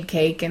homemade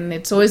cake, and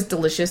it's always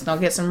delicious, and I'll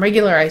get some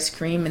regular ice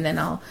cream, and then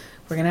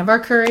we're going to have our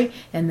curry,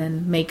 and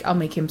then I'll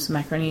make him some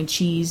macaroni and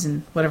cheese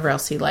and whatever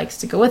else he likes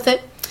to go with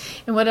it.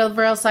 And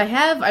whatever else I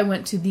have, I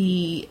went to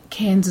the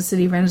Kansas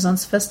City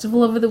Renaissance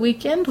Festival over the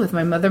weekend with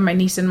my mother, my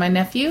niece, and my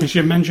nephew. Which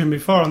you've mentioned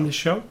before on this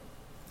show.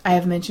 I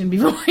have mentioned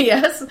before,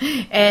 yes.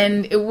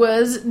 And it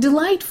was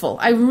delightful.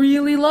 I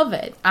really love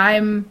it.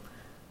 I'm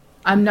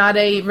not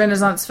a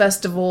Renaissance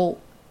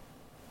Festival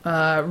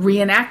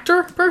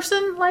reenactor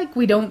person. Like,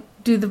 we don't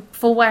do the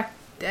full whack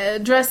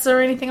dress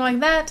or anything like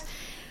that.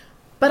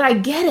 But I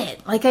get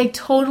it. Like, I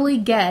totally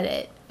get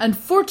it.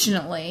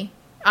 Unfortunately,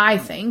 I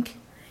think...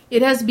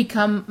 it has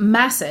become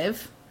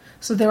massive.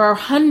 So there are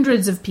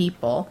hundreds of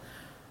people,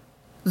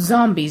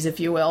 zombies,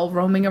 if you will,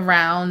 roaming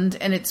around,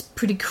 and it's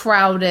pretty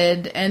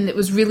crowded, and it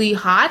was really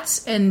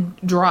hot and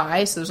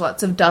dry, so there's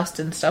lots of dust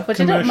and stuff, which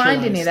I don't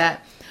mind any of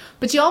that.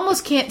 But you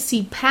almost can't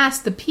see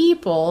past the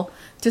people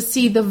to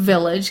see the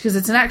village, because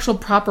it's an actual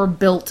proper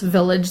built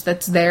village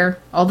that's there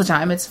all the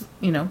time. It's,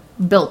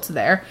 built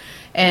there.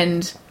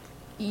 And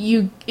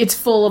it's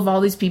full of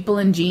all these people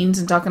in jeans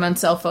and talking on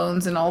cell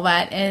phones and all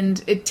that,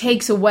 and it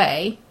takes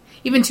away.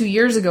 Even 2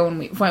 years ago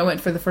when I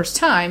went for the first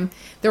time,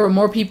 there were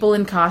more people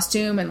in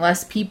costume and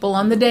less people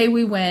on the day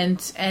we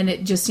went, and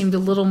it just seemed a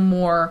little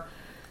more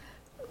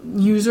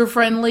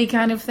user-friendly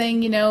kind of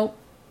thing,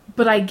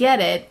 But I get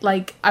it.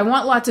 Like, I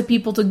want lots of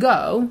people to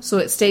go so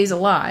it stays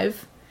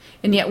alive,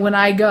 and yet when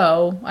I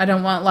go, I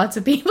don't want lots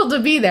of people to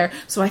be there.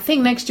 So I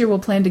think next year we'll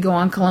plan to go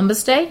on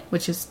Columbus Day,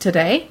 which is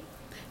today,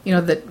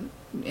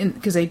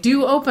 because they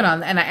do open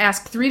on, and I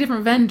asked 3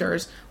 different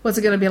vendors, what's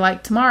it going to be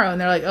like tomorrow?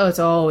 And they're like, oh, it's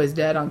always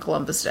dead on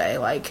Columbus Day.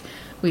 Like,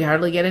 we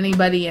hardly get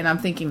anybody. And I'm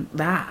thinking,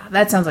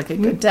 that sounds like a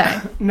good day.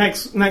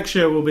 Next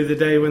year will be the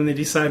day when they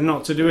decide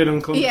not to do it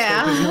on Columbus Day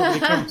because nobody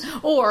comes.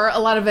 Or a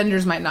lot of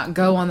vendors might not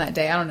go on that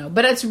day. I don't know.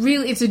 But it's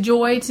a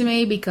joy to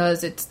me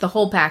because it's the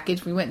whole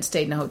package. We went and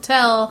stayed in a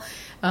hotel.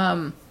 We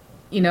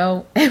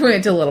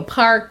went to a little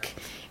park.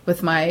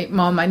 With my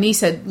mom, my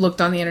niece had looked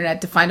on the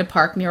internet to find a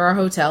park near our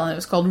hotel, and it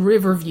was called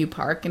Riverview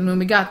Park. And when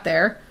we got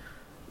there,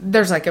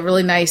 there's like a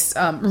really nice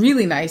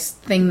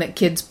thing that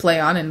kids play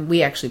on, and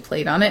we actually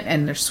played on it.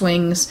 And there's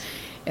swings,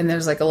 and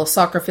there's like a little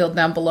soccer field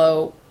down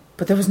below.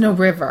 But there was no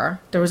river.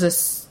 There was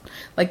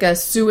a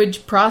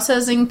sewage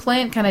processing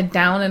plant kind of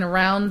down and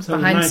around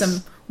behind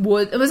some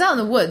wood. It was out in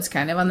the woods,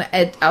 kind of on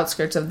the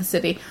outskirts of the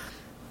city.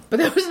 But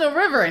there was no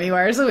river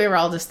anywhere, so we were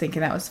all just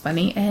thinking that was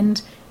funny.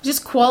 And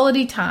just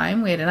quality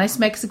time. We had a nice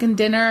Mexican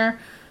dinner.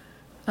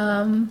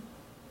 One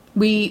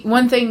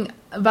thing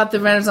about the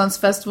Renaissance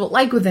Festival,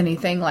 like with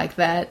anything like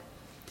that,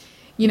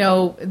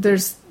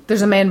 there's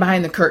a man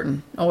behind the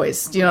curtain,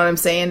 always. Do you know what I'm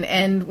saying?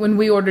 And when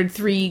we ordered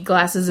 3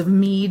 glasses of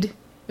mead,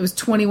 it was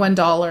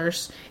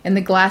 $21, and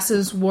the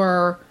glasses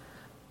were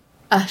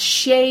a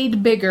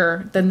shade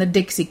bigger than the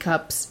Dixie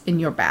cups in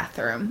your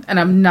bathroom. And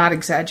I'm not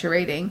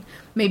exaggerating.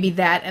 Maybe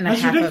that and a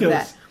half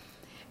ridiculous. Of that.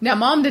 Now,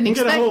 Mom didn't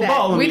expect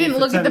that. We didn't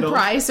look at the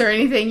price or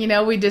anything,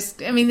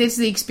 it's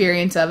the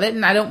experience of it,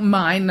 and I don't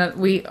mind.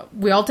 We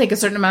all take a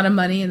certain amount of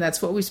money, and that's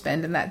what we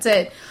spend, and that's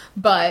it.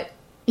 But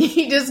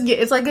you just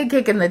it's like a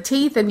kick in the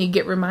teeth, and you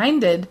get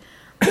reminded,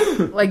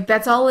 like,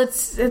 that's all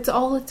it's for.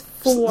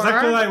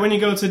 Exactly like when you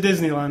go to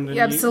Disneyland, and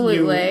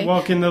absolutely. You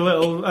walk in the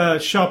little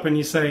shop, and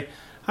you say,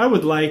 I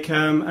would like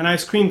an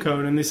ice cream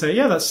cone, and they say,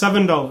 yeah, that's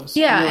 $7.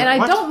 Yeah, and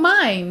like, I don't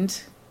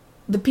mind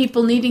the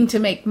people needing to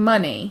make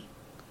money,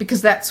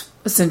 because that's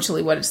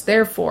essentially what it's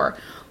there for.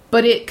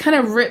 But it kind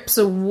of rips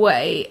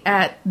away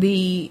at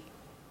I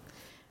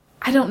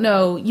don't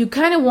know, you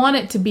kind of want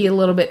it to be a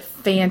little bit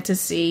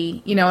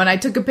fantasy, and I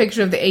took a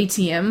picture of the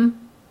ATM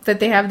that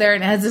they have there,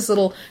 and it has this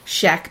little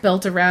shack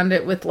built around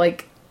it with,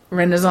 like,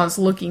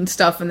 Renaissance-looking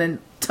stuff, and then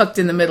tucked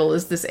in the middle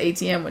is this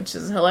ATM, which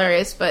is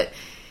hilarious. But,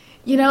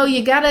 you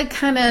gotta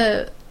kind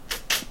of,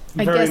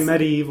 I guess,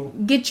 medieval.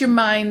 Get your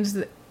minds...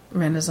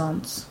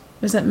 Renaissance.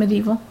 Is that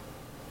medieval?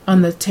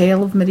 On the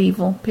tail of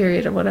medieval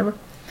period or whatever.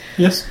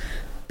 Yes.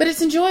 But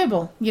it's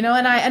enjoyable, and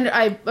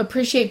I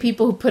appreciate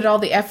people who put all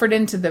the effort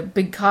into the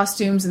big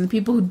costumes and the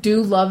people who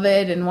do love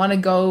it and want to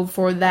go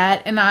for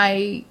that. And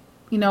I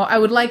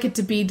would like it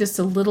to be just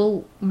a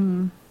little,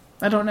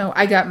 I don't know.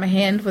 I got my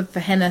hand with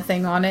the henna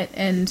thing on it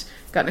and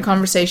got in a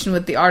conversation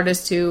with the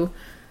artist who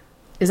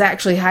is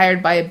actually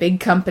hired by a big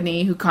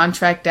company who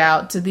contract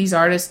out to these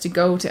artists to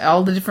go to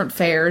all the different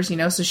fairs,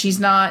 so she's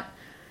not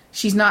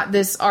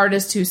this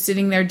artist who's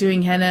sitting there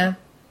doing henna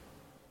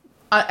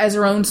as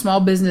her own small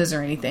business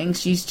or anything.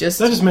 She's just...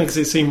 That just makes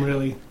it seem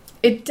really...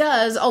 It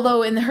does,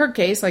 although in her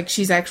case, like,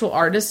 she's actual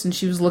artist, and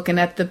she was looking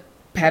at the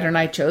pattern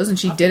I chose, and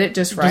she did it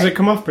just right. Does it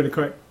come off pretty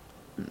quick?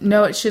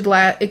 No,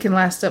 it can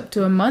last up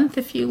to a month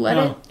if you let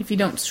it. If you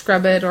don't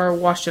scrub it or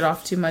wash it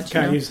off too much.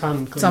 Can't use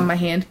hand clean. It's on my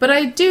hand. But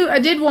I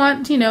did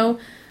want,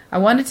 I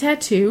want a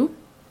tattoo.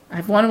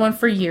 I've wanted one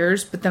for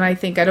years, but then I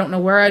think I don't know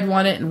where I'd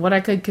want it and what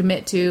I could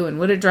commit to and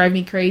would it drive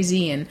me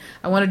crazy, and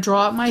I want to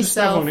draw it myself. Just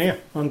have one here,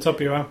 on top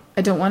of your arm.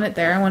 I don't want it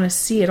there. I want to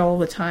see it all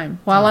the time.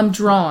 While I'm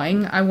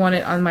drawing, I want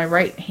it on my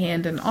right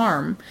hand and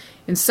arm.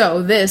 And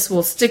so this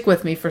will stick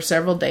with me for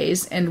several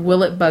days, and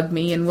will it bug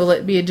me, and will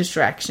it be a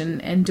distraction,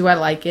 and do I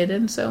like it?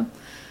 And so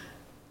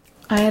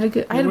I had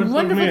a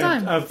wonderful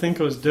time. I think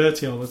it was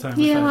dirty all the time.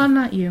 Yeah, well, I'm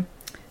not you.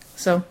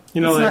 So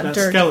like that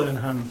skeleton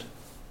hand.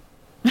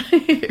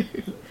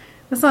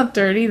 That's not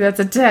dirty. That's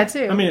a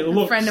tattoo. I mean, it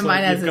looks a friend of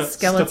mine like has a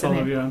skeleton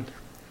all hand.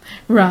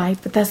 Right,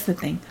 but that's the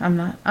thing. I'm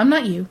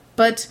not you.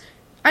 But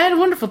I had a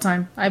wonderful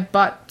time. I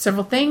bought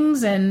several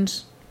things, and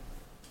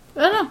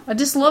I don't know. I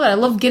just love it. I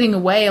love getting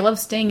away. I love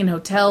staying in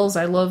hotels.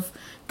 I love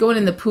going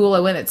in the pool.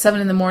 I went at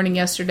 7 a.m.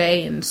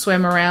 yesterday and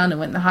swam around and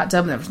went in the hot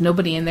tub, and there was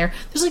nobody in there.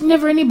 There's like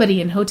never anybody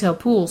in hotel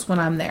pools when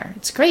I'm there.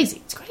 It's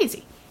crazy. It's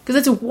crazy. Because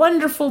it's a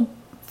wonderful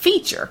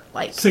feature.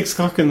 Like 6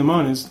 o'clock in the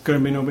morning is going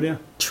to be nobody here.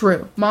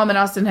 True. Mom and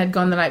Austin had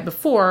gone the night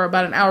before,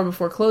 about an hour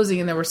before closing,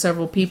 and there were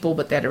several people,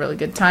 but they had a really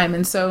good time.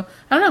 And so,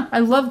 I don't know. I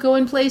love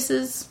going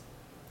places.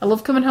 I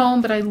love coming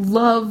home, but I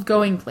love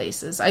going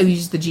places. I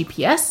used the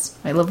GPS,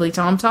 my lovely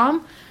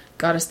TomTom.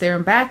 Got us there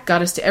and back.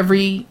 Got us to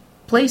every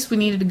place we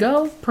needed to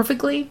go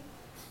perfectly. It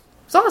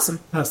was awesome.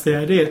 That's the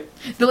idea.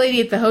 The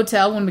lady at the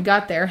hotel, when we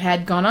got there,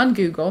 had gone on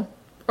Google,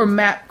 or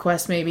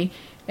MapQuest maybe,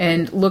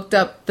 and looked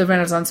up the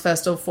Renaissance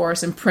Festival for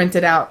us and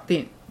printed out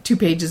the 2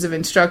 pages of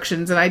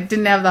instructions. And I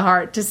didn't have the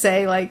heart to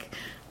say, like,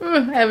 I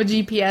have a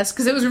GPS,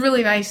 because it was a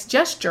really nice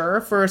gesture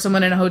for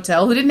someone in a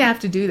hotel who didn't have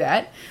to do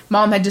that.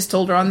 Mom had just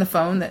told her on the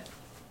phone that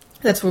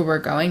that's where we're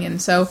going.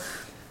 And so,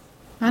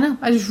 I don't know,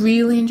 I just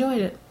really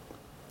enjoyed it.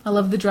 I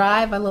love the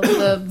drive. I love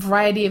the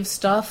variety of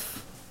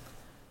stuff.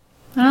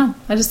 I don't know.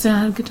 I just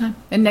had a good time.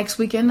 And next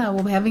weekend, I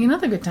will be having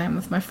another good time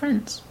with my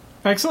friends.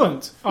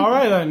 Excellent. All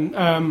right, then.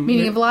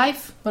 Meaning of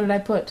life? What did I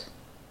put?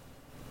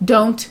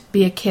 Don't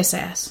be a kiss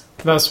ass.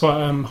 That's what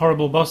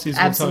horrible bosses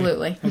will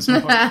Absolutely.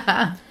 tell you.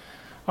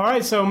 All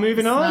right, so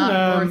moving on.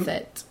 Not worth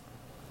it.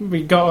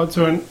 We got up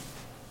to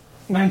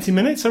 90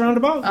 minutes around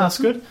about. That's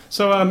good.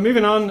 So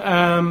moving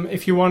on,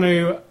 if you want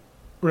to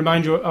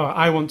remind you,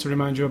 I want to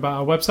remind you about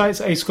our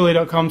websites,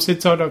 ascully.com,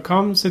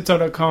 sidtalk.com.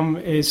 Sidtalk.com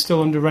is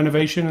still under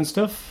renovation and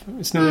stuff.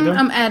 It's nearly done.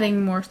 I'm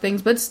adding more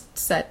things, but it's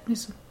set.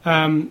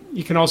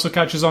 You can also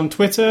catch us on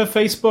Twitter,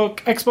 Facebook,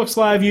 Xbox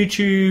Live,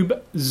 YouTube,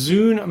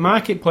 Zune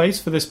Marketplace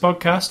for this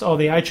podcast, or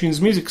the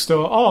iTunes Music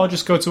Store, or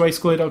just go to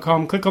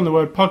ascully.com, click on the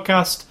word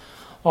podcast.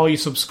 All your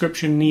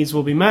subscription needs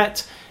will be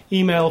met.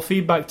 Email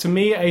feedback to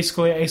me,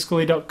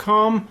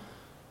 ascully@ascully.com.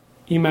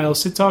 Email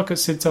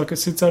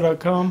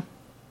sidtalk@sidtalk@sidtalk.com.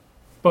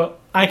 But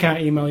I can't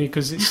email you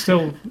because it's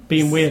still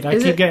being weird. I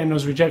keep getting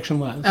those rejection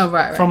letters. Oh,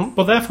 right.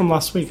 But they're from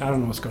last week. I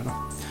don't know what's going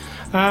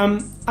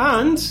on.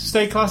 And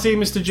stay classy,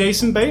 Mr.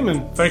 Jason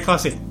Bateman. Very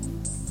classy.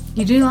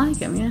 You do like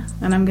him, yeah.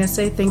 And I'm going to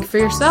say think for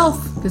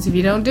yourself, because if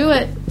you don't do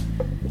it,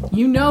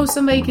 you know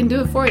somebody can do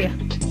it for you.